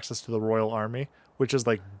actually get access to the Royal Army, which is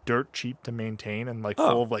like dirt cheap to maintain and like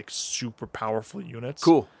full of like super powerful units.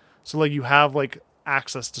 Cool. So like you have like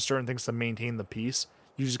access to certain things to maintain the piece.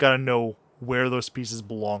 You just got to know where those pieces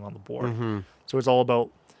belong on the board. So it's all about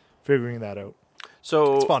figuring that out.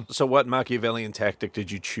 So It's fun. So what Machiavellian tactic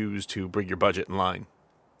did you choose to bring your budget in line?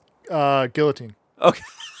 Guillotine. Okay.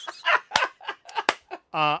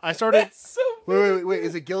 I started. Wait.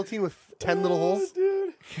 Is it guillotine with 10 little holes?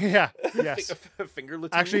 Yeah. Yes. Finger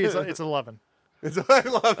Latine? Actually, it's 11. I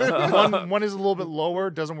love it. One is a little bit lower.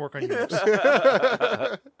 Doesn't work on units.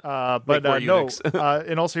 But Make more no. eunuchs.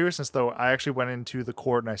 In all seriousness, though, I actually went into the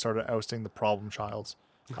court and I started ousting the problem childs.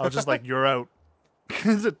 I was just like, "You're out."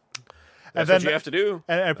 That's what you have to do.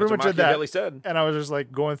 And I That's pretty what much did that. Machiavelli said. And I was just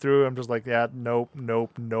like going through. I'm just like, yeah, nope. And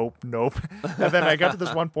then I got to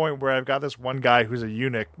this one point where I've got this one guy who's a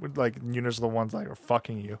eunuch. Like eunuchs are the ones that are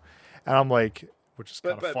fucking you, and I'm like, which is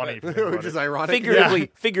kind of funny, if you think Which about is it.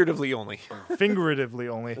 ironic. Figuratively only. Figuratively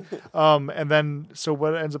only. And then so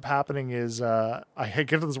what ends up happening is I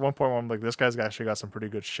get to this one point where I'm like, this guy's actually got some pretty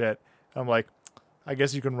good shit. And I'm like, I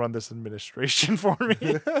guess you can run this administration for me.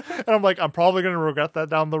 And I'm like, I'm probably going to regret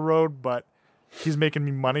that down the road, but he's making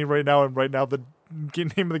me money right now. And right now the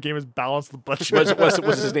name of the game is Balance the Budget.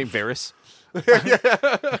 Was his name Varys?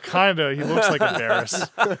 Kind of. He looks like a Varys.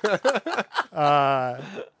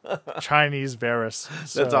 Chinese Varys.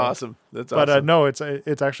 That's So- awesome. That's But awesome. no, it's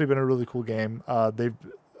actually been a really cool game. I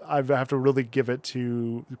have to really give it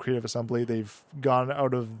to Creative Assembly. They've gone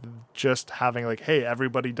out of just having like, hey,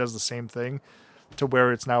 everybody does the same thing, to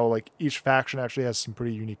where it's now like each faction actually has some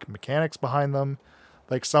pretty unique mechanics behind them.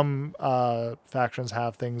 Like some factions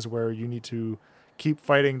have things where you need to keep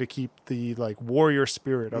fighting to keep the like warrior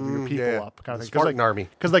spirit of your people yeah. up, kind The of thing. Spartan army.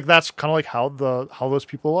 Because like that's kind of like how those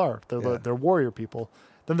people are. Yeah. They're warrior people.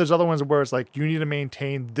 Then there's other ones where it's like you need to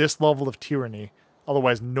maintain this level of tyranny,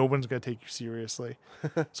 otherwise no one's gonna take you seriously.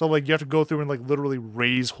 So like you have to go through and like literally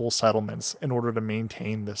raise whole settlements in order to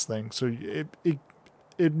maintain this thing. So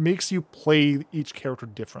it makes you play each character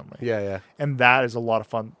differently. Yeah. And that is a lot of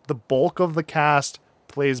fun. The bulk of the cast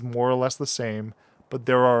plays more or less the same, but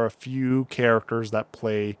there are a few characters that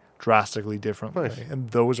play drastically differently. Nice.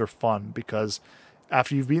 And those are fun because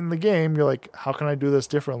after you've beaten the game, you're like, how can I do this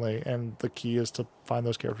differently? And the key is to find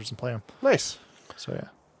those characters and play them. Nice. So yeah.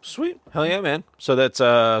 Sweet. Hell yeah, man. So that's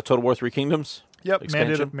Total War 3 Kingdoms? Yep,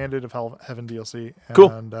 Expansion? Mandate of Heaven DLC. Cool.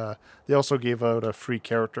 And they also gave out a free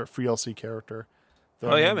LC character. Though,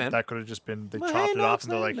 Oh, yeah, man. That could have just been, they Well, chopped hey, it no, off it's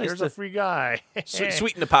and they're not like, nice here's to- a free guy.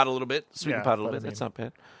 Sweeten the pot a little bit. Yeah, That's but I mean- not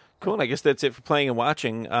bad. Cool. And I guess that's it for playing and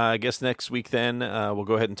watching. I guess next week then we'll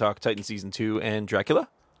go ahead and talk Titan Season 2 and Dracula.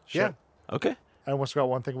 Yeah. Okay. I almost forgot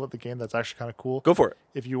one thing about the game that's actually kind of cool. Go for it.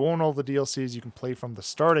 If you own all the DLCs, you can play from the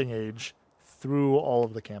starting age through all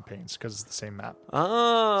of the campaigns because it's the same map.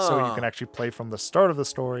 Oh. So you can actually play from the start of the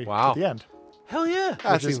story Wow. to the end. Hell yeah.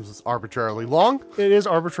 That seems arbitrarily long. It is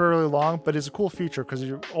arbitrarily long, but it's a cool feature because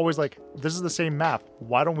you're always like, this is the same map.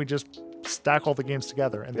 Why don't we just stack all the games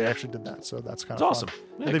together? And they actually did that. So that's kind of It's awesome. fun.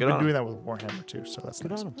 Yeah, And they've good been on doing that with Warhammer too. So that's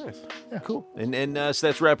nice. Nice. Yeah, cool. And so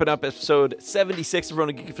that's wrapping up episode 76 of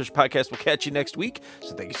Rona Geeky Fish Podcast. We'll catch you next week.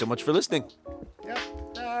 So thank you so much for listening. Yeah,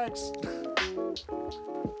 thanks.